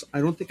studios,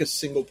 I don't think a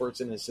single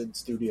person has said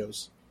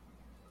studios.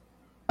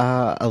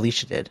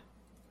 Alicia did.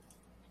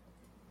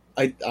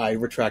 I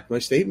retract my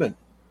statement.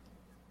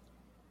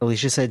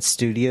 Alicia said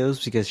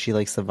studios because she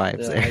likes the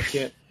vibes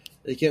there.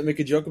 I can't make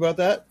a joke about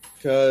that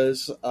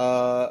because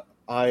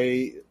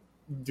I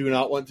do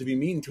not want to be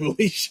mean to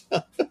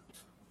Alicia.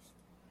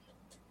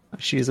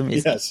 She is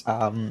amazing. Yes.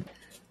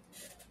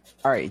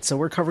 All right, so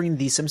we're covering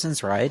the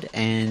Simpsons Ride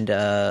and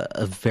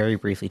very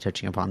briefly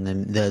touching upon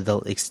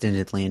the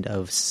extended land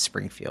of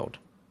Springfield.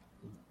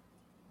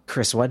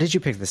 Chris, why did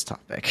you pick this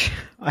topic?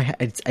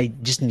 I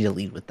just need to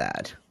lead with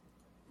that.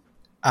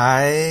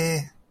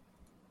 I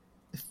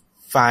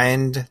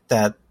find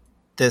that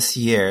this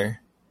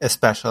year,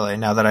 especially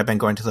now that I've been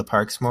going to the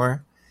parks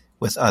more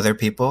with other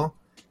people,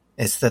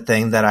 it's the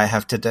thing that I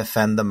have to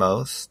defend the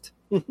most.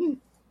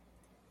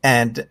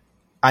 And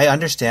I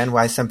understand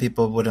why some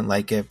people wouldn't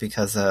like it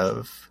because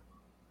of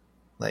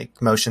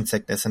like motion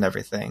sickness and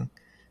everything.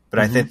 But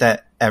I think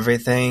that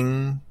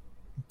everything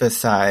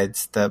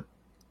besides the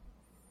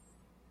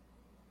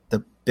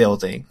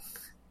building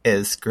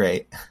is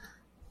great.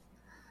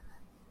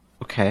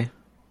 Okay.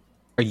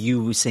 Are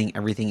you saying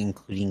everything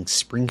including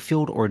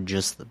Springfield or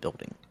just the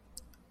building?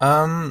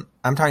 I'm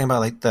talking about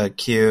like the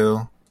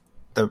queue,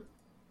 the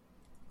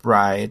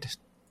ride,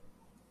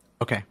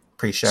 okay,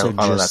 pre-show,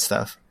 all of that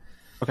stuff.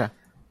 Okay.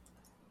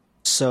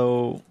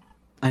 So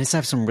I just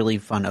have some really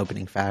fun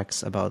opening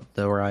facts about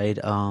the ride.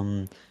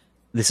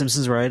 The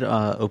Simpsons Ride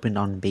opened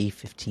on May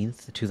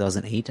 15th,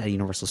 2008 at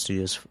Universal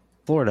Studios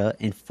Florida,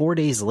 and 4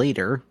 days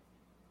later,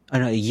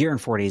 a year and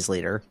 4 days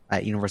later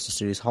at Universal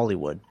Studios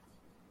Hollywood.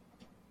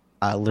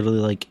 Literally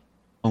like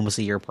almost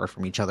a year apart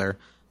from each other.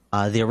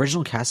 The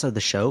original cast of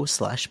the show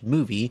 /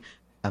 movie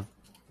have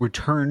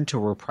returned to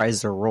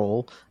reprise their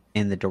role,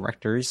 and the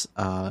directors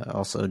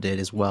also did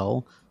as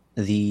well.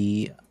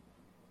 The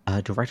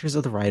directors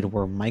of the ride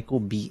were Michael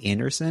B.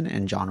 Anderson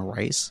and John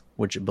Rice,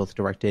 which both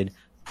directed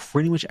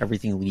pretty much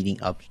everything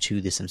leading up to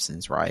the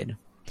Simpsons Ride.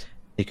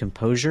 The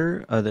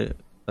composer of the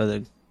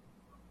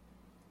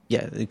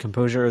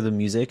composer of the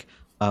music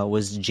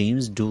was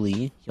James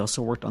Dooley. He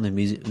also worked on the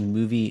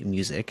movie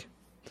music.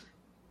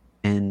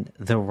 And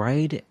the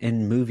ride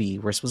and movie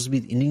were supposed to be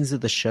the endings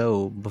of the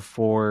show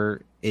before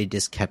it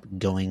just kept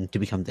going to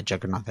become the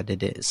juggernaut that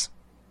it is.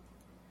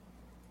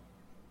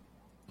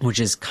 Which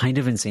is kind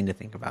of insane to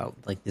think about.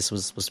 Like, this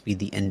was supposed to be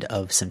the end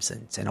of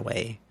Simpsons in a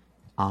way.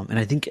 And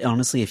I think,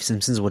 honestly, if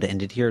Simpsons would have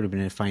ended here, it would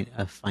have been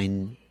a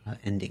fine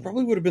ending.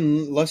 Probably would have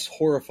been less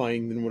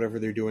horrifying than whatever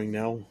they're doing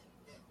now.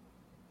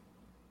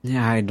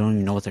 Yeah, I don't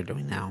even know what they're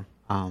doing now.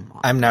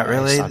 I'm not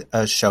really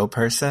a show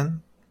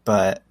person,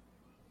 but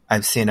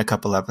I've seen a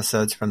couple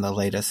episodes from the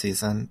latest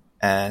season,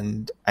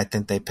 and I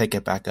think they pick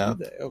it back up.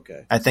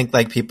 Okay. I think,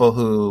 like, people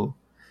who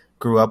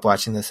grew up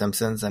watching The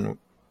Simpsons and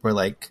were,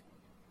 like,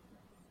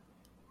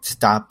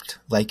 stopped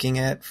liking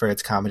it for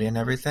its comedy and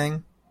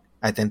everything,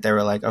 I think they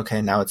were like,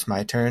 okay, now it's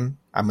my turn.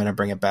 I'm going to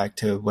bring it back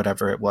to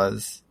whatever it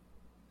was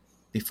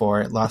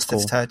before it lost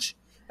its touch.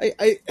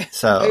 I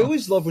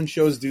always love when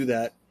shows do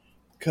that,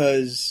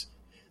 because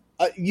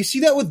you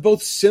see that with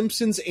both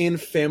Simpsons and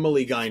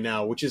Family Guy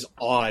now, which is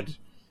odd.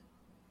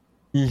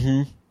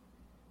 Mm-hmm.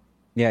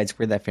 Yeah, it's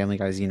weird that Family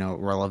Guy is,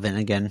 relevant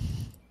again.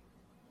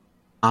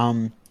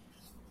 Upon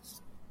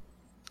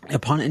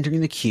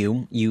entering the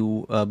queue,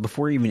 you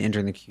before even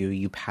entering the queue,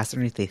 you pass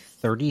underneath a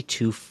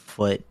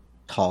 32-foot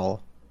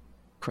tall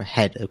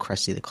head of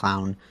Krusty the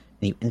Clown,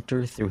 and you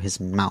enter through his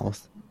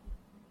mouth.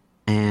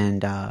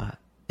 And that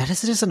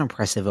is just an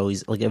impressive,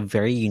 always like a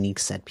very unique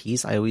set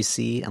piece I always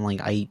see, and like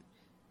I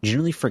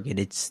generally forget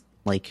it's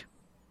like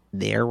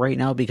there right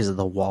now because of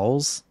the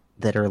walls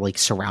that are like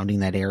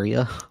surrounding that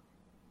area.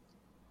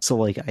 So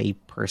like I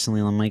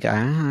personally am like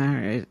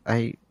I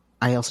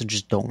also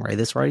just don't ride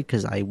this ride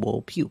because I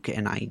will puke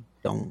and I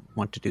don't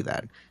want to do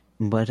that.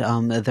 But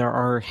there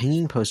are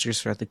hanging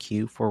posters throughout the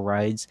queue for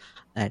rides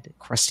at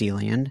Krusty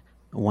Land,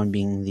 one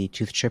being the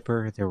Tooth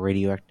Chipper, the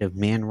Radioactive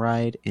Man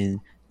ride, and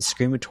the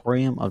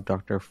Screamatorium of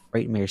Dr.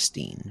 Frightmare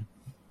Steen.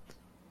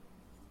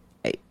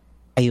 I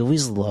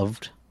always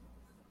loved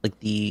like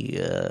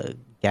the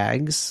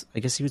gags, I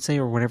guess you would say,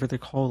 or whatever they're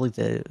called, like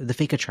the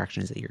fake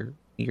attractions that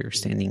you're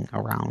standing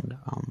around.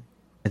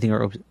 I think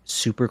are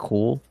super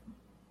cool.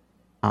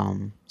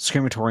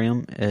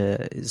 Screamatorium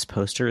is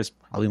poster is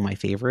probably my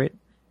favorite,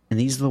 and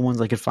these are the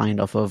ones I could find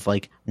off of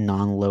like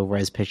non-low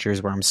res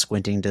pictures where I'm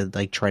squinting to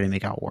like try to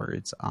make out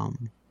words.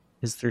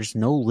 Because there's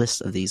no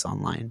list of these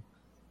online.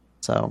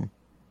 So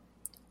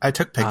I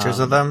took pictures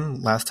of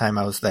them last time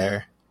I was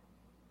there.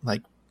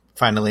 Like,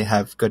 finally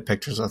have good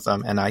pictures of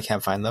them, and I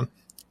can't find them.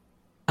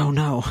 Oh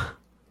no.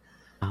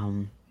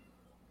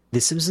 The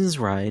Simpsons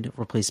Ride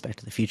replaced Back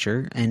to the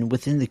Future, and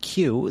within the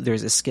queue,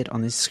 there's a skit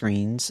on the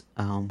screens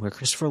where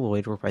Christopher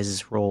Lloyd reprises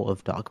his role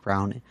of Doc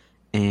Brown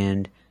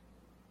and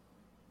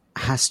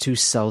has to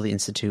sell the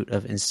Institute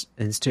of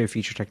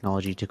Future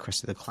Technology to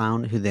Krusty the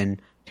Clown, who then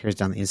tears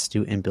down the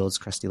Institute and builds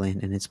Krusty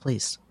Land in its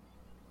place.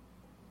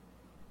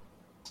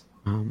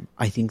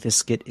 I think this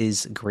skit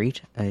is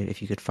great.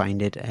 If you could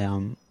find it,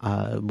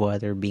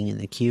 whether being in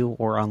the queue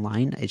or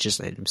online, it's just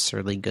an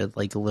absurdly good,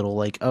 like a little,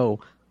 like, oh,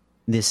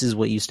 this is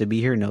what used to be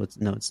here. No,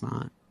 it's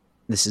not.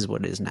 This is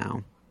what it is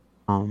now.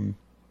 Upon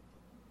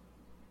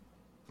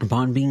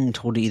being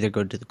told to either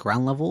go to the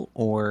ground level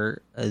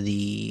or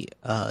the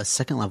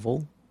second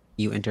level,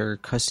 you enter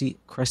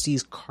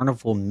Krusty's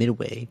Carnival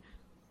Midway,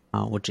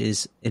 which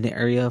is an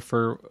area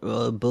for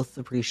both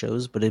the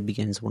pre-shows, but it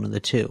begins one of the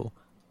two.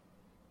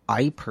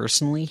 I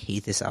personally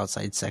hate this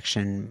outside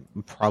section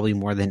probably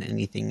more than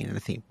anything in the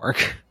theme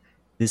park.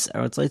 This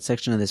outside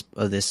section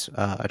of this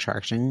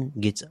attraction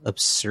gets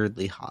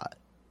absurdly hot,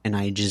 and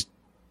I just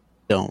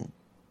don't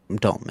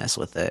mess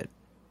with it.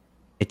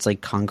 It's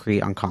like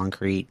concrete on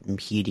concrete and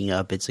heating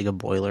up. It's like a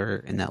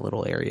boiler in that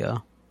little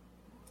area.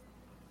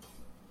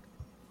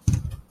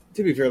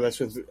 To be fair, that's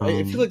with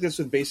I feel like that's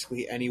with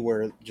basically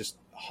anywhere just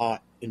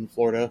hot in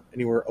Florida,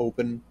 anywhere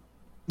open.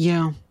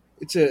 Yeah,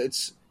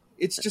 it's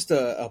just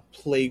a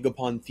plague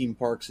upon theme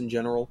parks in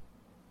general.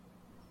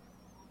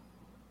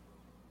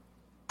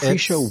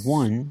 Pre-show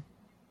 1.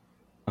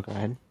 Oh, go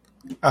ahead.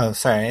 Oh,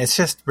 sorry. It's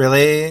just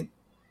really...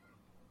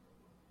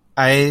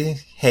 I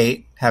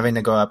hate having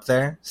to go up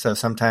there, so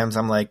sometimes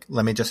I'm like,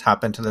 let me just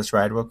hop into this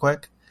ride real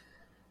quick.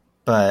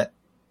 But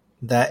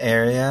that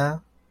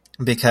area,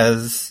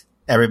 because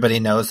everybody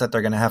knows that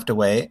they're going to have to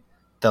wait,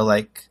 they'll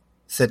like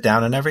sit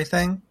down and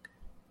everything.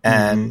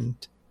 And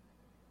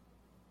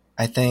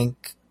I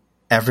think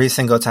every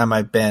single time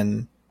I've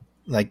been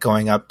like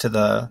going up to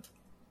the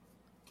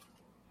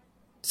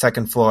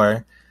second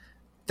floor,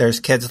 there's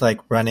kids like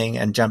running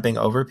and jumping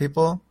over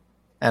people.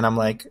 And I'm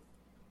like,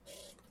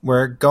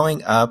 we're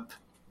going up,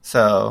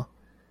 so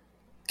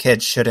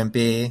kids shouldn't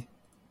be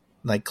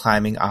like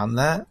climbing on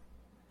that.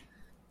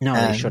 No,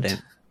 And they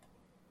shouldn't.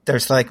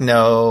 There's like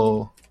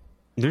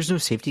There's no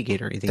safety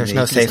gate or anything. there's They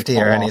no can just, like, safety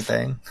fall or off.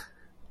 anything.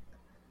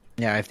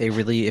 Yeah, if it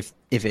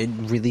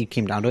really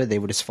came down to it, they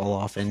would just fall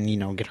off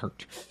and get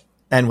hurt.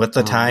 And with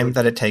the time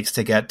that it takes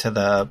to get to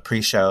the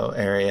pre-show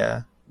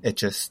area,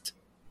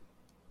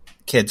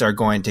 kids are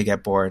going to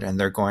get bored and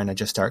they're going to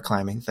just start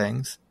climbing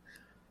things.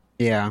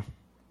 Yeah.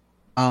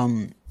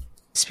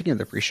 Speaking of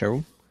the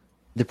pre-show,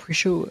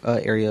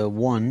 area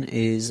 1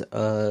 is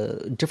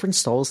different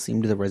stalls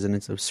themed to the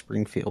residents of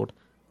Springfield.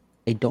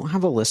 I don't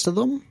have a list of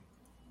them,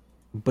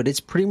 but it's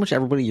pretty much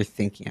everybody you're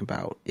thinking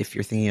about if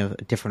you're thinking of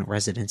different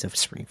residents of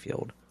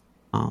Springfield.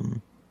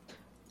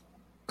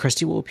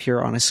 Krusty will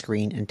appear on a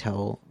screen and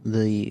tell on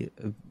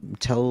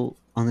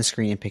the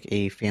screen and pick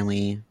a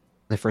family,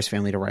 the first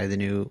family to ride the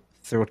new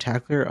Throw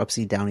Tackler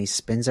Upsy Downy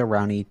Spins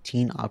Aroundy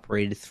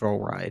teen-operated throw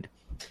ride.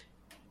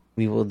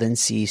 We will then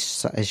see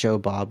Sideshow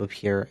Bob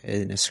appear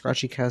in a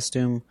Scratchy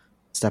costume,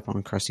 step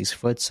on Krusty's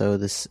foot. So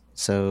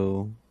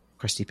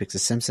Krusty picks the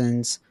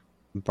Simpsons.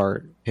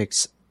 Bart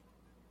picks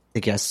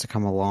the guests to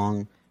come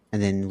along, and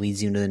then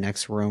leads you into the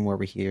next room where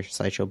we hear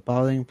Sideshow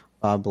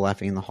Bob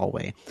laughing in the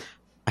hallway.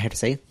 I have to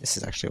say, this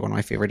is actually one of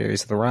my favorite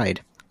areas of the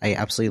ride. I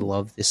absolutely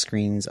love the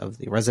screens of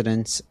the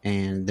residents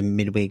and the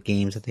midway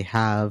games that they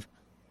have,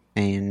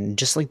 and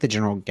just like the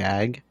general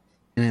gag.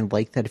 And I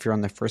like that if you're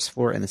on the first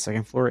floor and the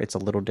second floor, it's a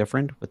little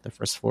different, with the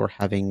first floor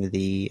having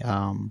the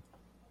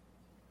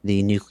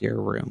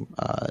nuclear room,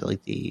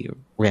 like the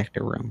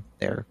reactor room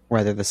there,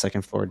 rather the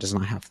second floor does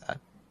not have that.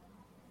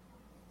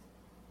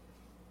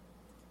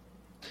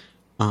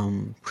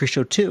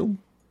 Pre-show 2,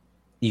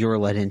 you're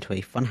led into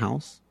a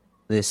funhouse.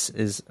 This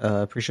is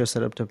a pre-show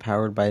set up to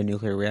powered by a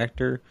nuclear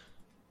reactor,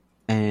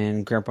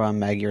 and Grandpa and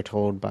Maggie are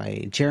told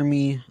by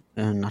Jeremy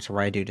not to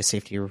ride due to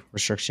safety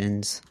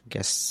restrictions.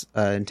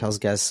 And tells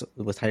guests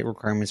with height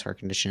requirements or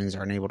conditions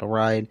are unable to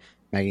ride.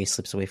 Maggie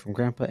slips away from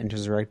Grandpa,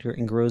 enters the reactor,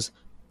 and grows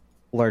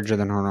larger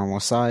than her normal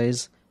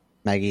size.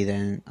 Maggie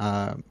then,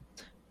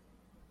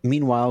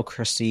 meanwhile,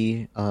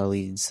 Krusty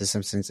leads the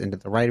Simpsons into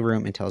the ride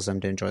room and tells them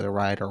to enjoy the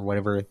ride or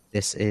whatever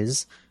this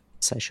is.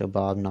 Sideshow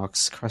Bob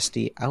knocks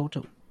Krusty out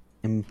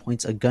and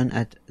points a gun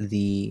at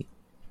the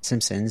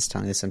Simpsons,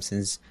 telling the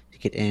Simpsons to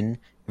get in.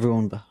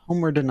 Everyone but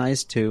Homer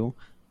denies too.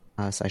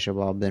 Sideshow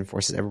Bob then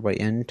forces everybody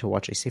in to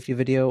watch a safety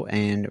video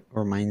and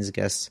reminds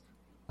guests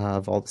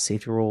of all the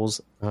safety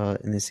rules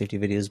in the safety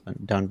videos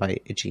done by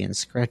Itchy and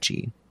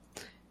Scratchy.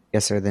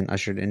 Guests are then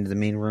ushered into the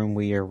main room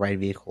where your ride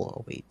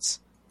vehicle awaits.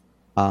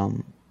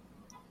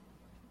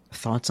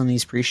 Thoughts on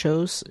these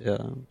pre-shows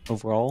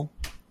overall?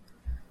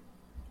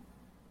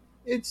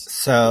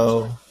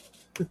 So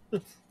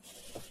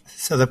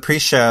the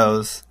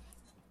pre-shows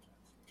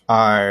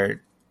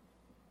are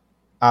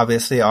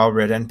obviously all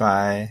written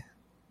by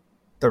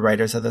the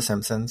writers of The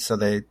Simpsons, so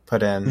they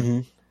put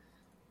in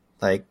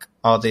like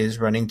all these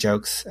running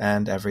jokes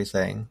and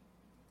everything.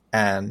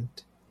 And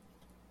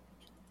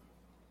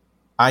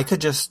I could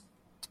just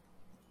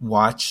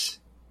watch,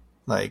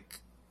 like,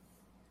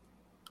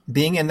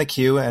 being in the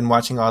queue and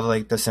watching all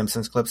the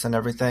Simpsons clips and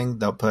everything.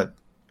 They'll put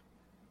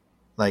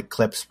like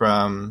clips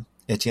from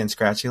Itchy and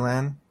Scratchy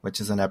Land, which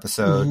is an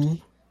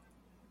episode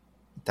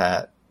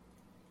that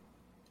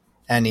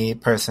any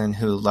person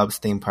who loves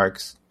theme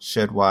parks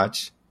should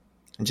watch,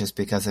 just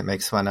because it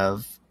makes fun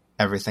of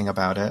everything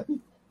about it.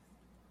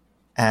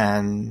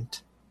 And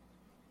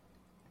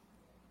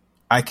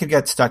I could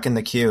get stuck in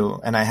the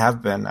queue, and I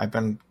have been.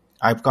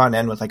 I've gone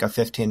in with like a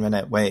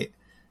 15-minute wait,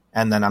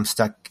 and then I'm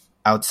stuck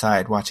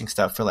outside watching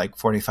stuff for like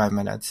 45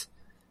 minutes.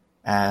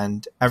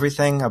 And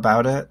everything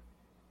about it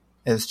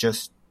is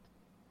just,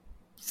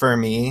 for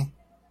me,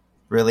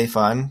 really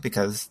fun,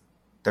 because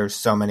there's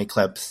so many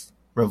clips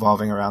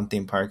revolving around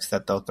theme parks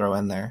that they'll throw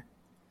in there.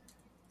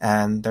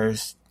 And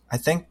there's, I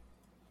think,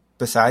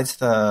 besides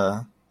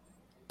the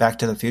Back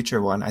to the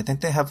Future one, I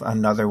think they have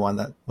another one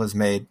that was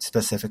made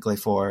specifically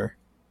for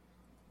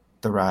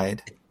the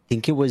ride. I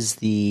think it was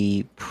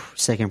the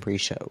second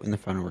pre-show in the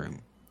front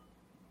room.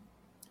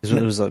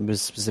 It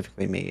was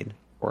specifically made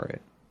for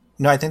it.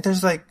 No, I think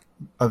there's like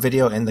a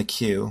video in the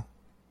queue,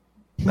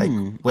 like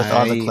with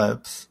all the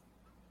clips.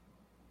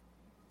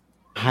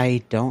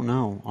 I don't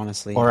know,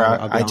 honestly. Or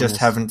I'll I just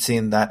haven't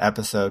seen that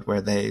episode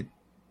where they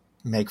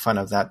make fun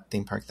of that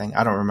theme park thing.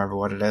 I don't remember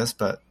what it is,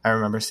 but I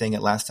remember seeing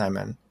it last time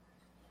and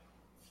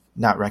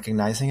not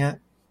recognizing it.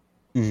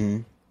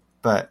 Mm-hmm.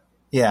 But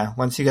yeah,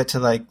 once you get to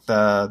like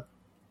the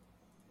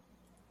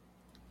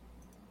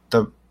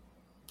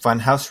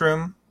Funhouse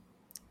room,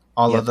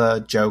 all of the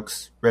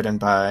jokes written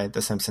by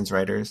the Simpsons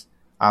writers,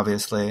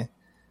 obviously,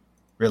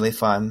 really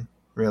fun,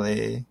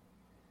 really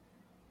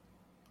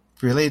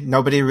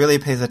nobody really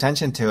pays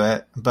attention to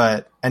it,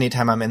 but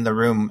anytime I'm in the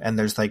room and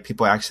there's like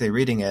people actually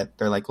reading it,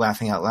 they're like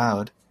laughing out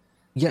loud.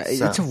 Yeah,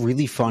 it's a So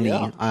really funny.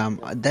 Yeah.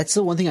 That's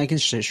the one thing I can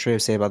straight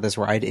up say about this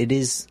ride. It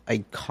is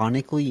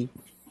iconically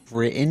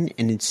written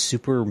and it's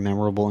super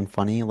memorable and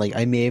funny. Like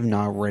I may have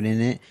not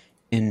ridden it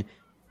in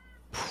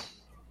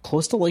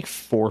close to like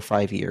 4 or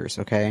 5 years.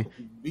 Okay,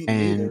 Beating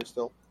me and there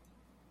still.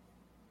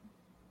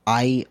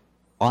 I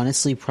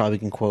honestly probably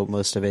can quote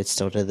most of it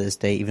still to this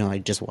day, even though I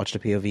just watched a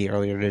POV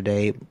earlier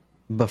today.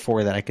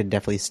 Before that, I could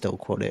definitely still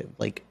quote it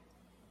like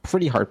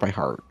pretty heart by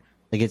heart.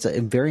 Like it's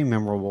a very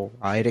memorable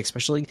ride,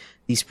 especially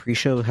these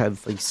pre-show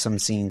have like some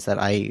scenes that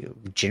I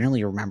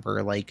generally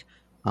remember. Like,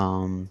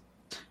 I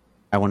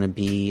want to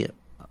be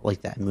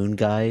like that moon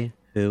guy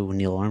who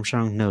Neil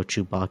Armstrong, no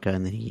Chewbacca,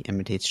 and then he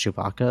imitates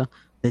Chewbacca.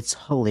 It's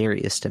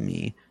hilarious to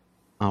me.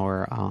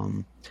 Or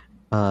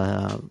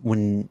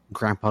when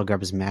Grandpa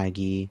grabs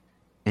Maggie,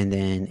 and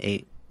then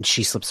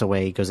she slips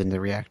away, goes into the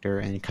reactor,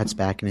 and it cuts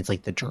back, and it's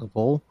like the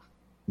gerbil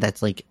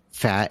that's like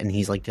fat, and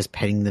he's like just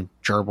petting the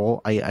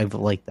gerbil. I've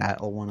liked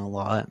that one a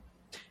lot.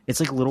 It's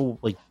like little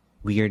like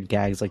weird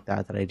gags like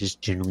that that I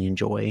just generally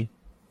enjoy.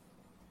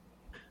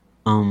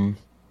 Um,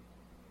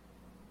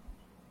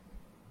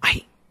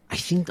 I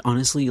think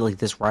honestly, like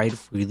this ride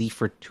really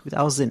for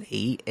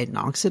 2008, it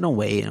knocks it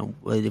away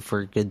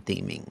for good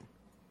theming.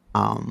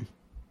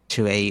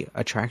 To a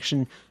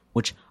attraction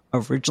which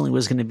originally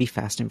was going to be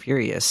Fast and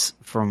Furious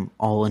from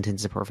all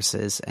intents and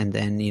purposes, and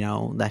then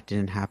that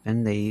didn't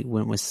happen. They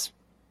went with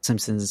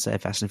Simpsons instead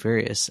of Fast and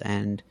Furious,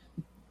 and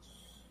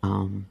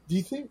Do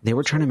you think they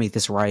were trying to make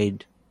this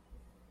ride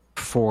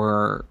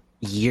for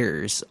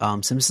years.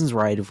 Simpsons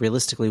Ride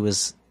realistically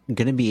was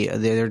going to be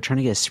they're trying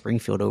to get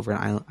Springfield over in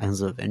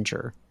Islands of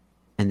Adventure,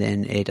 and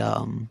then it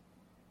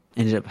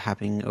ended up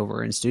happening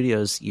over in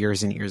studios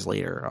years and years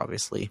later,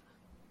 obviously.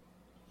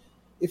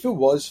 if it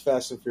was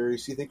Fast and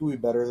Furious, do you think it would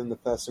be better than the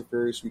Fast and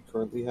Furious we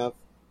currently have?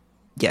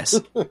 Yes,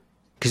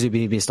 because it'd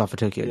be based off of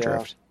Tokyo Yeah.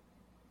 Drift.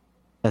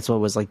 That's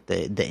what was like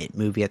the it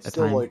movie at the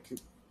Still time. like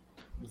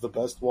the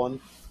best one.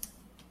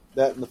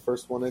 That and the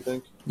first one, I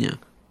think. Yeah.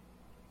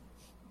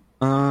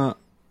 I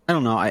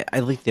don't know. I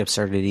like the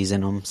absurdities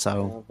in them.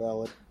 So,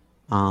 Valid.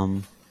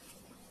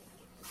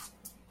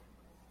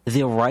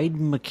 the ride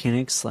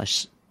mechanics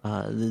slash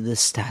the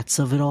stats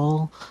of it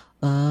all.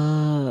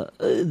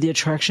 The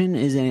attraction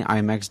is an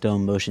IMAX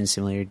dome motion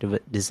simulator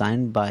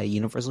designed by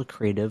Universal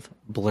Creative,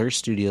 Blur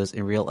Studios,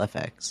 and Real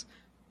FX.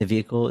 The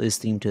vehicle is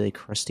themed to the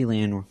Krusty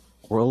Land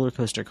roller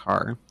coaster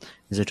car.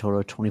 There's a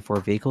total of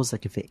 24 vehicles that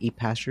can fit 8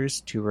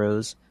 passengers, 2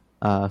 rows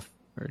of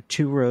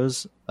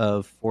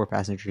 4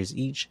 passengers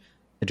each.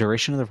 The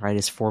duration of the ride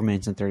is 4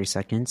 minutes and 30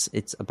 seconds.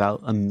 It's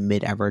about a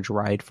mid-average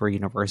ride for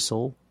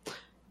Universal.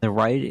 The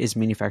ride is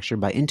manufactured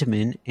by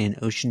Intamin and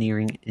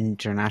Oceaneering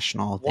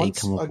International. They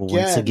come up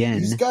once again.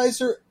 These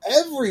guys are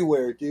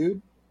everywhere,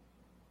 dude.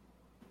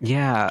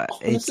 Yeah,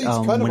 Honestly, it's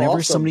kind of whenever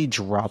awesome. somebody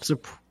drops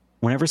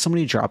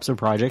a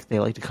project, they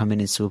like to come in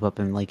and swoop up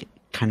and like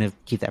kind of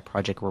keep that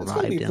project It's going to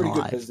revived be a and pretty good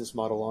alive. business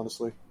model,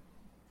 honestly.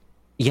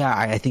 Yeah,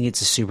 I think it's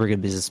a super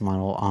good business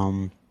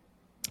model.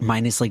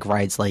 Minus like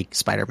rides like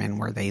Spider-Man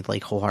where they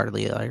like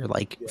wholeheartedly are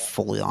like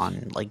fully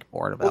on like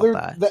board about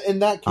that. In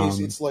that case,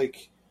 it's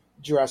like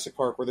Jurassic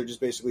Park, where they're just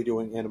basically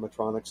doing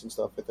animatronics and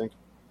stuff, I think.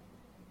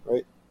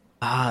 Right?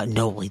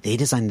 No, like they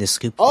designed this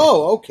scoop.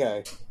 Oh,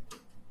 okay.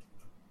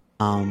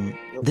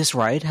 This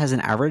ride has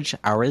an average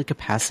hourly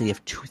capacity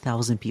of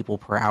 2,000 people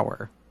per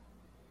hour.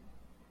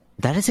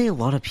 That is a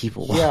lot of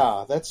people.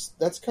 Yeah,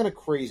 that's kind of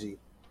crazy.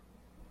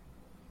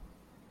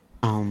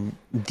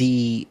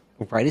 The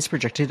ride is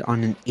projected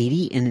on an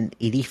 80 and an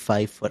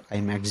 85-foot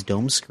IMAX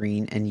dome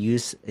screen and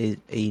use a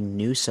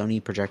new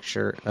Sony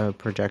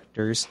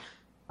projectors.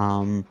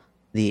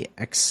 The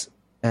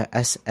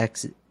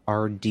SXRD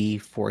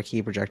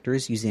 4K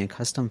projectors using a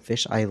custom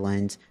fisheye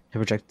lens to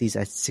project these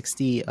at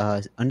 60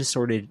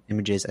 undistorted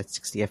images at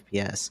 60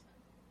 FPS.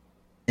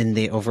 And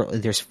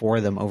there's 4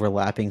 of them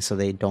overlapping so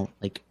they don't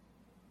like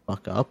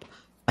fuck up.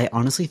 I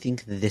honestly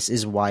think this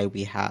is why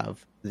we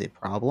have the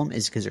problem,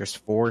 is because there's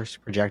 4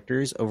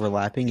 projectors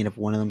overlapping, and if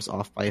one of them's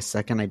off by a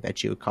second, I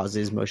bet you it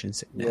causes motion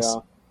sickness.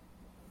 Yeah.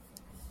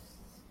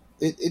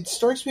 It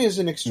strikes me as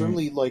an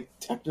extremely like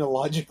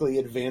technologically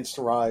advanced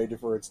ride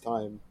for its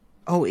time.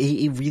 Oh,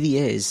 it really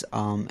is.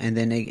 And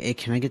then it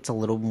kind of gets a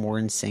little more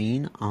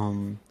insane.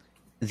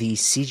 The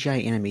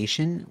CGI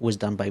animation was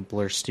done by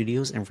Blur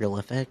Studios and Real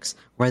FX.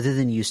 Rather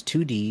than use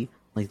 2D,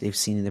 like they've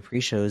seen in the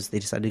pre-shows, they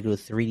decided to go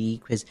 3D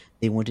because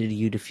they wanted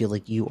you to feel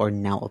like you are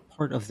now a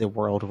part of the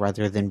world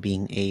rather than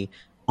being a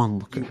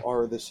onlooker. You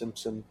are the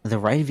Simpson. The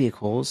ride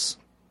vehicles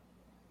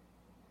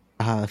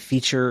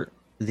feature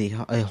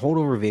a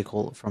holdover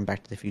vehicle from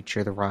Back to the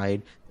Future, the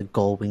ride. The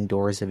gull wing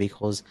doors. The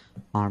vehicles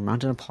are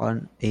mounted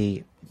upon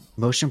a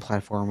motion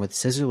platform with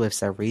scissor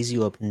lifts that raise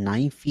you up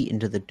 9 feet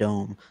into the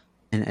dome.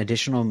 An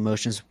additional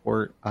motion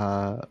support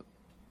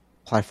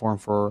platform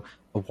for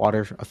a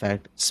water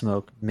effect,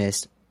 smoke,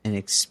 mist, and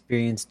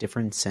experience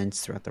different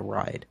scents throughout the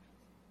ride.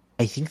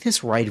 I think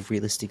this ride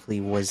realistically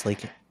was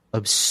like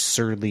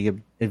absurdly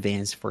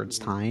advanced for its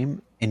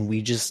time, and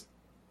we just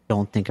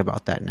don't think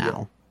about that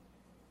now.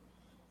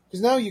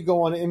 Because now you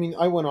go on it. I mean,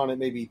 I went on it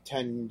maybe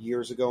 10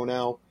 years ago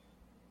now,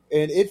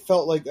 and it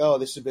felt like, oh,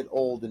 this is a bit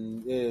old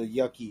and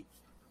yucky.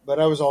 But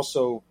I was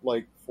also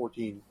like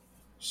 14,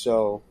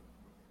 so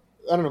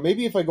I don't know.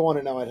 Maybe if I go on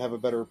it now, I'd have a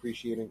better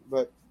appreciating.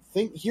 But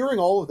hearing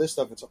all of this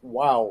stuff, it's like,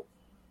 wow,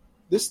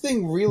 this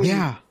thing really.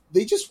 Yeah.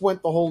 They just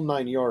went the whole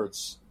 9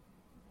 yards.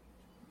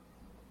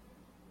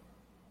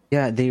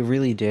 Yeah, they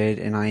really did,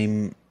 and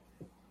I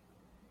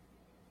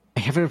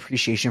have an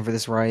appreciation for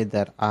this ride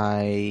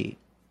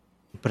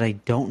but I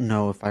don't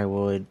know if I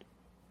would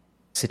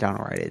sit down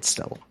and ride it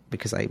still,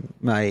 because I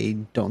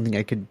don't think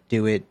I could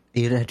do it.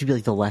 It'd have to be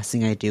like the last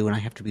thing I do, and I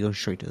have to be going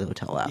straight to the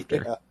hotel after.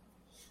 Yeah.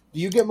 Do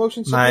you get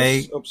motion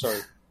sickness? Oh,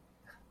 sorry.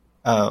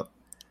 Oh,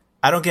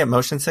 I don't get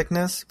motion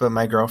sickness, but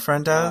my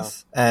girlfriend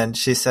does, and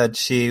she said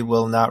she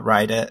will not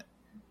ride it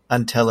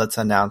until it's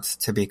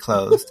announced to be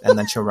closed, and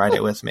then she'll ride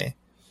it with me.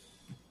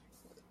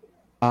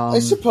 I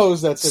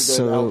suppose that's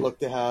a good outlook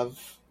to have.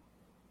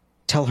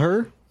 Tell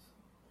her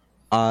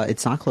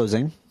it's not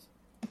closing.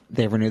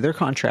 They renewed their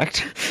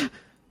contract.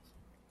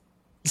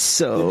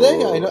 So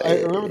did they?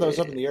 I remember that was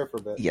up in the air for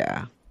a bit.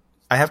 Yeah.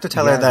 I have to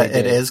tell her that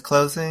it is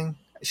closing.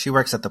 She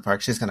works at the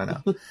park. She's going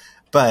to know.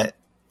 But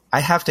I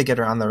have to get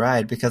her on the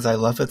ride because I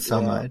love it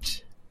so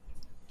much.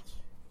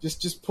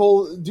 Just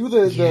do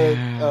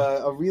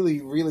a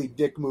really, really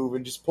dick move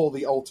and just pull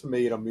the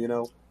ultimatum, you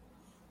know?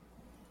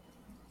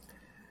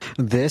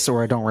 This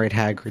or I don't ride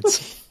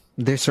Hagrid's.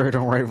 This or I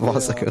don't ride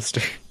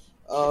Velocicoaster.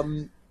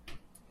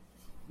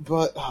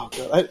 But, oh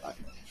god.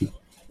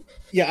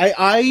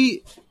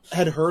 I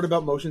had heard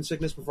about motion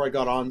sickness before I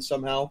got on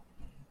somehow.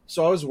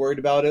 So I was worried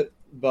about it,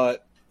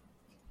 but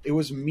it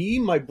was me,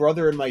 my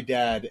brother, and my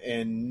dad,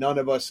 and none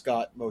of us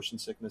got motion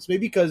sickness.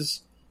 Maybe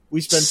because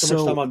we spend so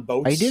much time on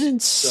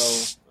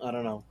boats. I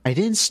don't know. I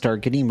didn't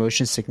start getting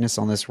motion sickness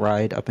on this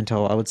ride up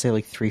until, I would say,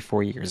 like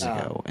 3-4 years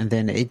ago. And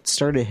then it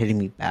started hitting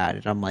me bad,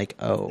 and I'm like,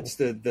 oh. It's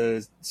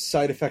the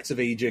side effects of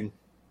aging.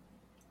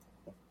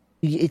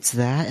 It's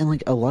that, and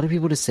like a lot of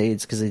people just say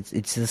it's because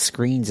it's the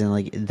screens and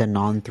like the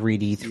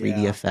non-3D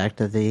 3D effect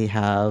that they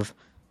have.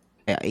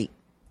 I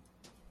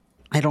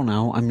don't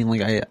know. I mean,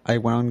 like I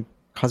went on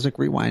Cosmic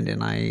Rewind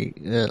and I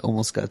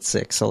almost got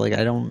sick. So like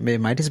it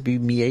might just be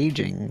me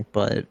aging,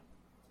 but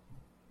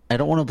I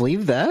don't want to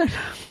believe that.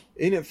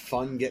 Ain't it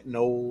fun getting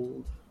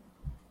old?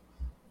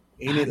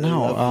 Ain't it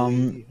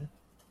lovely?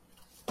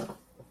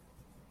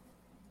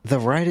 The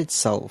ride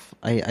itself,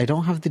 I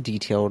don't have the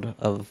detailed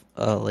of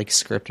like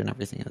script and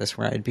everything of this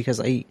ride because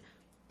I think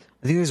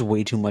there's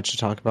way too much to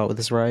talk about with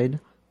this ride.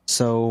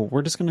 So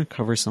we're just gonna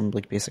cover some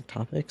like basic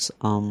topics.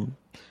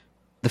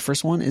 The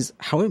first one is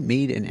how it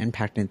made an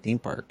impact in theme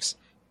parks.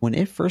 When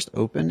it first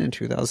opened in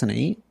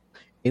 2008,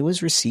 it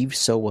was received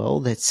so well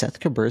that Seth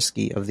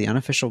Kabursky of the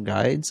Unofficial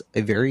Guides, a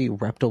very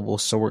reputable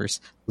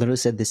source, literally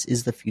said this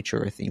is the future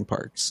of theme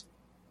parks.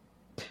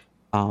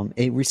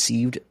 It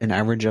received an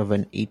average of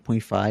an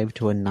 8.5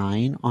 to a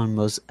 9 on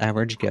most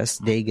average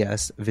day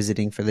guests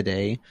visiting for the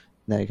day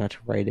that I got to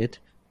ride it.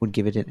 Would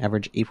give it an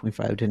average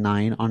 8.5 to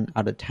 9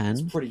 out of 10.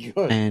 That's pretty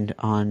good.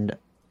 And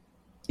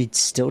it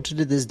still to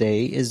this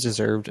day is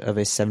deserved of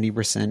a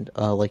 70%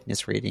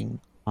 likeness rating,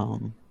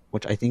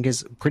 which I think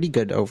is pretty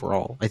good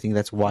overall. I think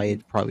that's why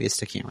it probably is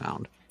sticking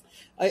around.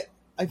 I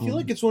feel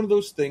like it's one of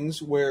those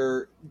things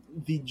where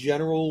the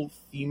general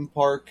theme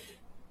park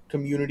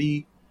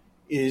community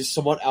is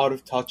somewhat out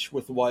of touch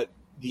with what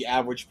the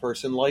average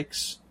person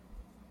likes.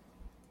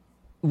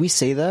 We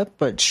say that,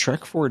 but Shrek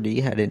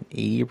 4D had an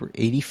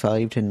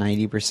 85 to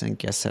 90%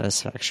 guest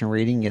satisfaction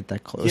rating, yet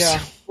that close. Yeah,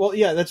 well,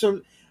 yeah, that's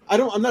I'm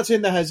not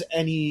saying that has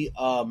any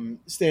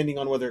standing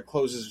on whether it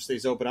closes or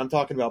stays open. I'm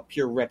talking about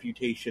pure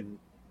reputation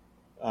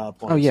points.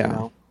 Oh yeah. You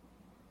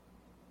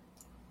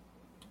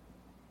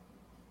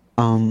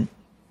know?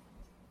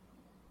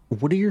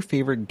 What are your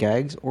favorite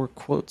gags or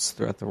quotes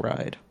throughout the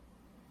ride?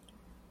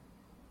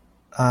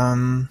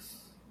 Dang,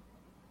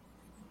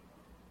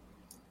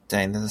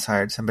 this is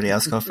hard. Somebody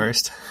else go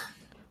first.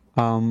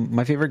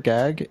 My favorite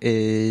gag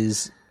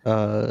is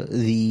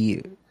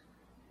the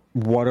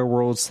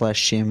Waterworld /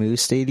 Shamu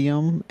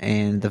Stadium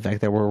and the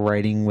fact that we're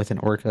riding with an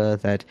orca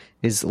that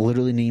is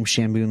literally named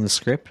Shamu in the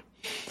script.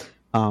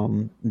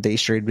 They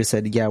straight up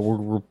said, yeah,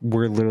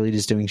 we're literally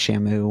just doing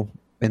Shamu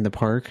in the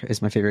park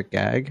is my favorite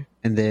gag.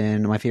 And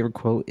then my favorite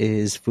quote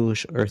is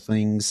foolish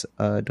earthlings,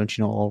 don't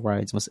you know all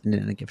rides must end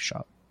in a gift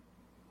shop.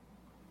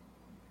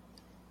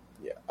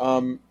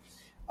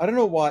 I don't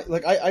know why.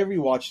 Like, I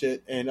rewatched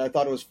it and I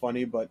thought it was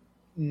funny, but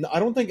I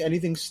don't think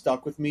anything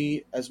stuck with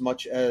me as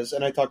much as.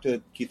 And I talked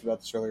to Keith about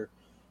this earlier.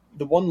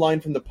 The one line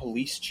from the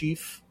police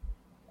chief,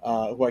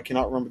 who I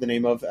cannot remember the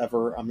name of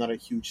ever. I'm not a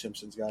huge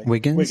Simpsons guy.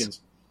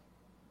 Wiggins.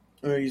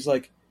 He's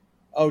like,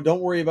 "Oh,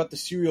 don't worry about the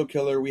serial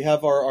killer. We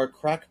have our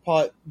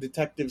crackpot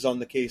detectives on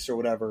the case or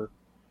whatever."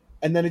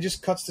 And then it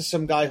just cuts to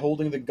some guy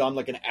holding the gun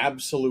like an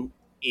absolute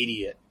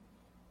idiot.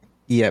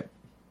 Yep.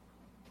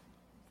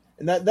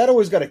 And that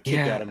always got a kick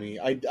out of me.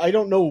 I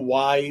don't know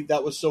why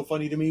that was so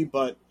funny to me,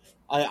 but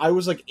I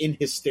was like in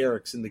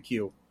hysterics in the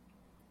queue.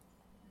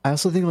 I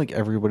also think like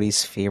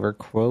everybody's favorite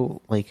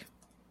quote, like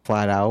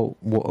flat out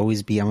will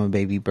always be "I'm a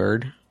baby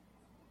bird."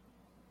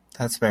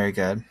 That's very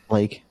good.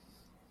 Like,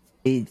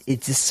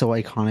 it's just so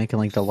iconic, and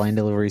like the line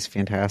delivery is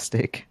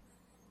fantastic.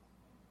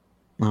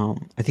 I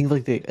think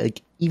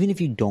like even if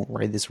you don't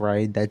ride this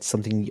ride, that's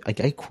something like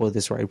I quote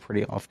this ride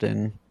pretty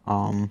often.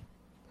 I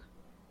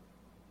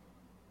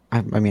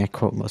mean, I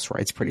quote most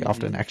rides pretty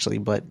often actually,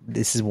 but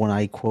this is one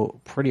I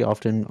quote pretty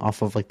often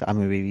off of like the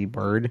 "I'm a baby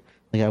bird."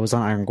 Like I was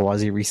on Iron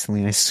Gwazi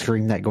recently, and I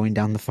screamed that going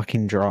down the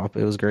fucking drop.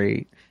 It was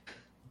great.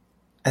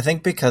 I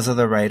think because of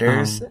the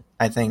writers,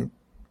 I think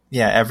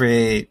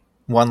every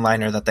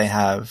one-liner that they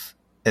have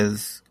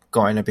is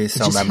going to be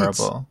so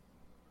memorable.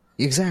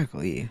 Hits.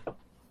 Exactly.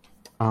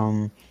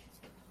 Do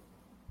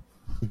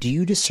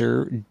you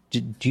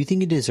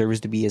think it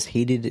deserves to be as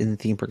hated in the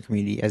theme park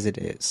community as it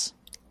is?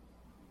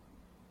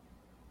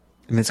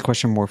 And that's a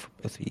question more for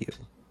both of you.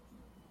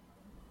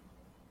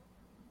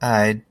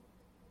 I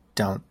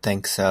don't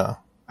think so.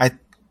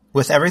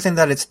 With everything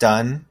that it's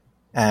done,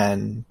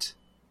 and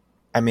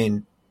I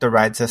mean the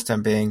ride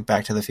system being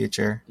Back to the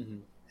Future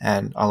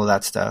and all of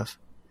that stuff,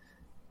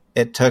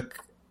 it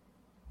took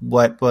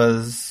what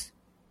was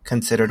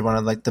considered one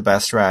of like the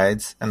best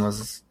rides and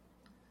was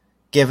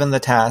given the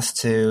task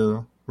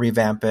to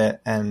revamp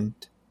it and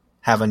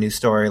have a new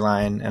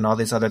storyline and all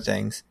these other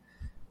things.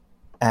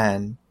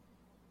 And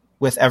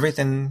with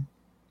everything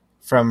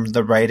from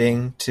the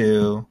writing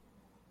to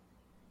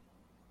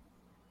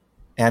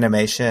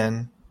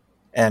animation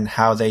and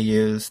how they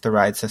use the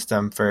ride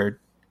system for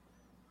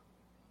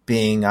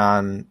being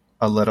on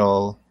a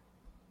little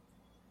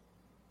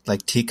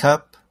like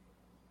teacup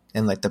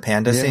in like the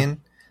panda scene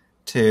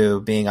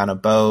to being on a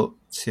boat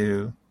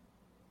to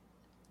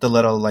the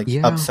little like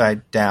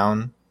upside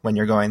down when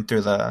you're going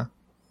through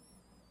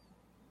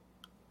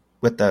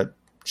with the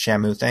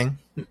Shamu thing.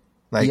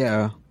 Like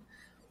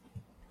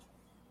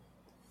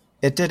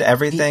it did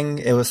everything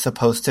it was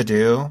supposed to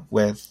do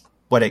with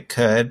what it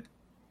could,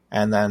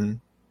 and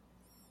then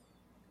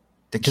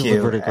the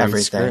queue,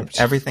 everything.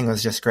 Everything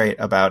was just great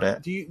about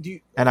it. Do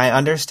you, and I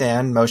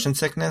understand motion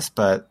sickness,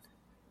 but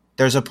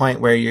there's a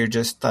point where you're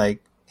just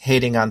like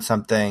hating on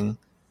something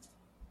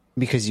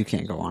because you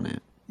can't go on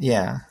it.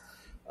 Yeah.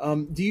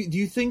 Do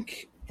you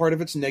think part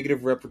of its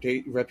negative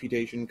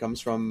reputation comes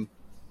from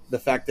the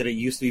fact that it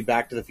used to be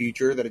Back to the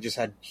Future, that it just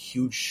had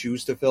huge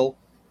shoes to fill?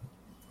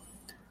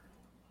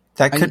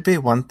 That could be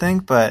one thing,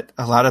 but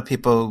a lot of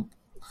people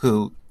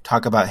who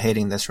talk about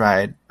hating this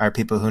ride are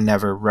people who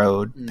never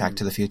rode Back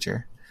to the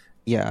Future.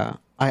 Yeah.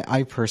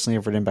 I personally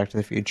have ridden Back to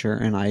the Future,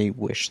 and I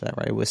wish that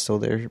ride was still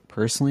there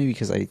personally,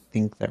 because I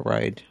think that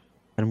ride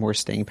had more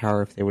staying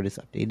power if they would have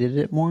updated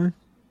it more.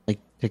 Like,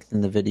 picked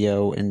in the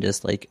video and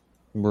just, like,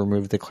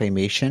 remove the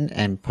claymation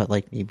and put,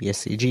 like, maybe a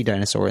CG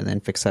dinosaur and then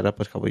fix that up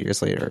a couple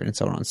years later and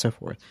so on and so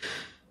forth.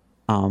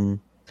 I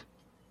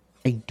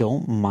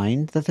don't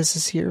mind that this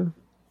is here.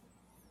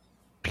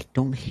 I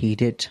don't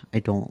hate it. I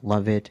don't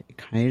love it. It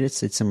kind of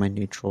sits in my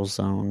neutral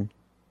zone.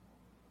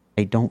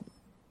 I don't...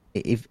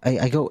 If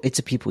I go, it's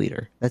a people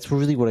eater. That's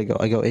really what I go.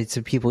 I go, it's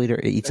a people eater.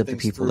 It eats up the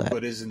people that...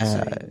 Throughput is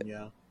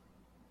insane,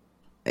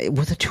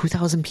 with a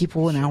 2,000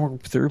 people an hour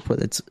throughput,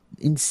 that's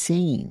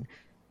insane.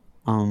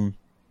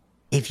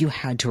 If you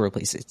had to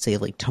replace it, say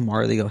like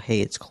tomorrow they go,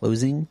 hey, it's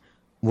closing,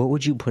 what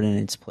would you put in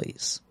its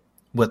place?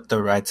 With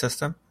the ride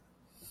system?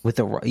 With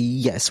the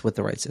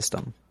ride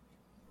system.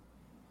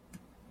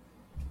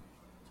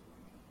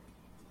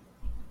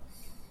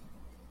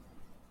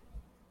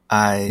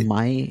 I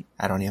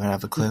don't even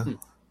have a clue.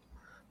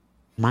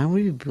 Mine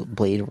would be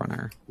Blade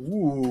Runner.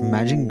 Ooh.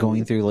 Imagine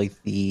going through like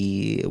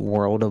the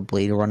world of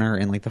Blade Runner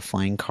and like the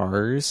flying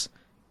cars,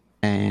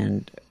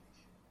 and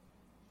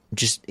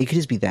it could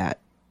just be that.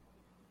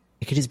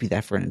 It could just be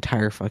that for an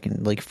entire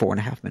fucking like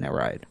 4.5 minute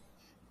ride.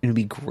 It'd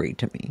be great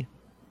to me.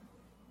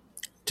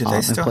 Do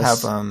they still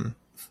have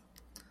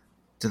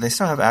do they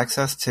still have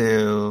access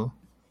to...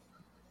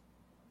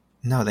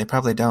 No, they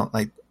probably don't.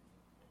 Like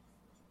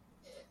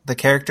the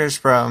characters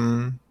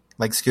from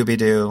like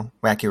Scooby-Doo,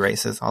 Wacky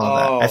Races, all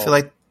of that. I feel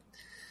like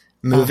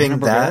moving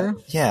that,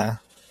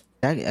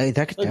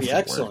 that could be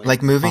excellent. work.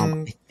 Like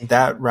moving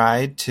that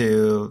ride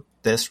to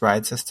this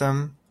ride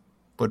system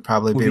would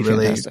probably be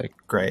really fantastic.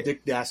 Great.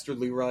 Dick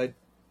Dastardly ride.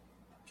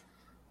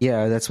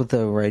 Yeah, that's what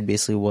the ride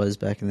basically was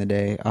back in the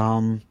day.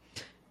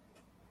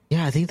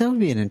 Yeah, I think that would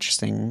be an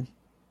interesting...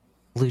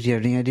 Luke, do you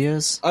have any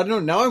ideas? I don't know.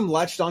 Now I'm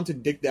latched onto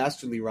Dick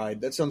Dastardly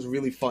ride. That sounds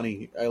really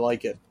funny. I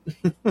like it.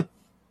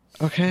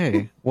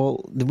 Okay.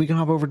 Well, then we can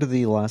hop over to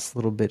the last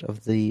little bit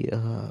of the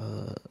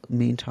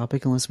main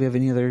topic, unless we have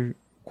any other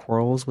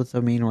quarrels with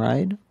the main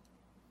ride.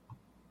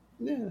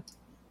 Yeah.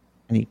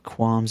 Any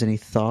qualms, any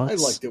thoughts? I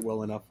liked it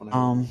well enough when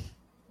I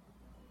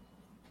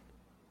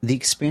The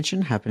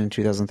expansion happened in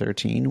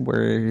 2013,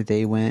 where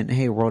they went,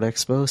 hey, World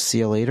Expo, see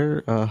you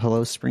later,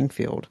 hello,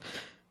 Springfield.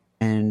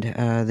 And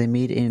they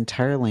made an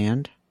entire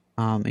land,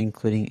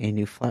 including a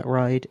new flat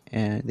ride,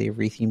 and they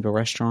rethemed a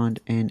restaurant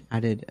and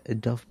added a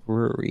Duff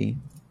Brewery.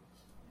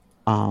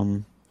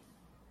 Have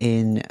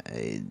you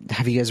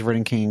guys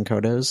ridden King and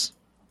Kodos?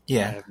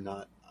 Yeah. I have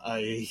not.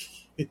 I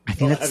think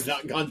have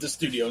not gone to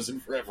studios in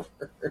forever.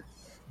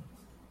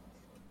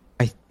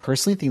 I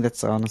personally think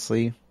that's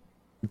honestly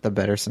the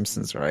better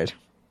Simpsons ride.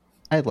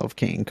 I love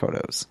King and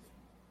Kodos.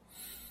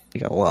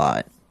 Like a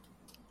lot.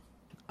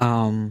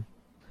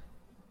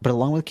 But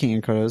along with King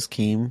and Kodos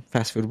came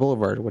Fast Food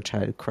Boulevard, which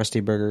had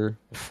Krusty Burger,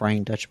 The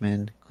Frying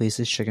Dutchman,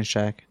 Clis's Chicken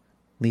Shack,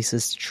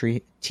 Lisa's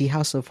Tea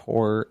House of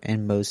Horror,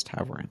 and Moe's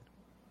Tavern.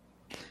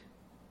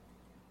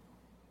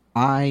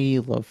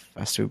 I love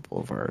Fast Food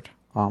Boulevard.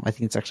 I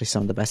think it's actually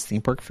some of the best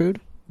theme park food,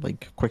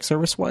 like quick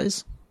service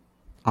wise.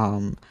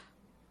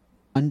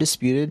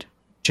 Undisputed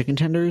chicken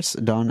tenders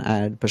done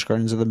at Busch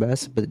Gardens are the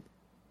best, but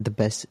the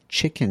best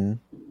chicken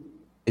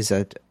is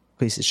at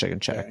Cris's Chicken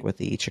Shack with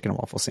the chicken and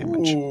waffle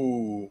sandwich.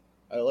 Ooh,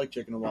 I like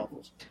chicken and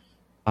waffles.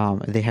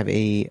 They have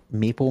a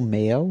maple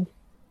mayo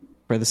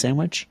for the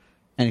sandwich,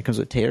 and it comes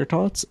with tater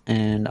tots,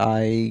 and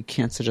I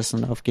can't suggest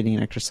enough getting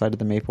an extra side of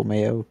the maple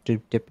mayo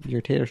to dip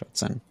your tater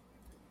tots in.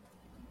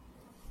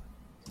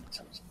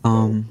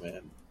 Man.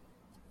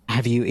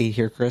 Have you ate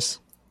here, Chris?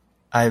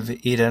 I've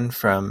eaten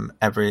from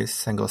every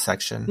single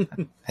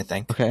section, I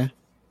think. Okay.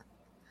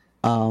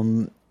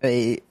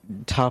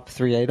 Top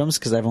 3 items,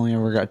 because I've only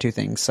ever got 2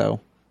 things, so.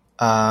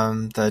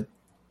 The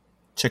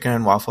chicken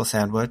and waffle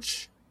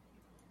sandwich.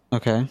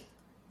 Okay.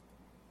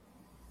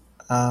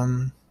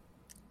 I'd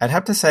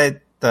have to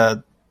say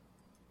the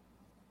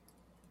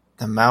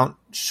Mount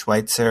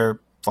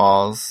Schweitzer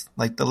balls,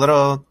 like the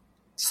little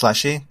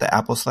slushy, the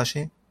apple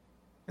slushy,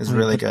 is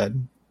really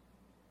good.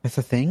 That's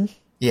a thing?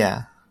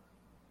 Yeah.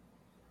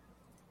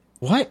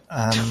 What?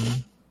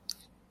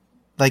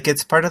 Like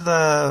it's part of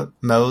the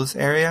Moe's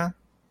area,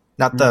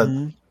 not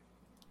the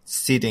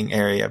seating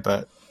area,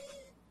 but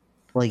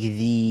like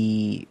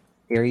the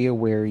area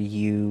where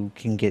you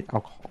can get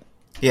alcohol.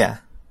 Yeah.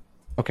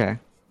 Okay.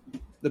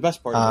 The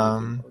best part of the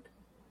theme park.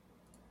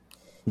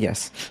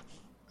 Yes.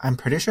 I'm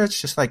pretty sure it's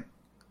just like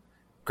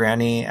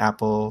Granny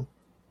Apple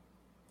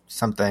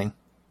something.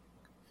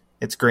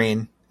 It's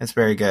green. It's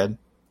very good.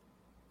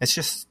 It's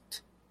just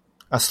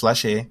a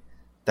slushie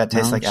that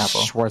tastes like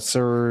apple.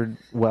 Schwarzer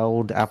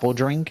Weld apple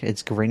drink.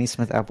 It's Granny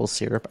Smith apple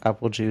syrup,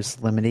 apple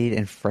juice, lemonade,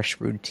 and fresh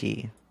brewed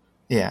tea.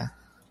 Yeah.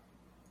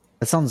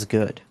 That sounds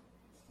good.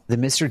 The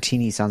Mr.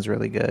 Teeny sounds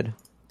really good.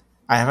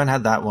 I haven't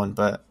had that one,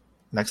 but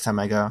next time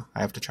I go,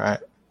 I have to try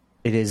it.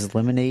 It is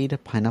lemonade,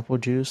 pineapple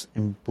juice,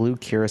 and blue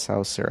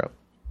curacao syrup.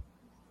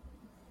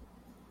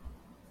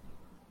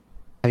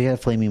 Have you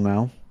had Flaming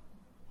Moe?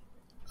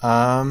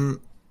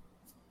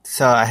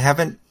 So I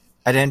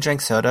didn't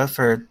drink soda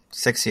for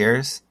 6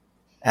 years,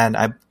 and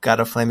I got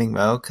a Flaming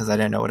Moe because I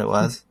didn't know what it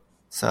was.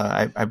 So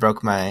I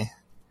broke my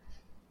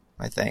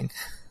thing.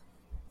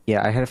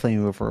 Yeah, I had a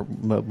Flaming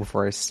Moe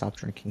before I stopped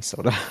drinking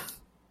soda.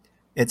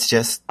 It's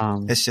just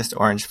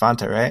orange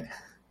Fanta, right?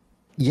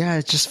 Yeah,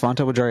 it's just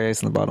Fanta with dry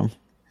ice in the bottom.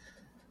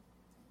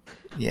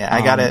 Yeah,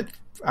 I got it.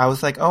 I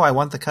was like, oh, I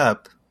want the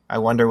cup. I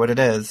wonder what it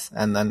is.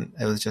 And then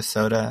it was just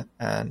soda,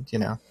 and,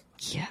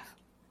 Yeah.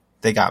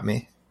 They got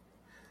me.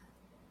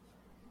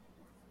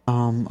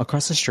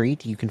 Across the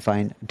street, you can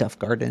find Duff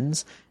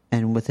Gardens.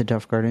 And with the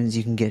Duff Gardens,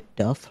 you can get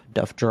Duff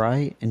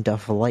Dry, and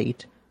Duff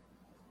Light.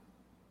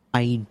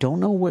 I don't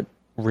know what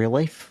real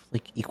life,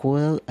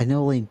 equal... I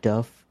know,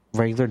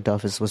 regular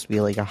Duff is supposed to be,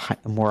 a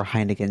more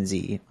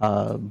Heineken-y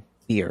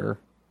beer.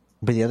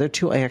 But the other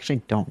two, I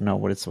actually don't know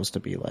what it's supposed to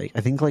be like.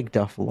 I think,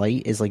 Duff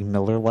Light is,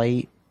 Miller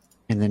Light,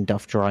 and then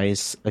Duff Dry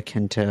is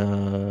akin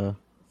to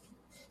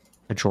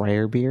a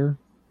drier beer.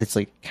 It's,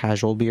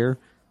 casual beer.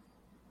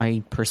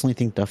 I personally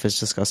think Duff is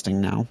disgusting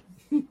now.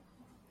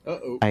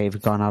 Uh-oh.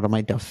 I've gone out of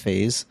my Duff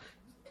phase.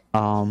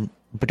 But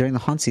during the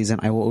haunt season,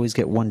 I will always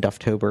get one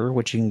Dufftober,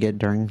 which you can get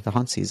during the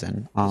haunt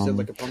season. Is it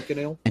like a pumpkin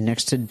ale? And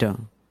next to Duff...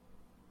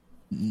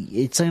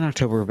 It's an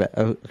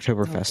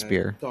Oktoberfest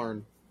beer.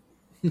 Darn.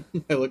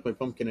 I like my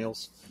pumpkin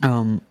ales.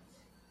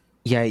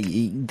 Yeah,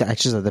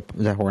 that's just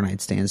the Horror Night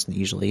stands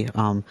usually.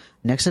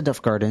 Next to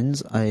Duff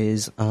Gardens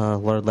is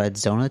Lord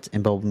Lad's Donuts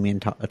and Bubble Me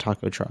and a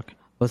Taco Truck.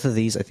 Both of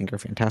these I think are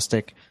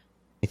fantastic.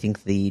 I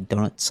think the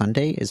donut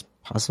sundae is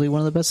possibly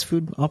one of the best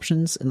food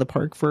options in the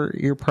park for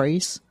your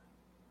price.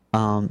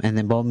 And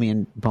then Bubble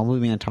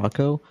Me and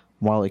Taco,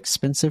 while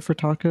expensive for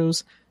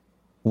tacos,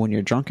 when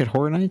you're drunk at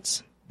Horror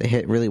Nights, they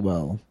hit really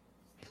well.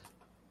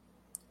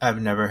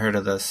 I've never heard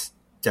of this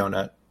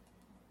donut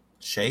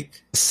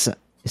shake.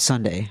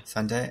 Sundae.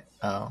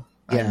 Oh,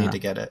 yeah. I need to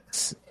get it.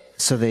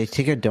 So they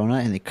take a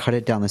donut and they cut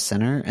it down the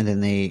center, and then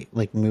they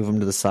move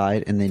them to the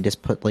side, and they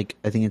just put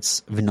I think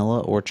it's vanilla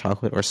or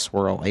chocolate or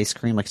swirl ice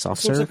cream,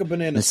 soft serve, like a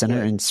banana in the center,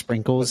 and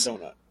sprinkles.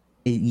 Donut.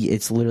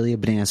 It's literally a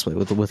banana split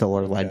with a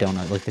Lord Lad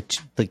donut,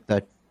 the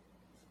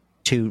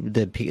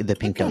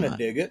pink donut. I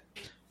dig it.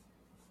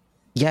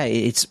 Yeah,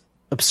 it's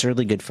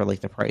absurdly good for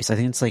the price. I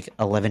think it's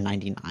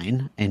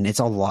 $11.99, and it's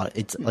a lot.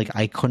 It's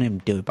I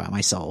couldn't do it by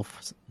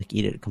myself,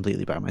 eat it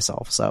completely by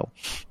myself. So,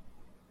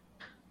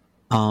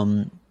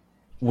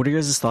 what are your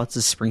guys' thoughts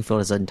of Springfield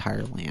as an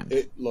entire land?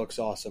 It looks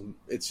awesome.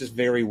 It's just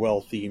very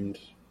well themed.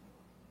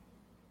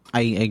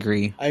 I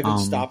agree. I haven't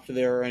stopped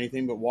there or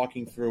anything, but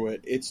walking through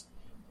it,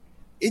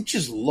 it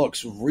just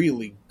looks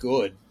really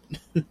good.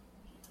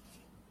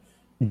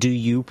 Do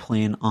you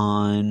plan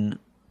on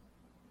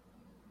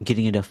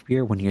getting enough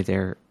beer when you're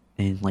there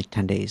in like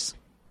 10 days?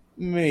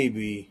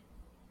 Maybe.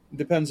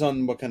 Depends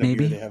on what kind of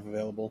beer they have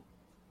available.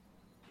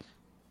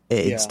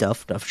 It's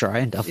Duff Dry,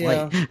 and Duff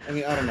Light. I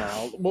mean, I don't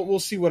know. We'll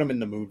see what I'm in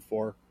the mood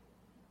for.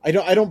 I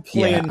don't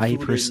plan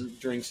food and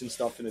drinks and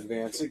stuff in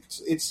advance.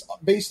 It's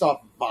based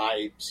off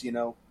vibes, you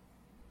know.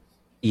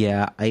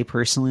 Yeah, I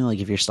personally, like,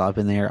 if you're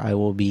stopping there, I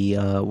will be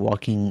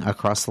walking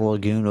across the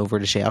lagoon over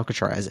to Chez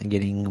Alcatraz and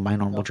getting my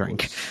normal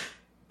drink.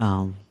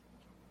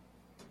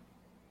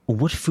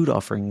 What food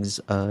offerings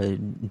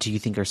do you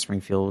think are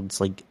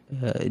Springfield's, like,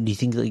 do you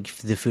think, like,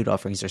 the food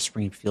offerings are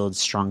Springfield's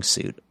strong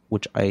suit?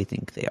 Which I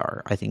think they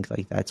are. I think,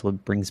 like, that's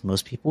what brings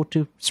most people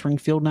to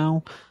Springfield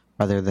now,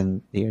 rather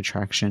than the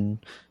attraction.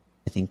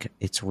 I think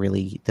it's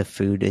really the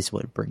food is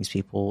what brings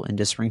people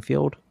into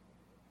Springfield.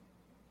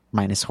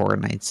 Minus Horror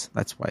Nights.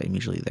 That's why I'm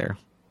usually there.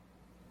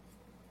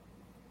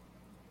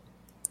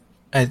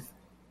 I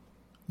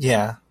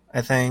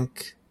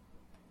think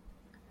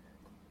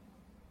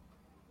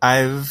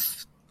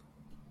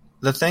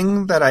the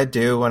thing that I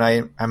do when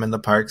I'm in the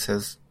parks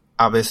is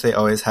obviously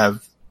always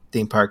have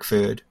theme park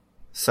food.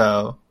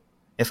 So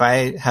if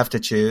I have to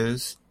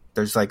choose,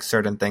 there's like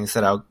certain things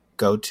that I'll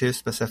go to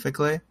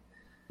specifically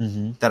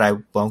that I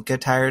won't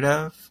get tired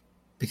of.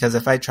 Because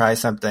if I try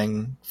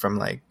something from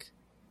like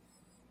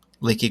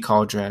Leaky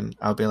Cauldron,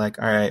 I'll be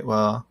like, all right,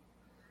 well,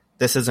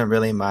 this isn't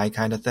really my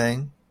kind of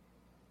thing.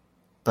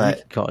 But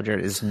Leaky Cauldron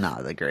is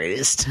not the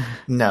greatest.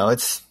 No,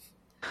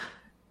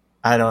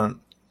 I don't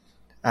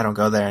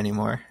go there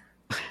anymore.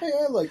 Hey,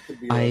 I like the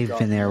beer. I've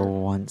been there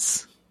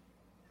once.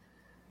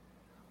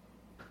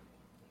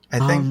 I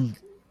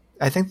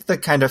think the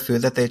kind of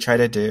food that they try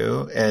to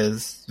do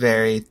is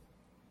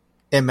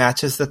it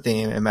matches the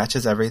theme, it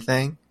matches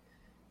everything.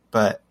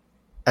 But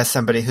as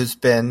somebody who's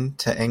been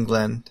to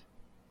England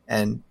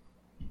and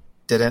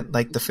didn't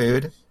like the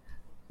food,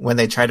 when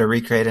they try to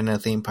recreate it in a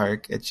theme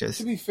park, it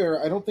just... To be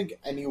fair, I don't think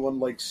anyone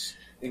likes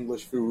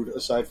English food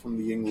aside from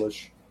the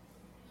English.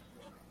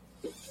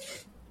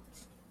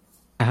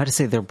 I had to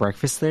say their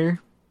breakfast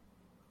there,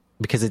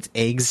 because it's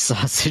eggs,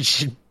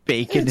 sausage, and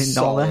bacon, It's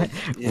and all solid.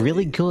 that. Yeah,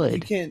 really good. You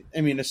can't...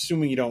 I mean,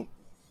 assuming you don't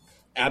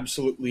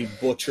absolutely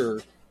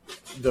butcher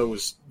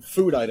those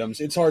food items,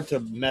 it's hard to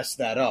mess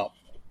that up.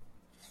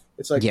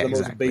 It's like the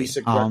most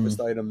basic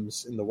breakfast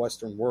items in the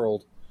Western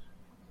world.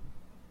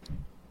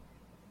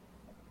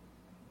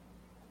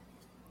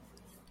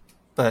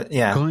 But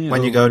yeah,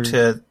 when you go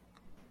to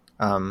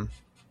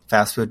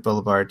Fast Food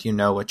Boulevard, you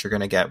know what you're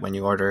going to get when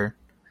you order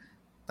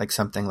like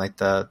something like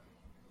the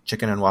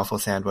chicken and waffle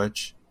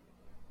sandwich.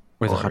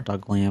 Or the hot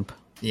dog lamp.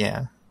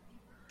 Yeah.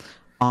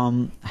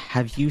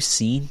 Have you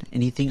seen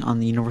anything on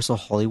the Universal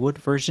Hollywood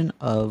version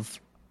of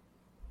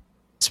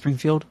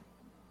Springfield?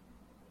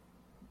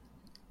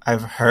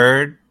 I've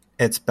heard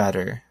it's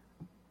better.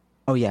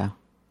 Oh, yeah.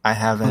 I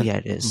haven't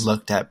it is.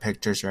 looked at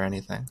pictures or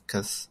anything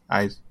because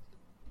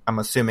I'm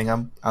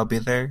assuming I'll be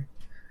there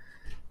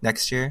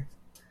next year.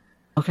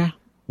 Okay.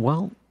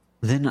 Well,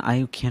 then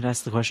I can't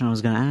ask the question I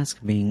was going to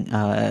ask. Being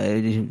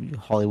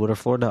Hollywood or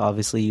Florida,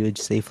 obviously you would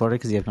say Florida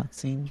because you have not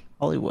seen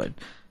Hollywood.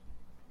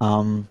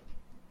 With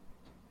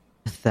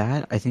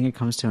that, I think it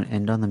comes to an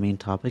end on the main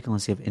topic,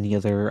 unless you have any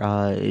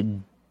other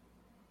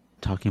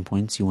talking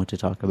points you want to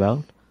talk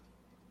about.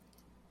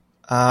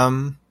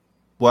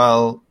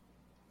 Well,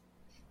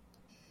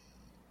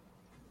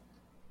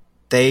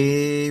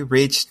 they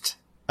reached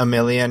 1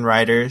 million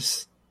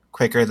riders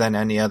quicker than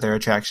any other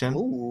attraction.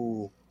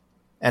 Ooh.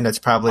 And it's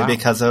probably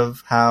because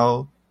of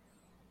how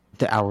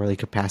the hourly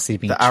capacity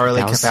being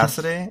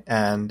capacity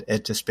and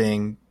it just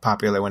being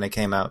popular when it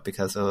came out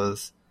because it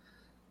was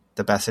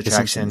the best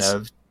attraction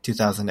of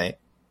 2008.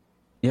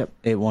 Yep,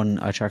 it won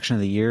Attraction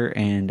of the Year,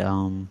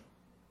 and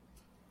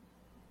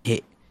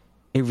it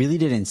really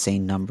did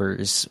insane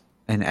numbers,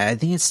 and I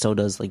think it still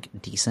does like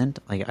decent.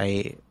 Like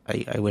I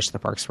wish the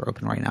parks were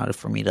open right now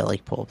for me to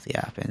like pull up the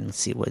app and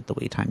see what the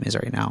wait time is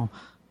right now,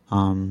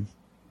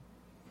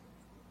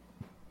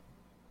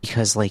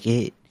 because like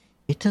it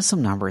does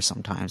some numbers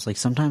sometimes. Like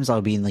sometimes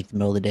I'll be in like the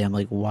middle of the day, I'm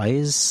like, why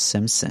is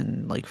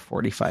Simpson like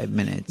 45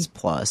 minutes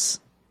plus?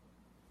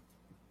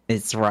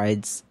 It's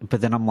rides,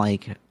 but then I'm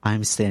like,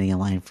 I'm standing in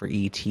line for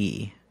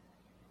E.T.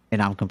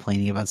 and I'm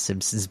complaining about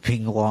Simpsons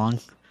being long.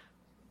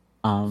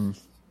 Yeah,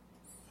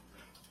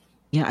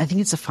 I think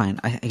it's a fine.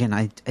 I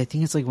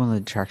think it's like one of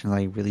the attractions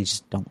I really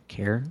just don't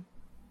care.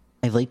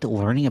 I liked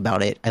learning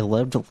about it. I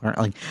love to learn.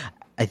 Like,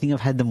 I think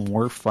I've had the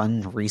more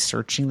fun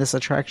researching this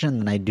attraction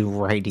than I do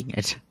riding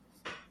it.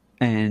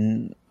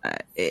 And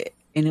it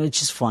was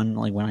just fun.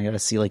 Like when I got to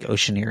see like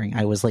Oceaneering,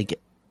 I was like,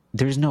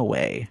 "There's no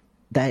way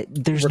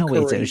there's no way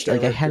it's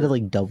like I had to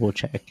like double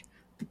check."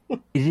 It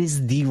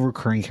is the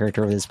recurring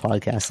character of this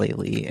podcast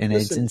lately, and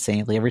it's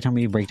insane. Like every time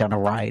we break down a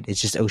ride,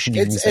 it's just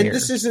Oceaneering. And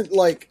this isn't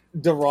like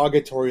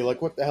derogatory. Like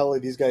what the hell are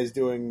these guys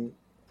doing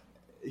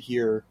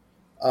here?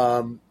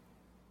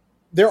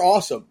 They're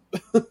awesome.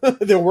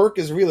 Their work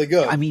is really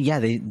good. I mean, yeah,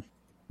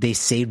 they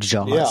saved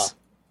Jaws. Yeah.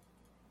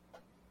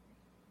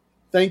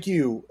 Thank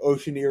you,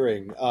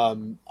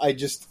 Oceaneering.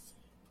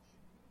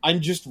 I'm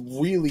just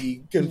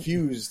really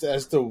confused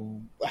as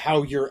to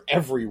how you're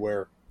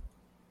everywhere.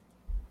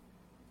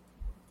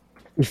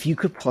 If you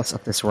could plus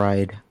up this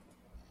ride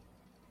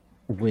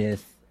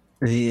with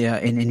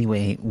in any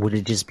way, would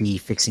it just be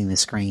fixing the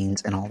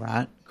screens and all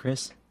that,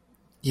 Chris?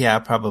 Yeah,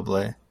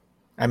 probably.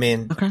 I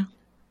mean, Okay.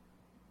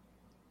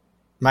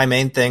 my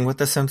main thing with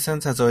The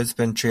Simpsons has always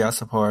been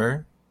Treehouse of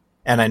Horror,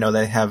 and I know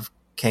they have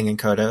King and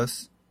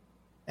Kodos,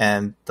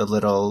 and the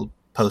little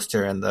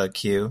poster in the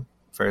queue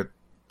for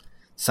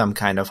some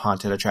kind of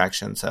haunted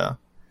attraction, so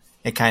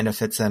it kind of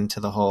fits into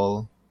the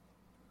whole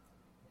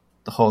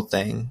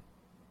thing.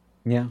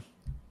 Yeah.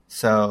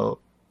 So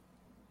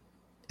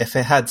if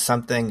it had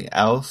something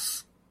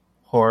else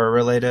horror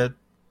related,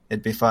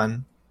 it'd be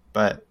fun.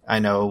 But I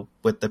know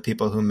with the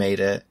people who made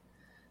it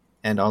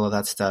and all of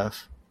that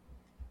stuff,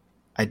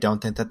 I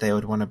don't think that they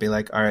would want to be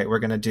like, all right, we're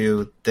going to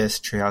do this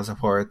Treehouse of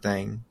Horror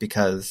thing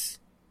because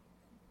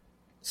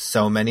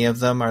so many of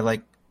them are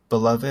like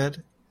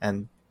beloved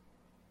and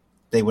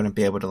they wouldn't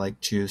be able to like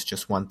choose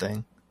just one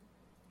thing.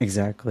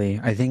 Exactly.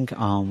 I think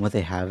what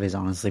they have is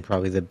honestly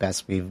probably the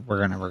best we're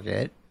gonna ever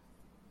get.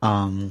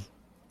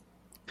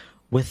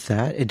 With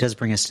that, it does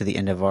bring us to the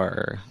end of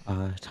our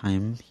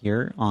time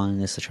here on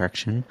this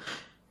attraction.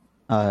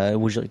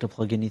 Would you like to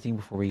plug anything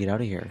before we get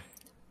out of here?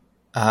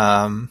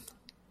 Not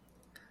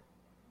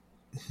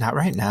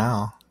right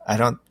now.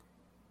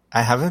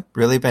 I haven't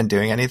really been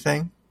doing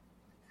anything.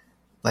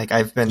 Like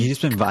I've been You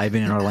just been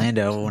vibing in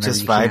Orlando whenever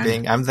just you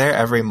vibing. can. I'm there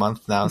every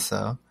month now,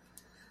 so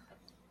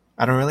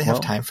I don't really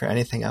have time for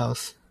anything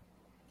else.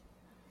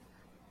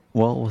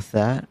 Well, with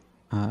that,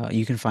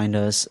 you can find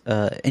us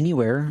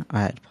anywhere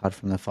at Pod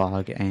from the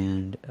Fog,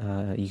 and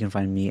you can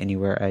find me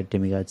anywhere at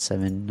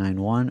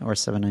Demigod791 or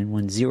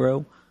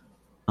 7910.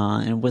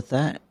 And with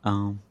that,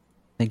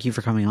 thank you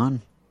for coming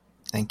on.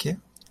 Thank you.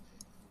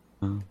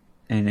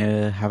 And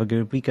have a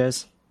good week,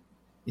 guys.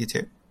 You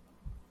too.